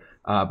together.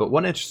 But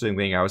one interesting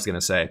thing I was going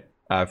to say,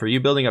 for you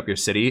building up your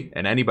city,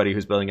 and anybody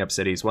who's building up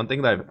cities, one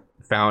thing that I've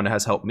found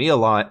has helped me a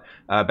lot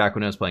back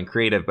when I was playing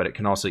creative, but it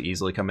can also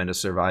easily come into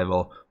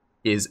survival,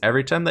 is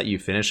every time that you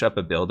finish up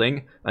a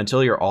building,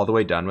 until you're all the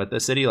way done with the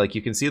city, like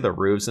you can see the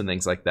roofs and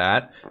things like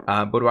that.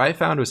 But what I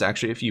found was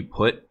actually if you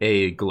put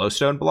a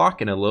glowstone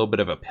block and a little bit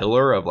of a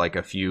pillar of like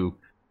a few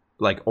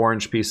like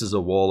orange pieces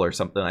of wool or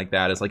something like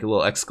that, as like a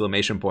little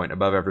exclamation point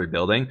above every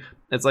building,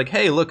 it's like,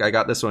 hey, look, I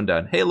got this one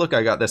done. Hey, look,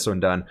 I got this one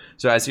done.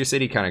 So as your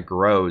city kind of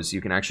grows, you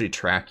can actually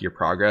track your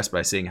progress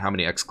by seeing how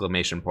many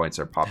exclamation points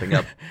are popping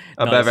up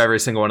above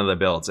every single one of the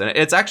builds. And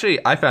it's actually,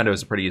 I found it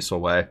was a pretty useful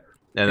way.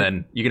 And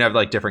then you can have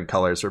like different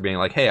colors for being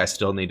like, hey, I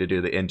still need to do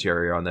the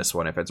interior on this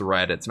one. If it's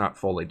red, it's not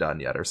fully done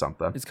yet or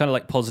something. It's kind of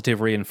like positive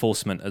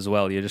reinforcement as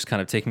well. You're just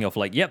kind of taking off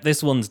like, yep,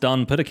 this one's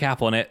done, put a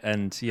cap on it,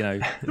 and, you know.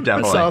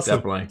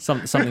 Definitely.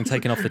 Something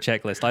taken off the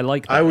checklist. I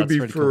like that. I would be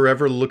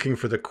forever looking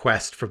for the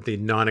quest from the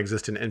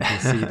non-existent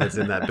NPC that's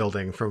in that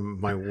building from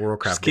my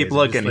Warcraft Just keep days.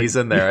 looking. He's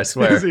in there, I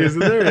swear. He's in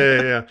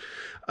there?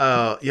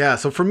 Yeah.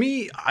 So for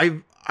me, I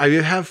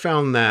have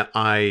found that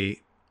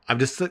I've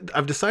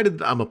decided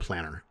that I'm a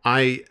planner.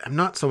 I am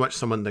not so much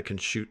someone that can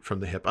shoot from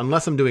the hip,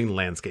 unless I'm doing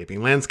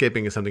landscaping.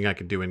 Landscaping is something I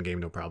could do in game,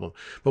 no problem.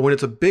 But when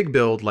it's a big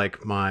build,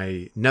 like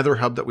my Nether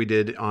hub that we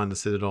did on the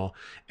Citadel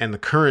and the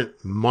current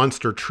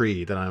monster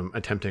tree that I'm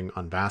attempting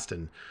on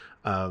Bastion,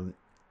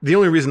 the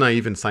only reason I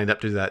even signed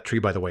up to that tree,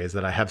 by the way, is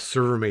that I have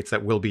server mates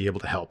that will be able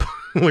to help.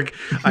 Like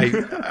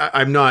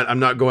I'm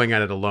not going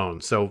at it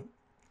alone. So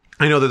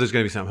I know that there's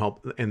going to be some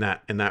help in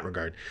that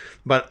regard.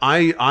 But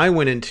I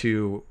went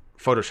into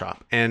Photoshop,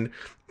 and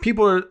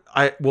people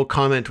will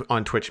comment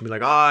on Twitch and be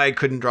like, I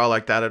couldn't draw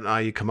like that,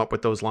 and you come up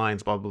with those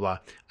lines, blah, blah, blah.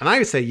 And I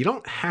would say you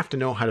don't have to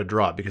know how to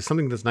draw, because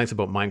something that's nice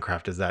about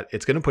Minecraft is that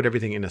it's going to put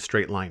everything in a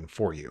straight line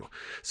for you.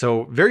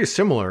 So very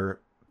similar,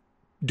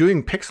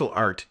 doing pixel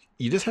art,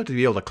 you just have to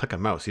be able to click a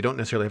mouse. You don't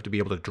necessarily have to be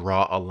able to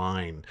draw a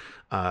line.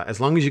 As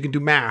long as you can do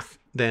math,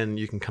 then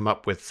you can come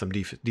up with some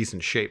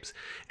decent shapes.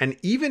 And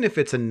even if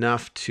it's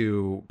enough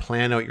to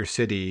plan out your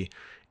city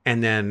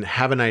and then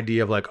have an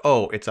idea of like,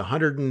 oh, it's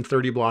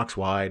 130 blocks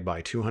wide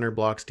by 200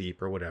 blocks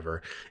deep or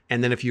whatever.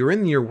 And then if you're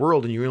in your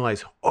world and you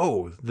realize,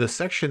 oh, the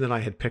section that I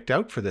had picked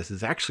out for this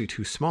is actually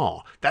too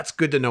small, that's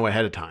good to know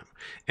ahead of time.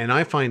 And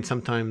I find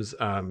sometimes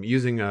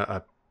using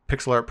a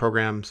pixel art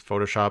programs,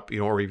 Photoshop,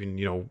 or even,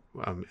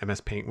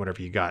 MS Paint,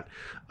 whatever you got,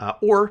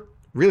 or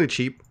really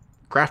cheap,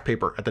 graph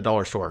paper at the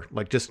dollar store.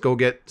 Like just go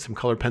get some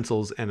colored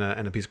pencils and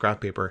a piece of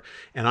graph paper.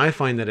 And I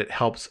find that it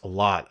helps a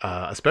lot,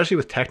 especially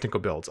with technical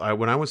builds.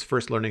 When I was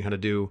first learning how to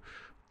do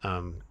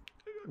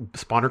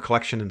spawner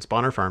collection and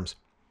spawner farms,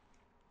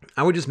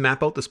 I would just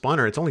map out the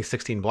spawner. It's only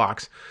 16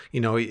 blocks.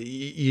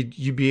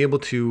 You'd be able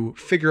to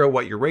figure out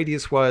what your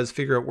radius was,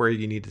 figure out where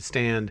you need to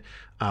stand,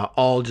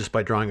 all just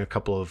by drawing a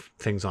couple of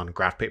things on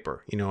graph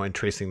paper, and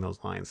tracing those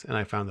lines. And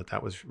I found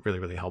that was really,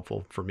 really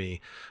helpful for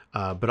me.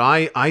 But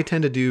I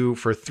tend to do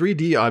for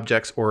 3D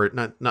objects, or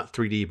not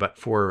 3D, but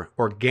for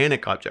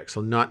organic objects.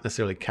 So not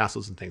necessarily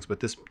castles and things, but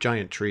this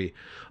giant tree,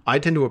 I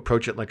tend to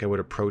approach it like I would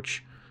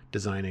approach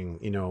designing,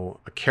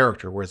 a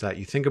character, whereas that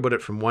you think about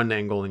it from one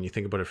angle and you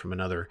think about it from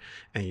another,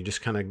 and you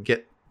just kind of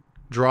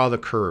draw the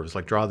curves,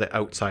 like draw the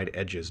outside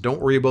edges. Don't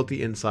worry about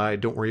the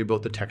inside. Don't worry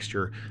about the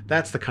texture.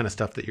 That's the kind of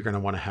stuff that you're going to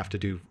want to have to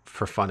do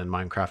for fun in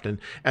Minecraft. And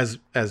as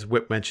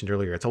fWhip mentioned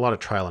earlier, it's a lot of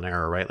trial and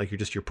error, right? Like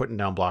you're putting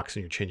down blocks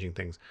and you're changing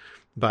things.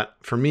 But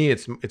for me,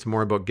 it's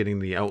more about getting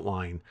the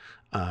outline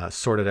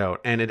sorted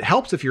out. And it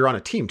helps if you're on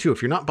a team too.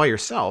 If you're not by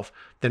yourself,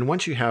 then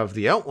once you have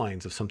the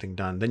outlines of something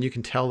done, then you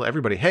can tell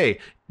everybody, hey,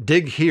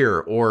 dig here,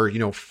 or,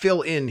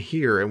 fill in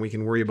here, and we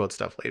can worry about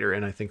stuff later.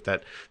 And I think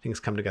that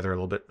things come together a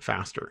little bit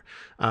faster.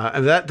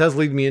 And that does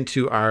lead me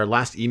into our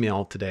last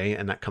email today.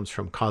 And that comes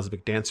from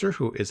Cosmic Dancer,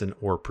 who is an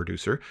ore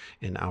producer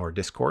in our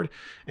Discord.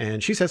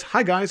 And she says,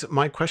 hi guys,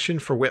 my question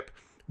for fWhip.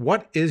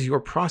 What is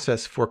your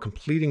process for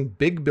completing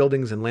big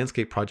buildings and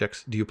landscape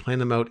projects? Do you plan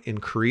them out in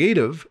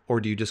creative or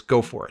do you just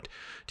go for it?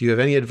 Do you have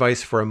any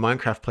advice for a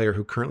Minecraft player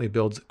who currently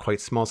builds quite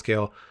small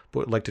scale but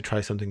would like to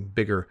try something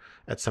bigger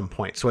at some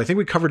point? So I think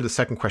we covered the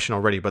second question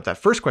already, but that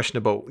first question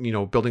about,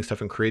 building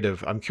stuff in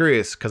creative, I'm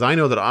curious because I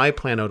know that I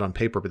plan out on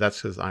paper, but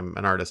that's because I'm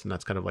an artist and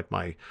that's kind of like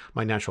my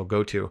natural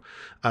go-to.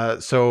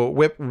 So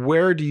Whip,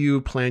 where do you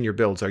plan your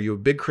builds? Are you a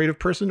big creative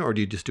person or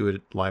do you just do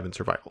it live in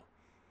survival?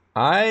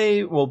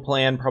 I will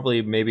plan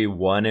probably maybe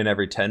 1 in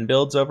every 10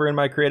 builds over in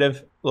my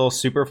creative little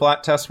super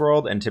flat test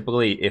world. And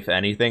typically, if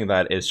anything,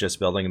 that is just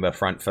building the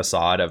front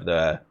facade of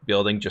the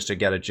building just to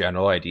get a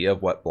general idea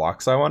of what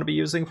blocks I want to be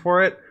using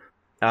for it.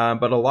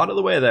 But a lot of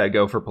the way that I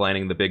go for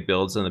planning the big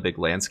builds and the big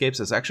landscapes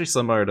is actually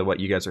similar to what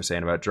you guys are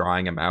saying about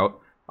drawing them out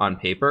on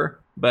paper.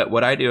 But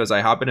what I do is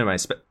I hop into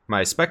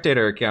my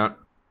spectator account,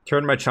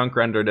 turn my chunk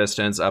render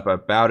distance up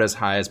about as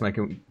high as my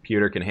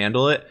computer can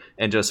handle it,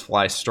 and just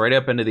fly straight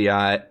up into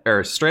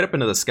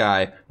the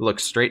sky, look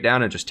straight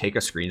down, and just take a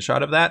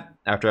screenshot of that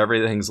after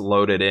everything's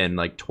loaded in,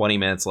 like 20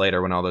 minutes later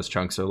when all those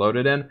chunks are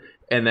loaded in.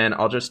 And then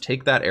I'll just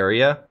take that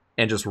area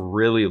and just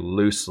really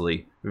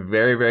loosely,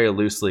 very, very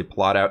loosely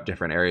plot out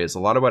different areas. A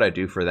lot of what I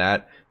do for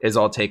that is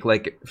I'll take,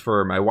 like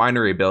for my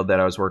winery build that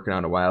I was working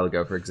on a while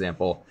ago, for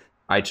example,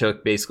 I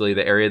took basically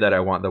the area that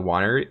I want the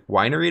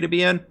winery to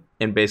be in,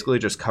 and basically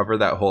just cover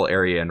that whole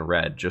area in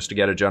red just to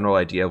get a general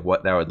idea of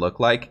what that would look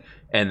like.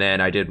 And then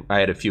I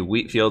had a few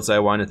wheat fields I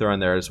wanted to throw in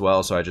there as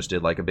well, so I just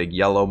did like a big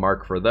yellow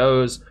mark for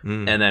those.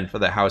 And then for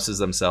the houses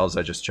themselves,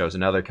 I just chose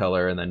another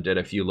color and then did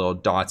a few little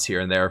dots here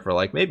and there for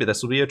like, maybe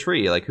this will be a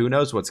tree, like who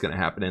knows what's going to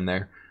happen in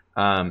there.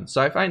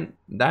 So I find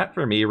that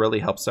for me really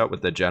helps out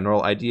with the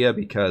general idea,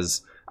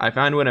 because I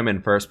find when I'm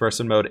in first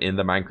person mode in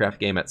the Minecraft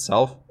game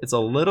itself, it's a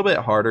little bit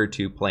harder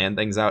to plan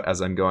things out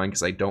as I'm going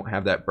because I don't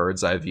have that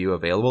bird's eye view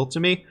available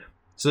to me.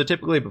 So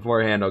typically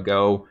beforehand, I'll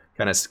go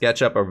kind of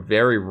sketch up a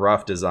very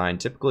rough design.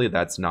 Typically,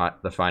 that's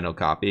not the final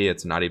copy.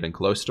 It's not even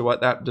close to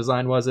what that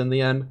design was in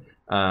the end,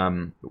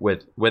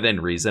 within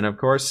reason, of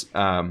course.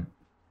 But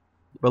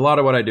a lot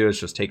of what I do is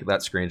just take that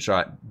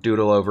screenshot,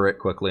 doodle over it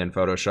quickly in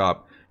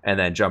Photoshop, and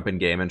then jump in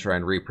game and try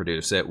and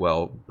reproduce it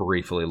while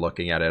briefly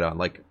looking at it on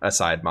like a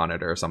side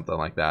monitor or something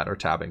like that, or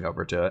tabbing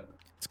over to it.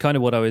 It's kind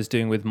of what I was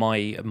doing with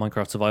my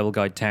Minecraft Survival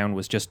Guide town,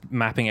 was just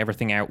mapping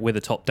everything out with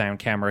a top-down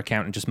camera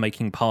account and just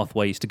making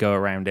pathways to go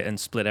around it and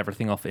split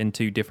everything off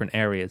into different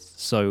areas.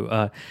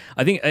 So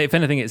I think, if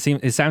anything,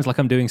 it sounds like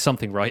I'm doing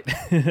something right.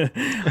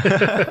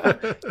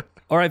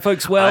 All right,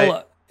 folks.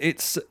 Well,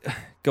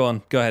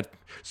 go ahead.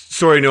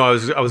 Sorry, no, I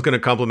was going to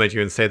compliment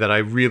you and say that I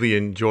really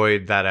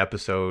enjoyed that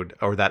episode,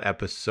 or that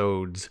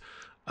episodes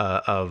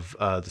of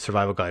the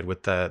survival guide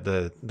with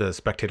the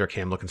spectator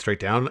cam looking straight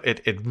down.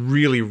 It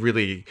really,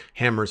 really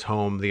hammers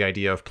home the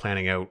idea of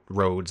planning out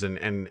roads,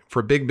 and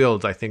for big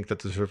builds, I think that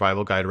the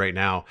survival guide right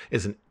now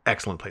is an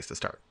excellent place to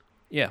start.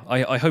 Yeah,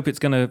 I hope it's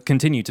going to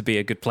continue to be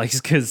a good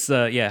place, because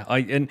I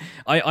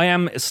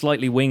am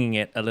slightly winging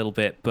it a little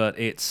bit, but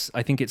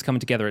I think it's coming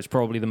together. It's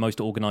probably the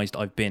most organized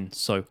I've been,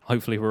 so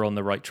hopefully we're on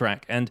the right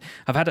track. And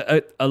I've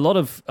had a lot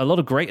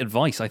of great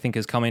advice, I think,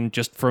 has come in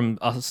just from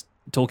us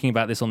talking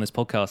about this on this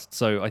podcast.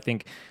 So I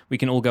think we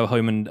can all go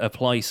home and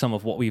apply some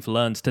of what we've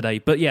learned today.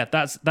 But yeah,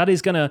 that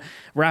is going to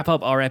wrap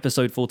up our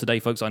episode for today,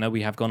 folks. I know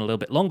we have gone a little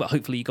bit long, but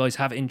hopefully you guys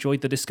have enjoyed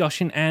the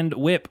discussion. And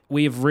Whip,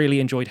 we have really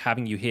enjoyed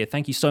having you here.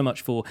 Thank you so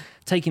much for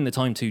taking the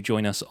time to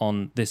join us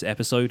on this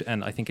episode.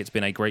 And I think it's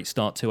been a great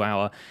start to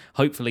our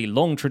hopefully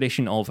long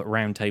tradition of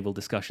roundtable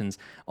discussions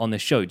on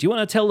this show. Do you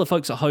want to tell the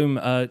folks at home,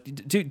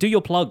 do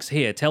your plugs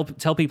here? Tell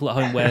people at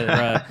home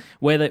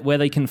where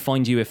they can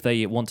find you if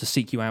they want to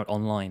seek you out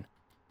online.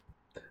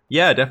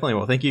 Yeah, definitely.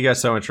 Well, thank you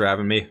guys so much for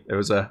having me. It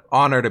was an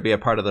honor to be a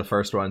part of the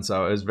first one,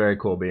 so it was very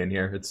cool being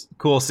here. It's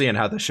cool seeing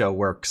how the show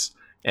works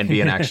and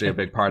being actually a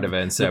big part of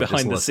it instead of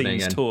just listening. Behind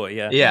the scenes tour,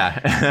 yeah. Yeah,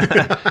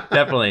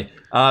 definitely.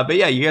 But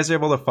yeah, you guys are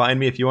able to find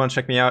me if you want to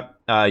check me out.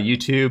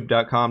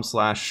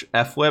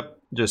 YouTube.com/fWhip,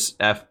 just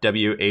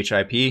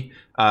FWHIP.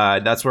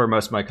 That's where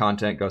most of my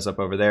content goes up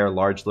over there,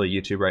 largely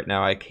YouTube right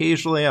now.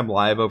 Occasionally, I'm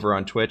live over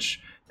on Twitch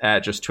at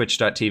just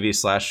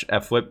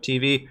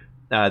twitch.tv/fWhipTV.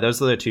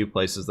 Those are the two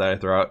places that I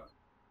throw out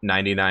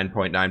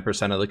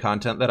 99.9% of the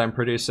content that I'm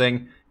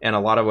producing, and a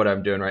lot of what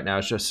I'm doing right now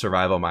is just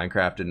survival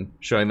Minecraft and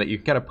showing that you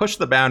can kind of push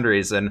the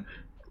boundaries and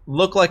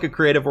look like a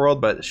creative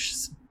world, but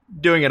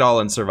doing it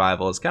all in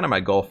survival is kind of my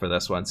goal for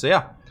this one. So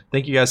yeah,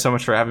 thank you guys so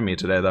much for having me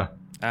today, though.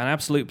 An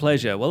absolute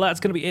pleasure. Well, that's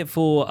going to be it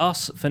for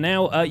us for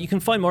now. You can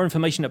find more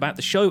information about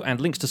the show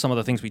and links to some of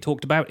the things we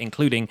talked about,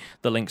 including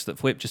the links that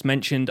fWhip just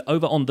mentioned,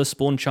 over on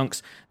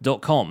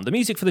thespawnchunks.com. The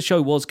music for the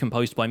show was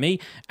composed by me,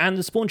 and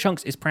The Spawn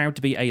Chunks is proud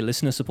to be a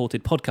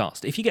listener-supported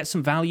podcast. If you get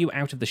some value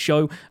out of the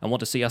show and want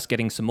to see us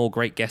getting some more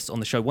great guests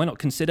on the show, why not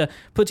consider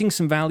putting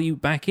some value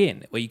back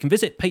in, where you can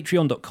visit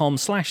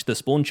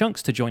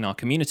patreon.com/thespawnchunks to join our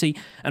community,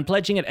 and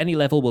pledging at any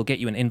level will get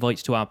you an invite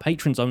to our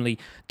patrons-only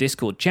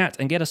Discord chat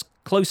and get us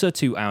closer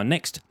to our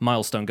next next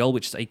milestone goal,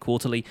 which is a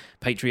quarterly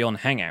Patreon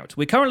hangout.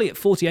 We're currently at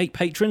 48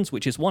 patrons,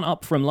 which is one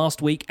up from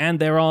last week, and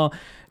there are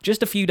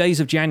just a few days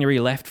of January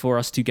left for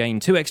us to gain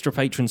 2 extra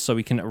patrons so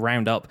we can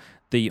round up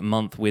the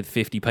month with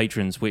 50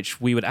 patrons, which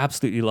we would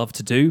absolutely love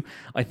to do,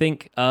 I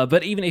think.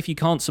 But even if you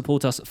can't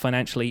support us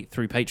financially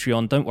through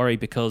Patreon, don't worry,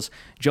 because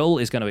Joel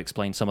is going to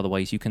explain some of the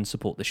ways you can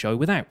support the show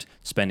without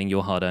spending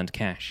your hard-earned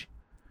cash.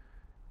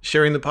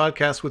 Sharing the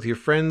podcast with your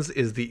friends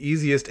is the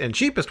easiest and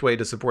cheapest way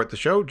to support the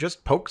show.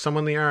 Just poke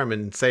someone in the arm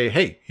and say,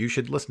 hey, you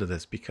should listen to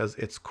this because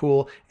it's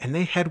cool, and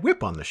they had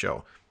Whip on the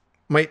show.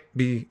 Might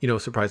be,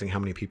 surprising how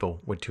many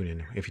people would tune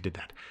in if you did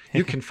that.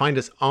 You can find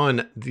us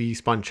on the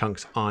Spawn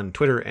Chunks on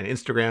Twitter and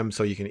Instagram,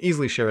 so you can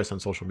easily share us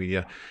on social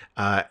media.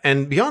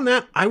 And beyond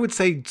that, I would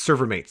say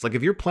server mates. Like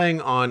if you're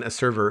playing on a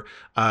server,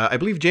 I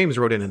believe James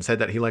wrote in and said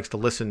that he likes to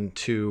listen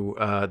to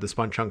the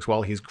Spawn Chunks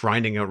while he's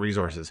grinding out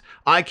resources.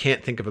 I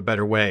can't think of a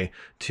better way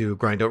to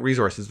grind out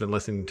resources than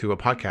listening to a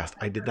podcast.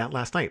 I did that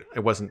last night.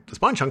 It wasn't the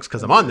Spawn Chunks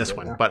because I'm on this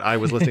one, but I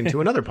was listening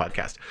to another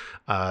podcast.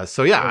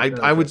 So yeah,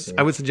 I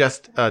would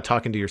suggest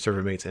talking to your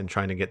server mates and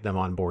trying to get them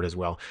on board as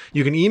well.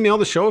 You can email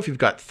the show if you've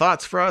got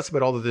thoughts for us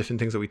about all the different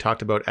things that we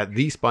talked about at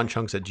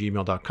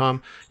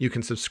thespawnchunks@gmail.com. You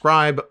can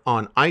subscribe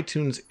on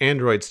iTunes,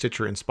 Android,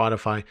 Stitcher, and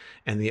Spotify,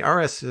 and the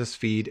RSS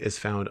feed is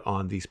found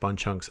on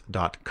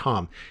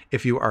thespawnchunks.com.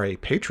 If you are a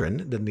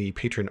patron, then the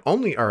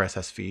patron-only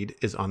RSS feed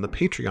is on the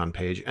Patreon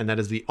page, and that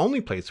is the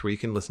only place where you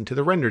can listen to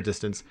the render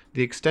distance,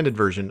 the extended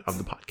version of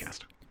the podcast.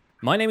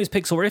 My name is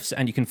Pixlriffs,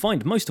 and you can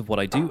find most of what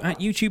I do at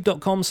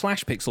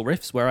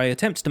youtube.com/Pixlriffs, where I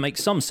attempt to make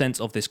some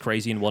sense of this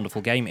crazy and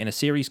wonderful game in a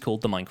series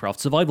called the Minecraft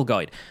Survival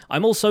Guide.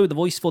 I'm also the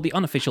voice for the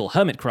unofficial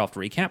Hermitcraft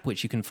recap,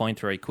 which you can find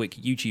through a quick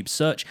YouTube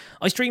search.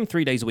 I stream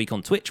 3 days a week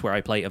on Twitch, where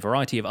I play a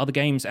variety of other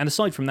games, and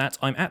aside from that,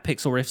 I'm at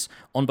Pixlriffs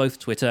on both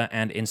Twitter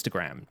and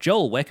Instagram.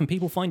 Joel, where can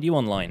people find you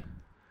online?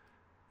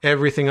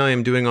 Everything I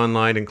am doing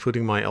online,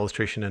 including my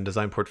illustration and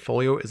design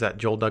portfolio, is at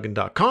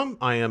joelduggan.com.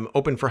 I am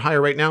open for hire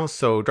right now,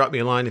 so drop me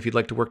a line if you'd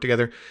like to work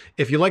together.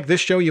 If you like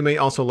this show, you may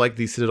also like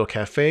the Citadel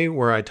Cafe,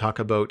 where I talk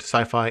about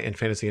sci-fi and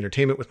fantasy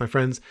entertainment with my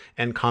friends,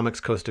 and Comics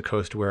Coast to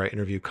Coast, where I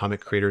interview comic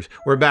creators.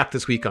 We're back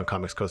this week on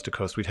Comics Coast to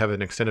Coast. We'd have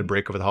an extended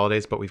break over the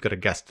holidays, but we've got a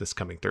guest this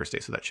coming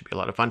Thursday, so that should be a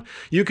lot of fun.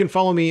 You can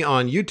follow me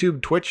on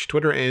YouTube, Twitch,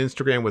 Twitter, and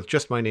Instagram with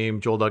just my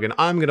name, Joel Duggan.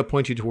 I'm going to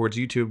point you towards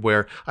YouTube,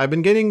 where I've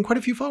been getting quite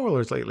a few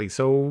followers lately,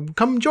 so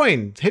come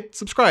join. Hit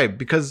subscribe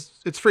because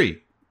it's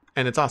free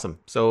and it's awesome.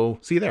 So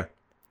see you there.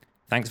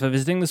 Thanks for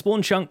visiting the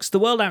Spawn Chunks. The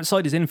world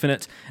outside is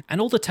infinite and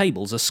all the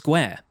tables are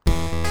square.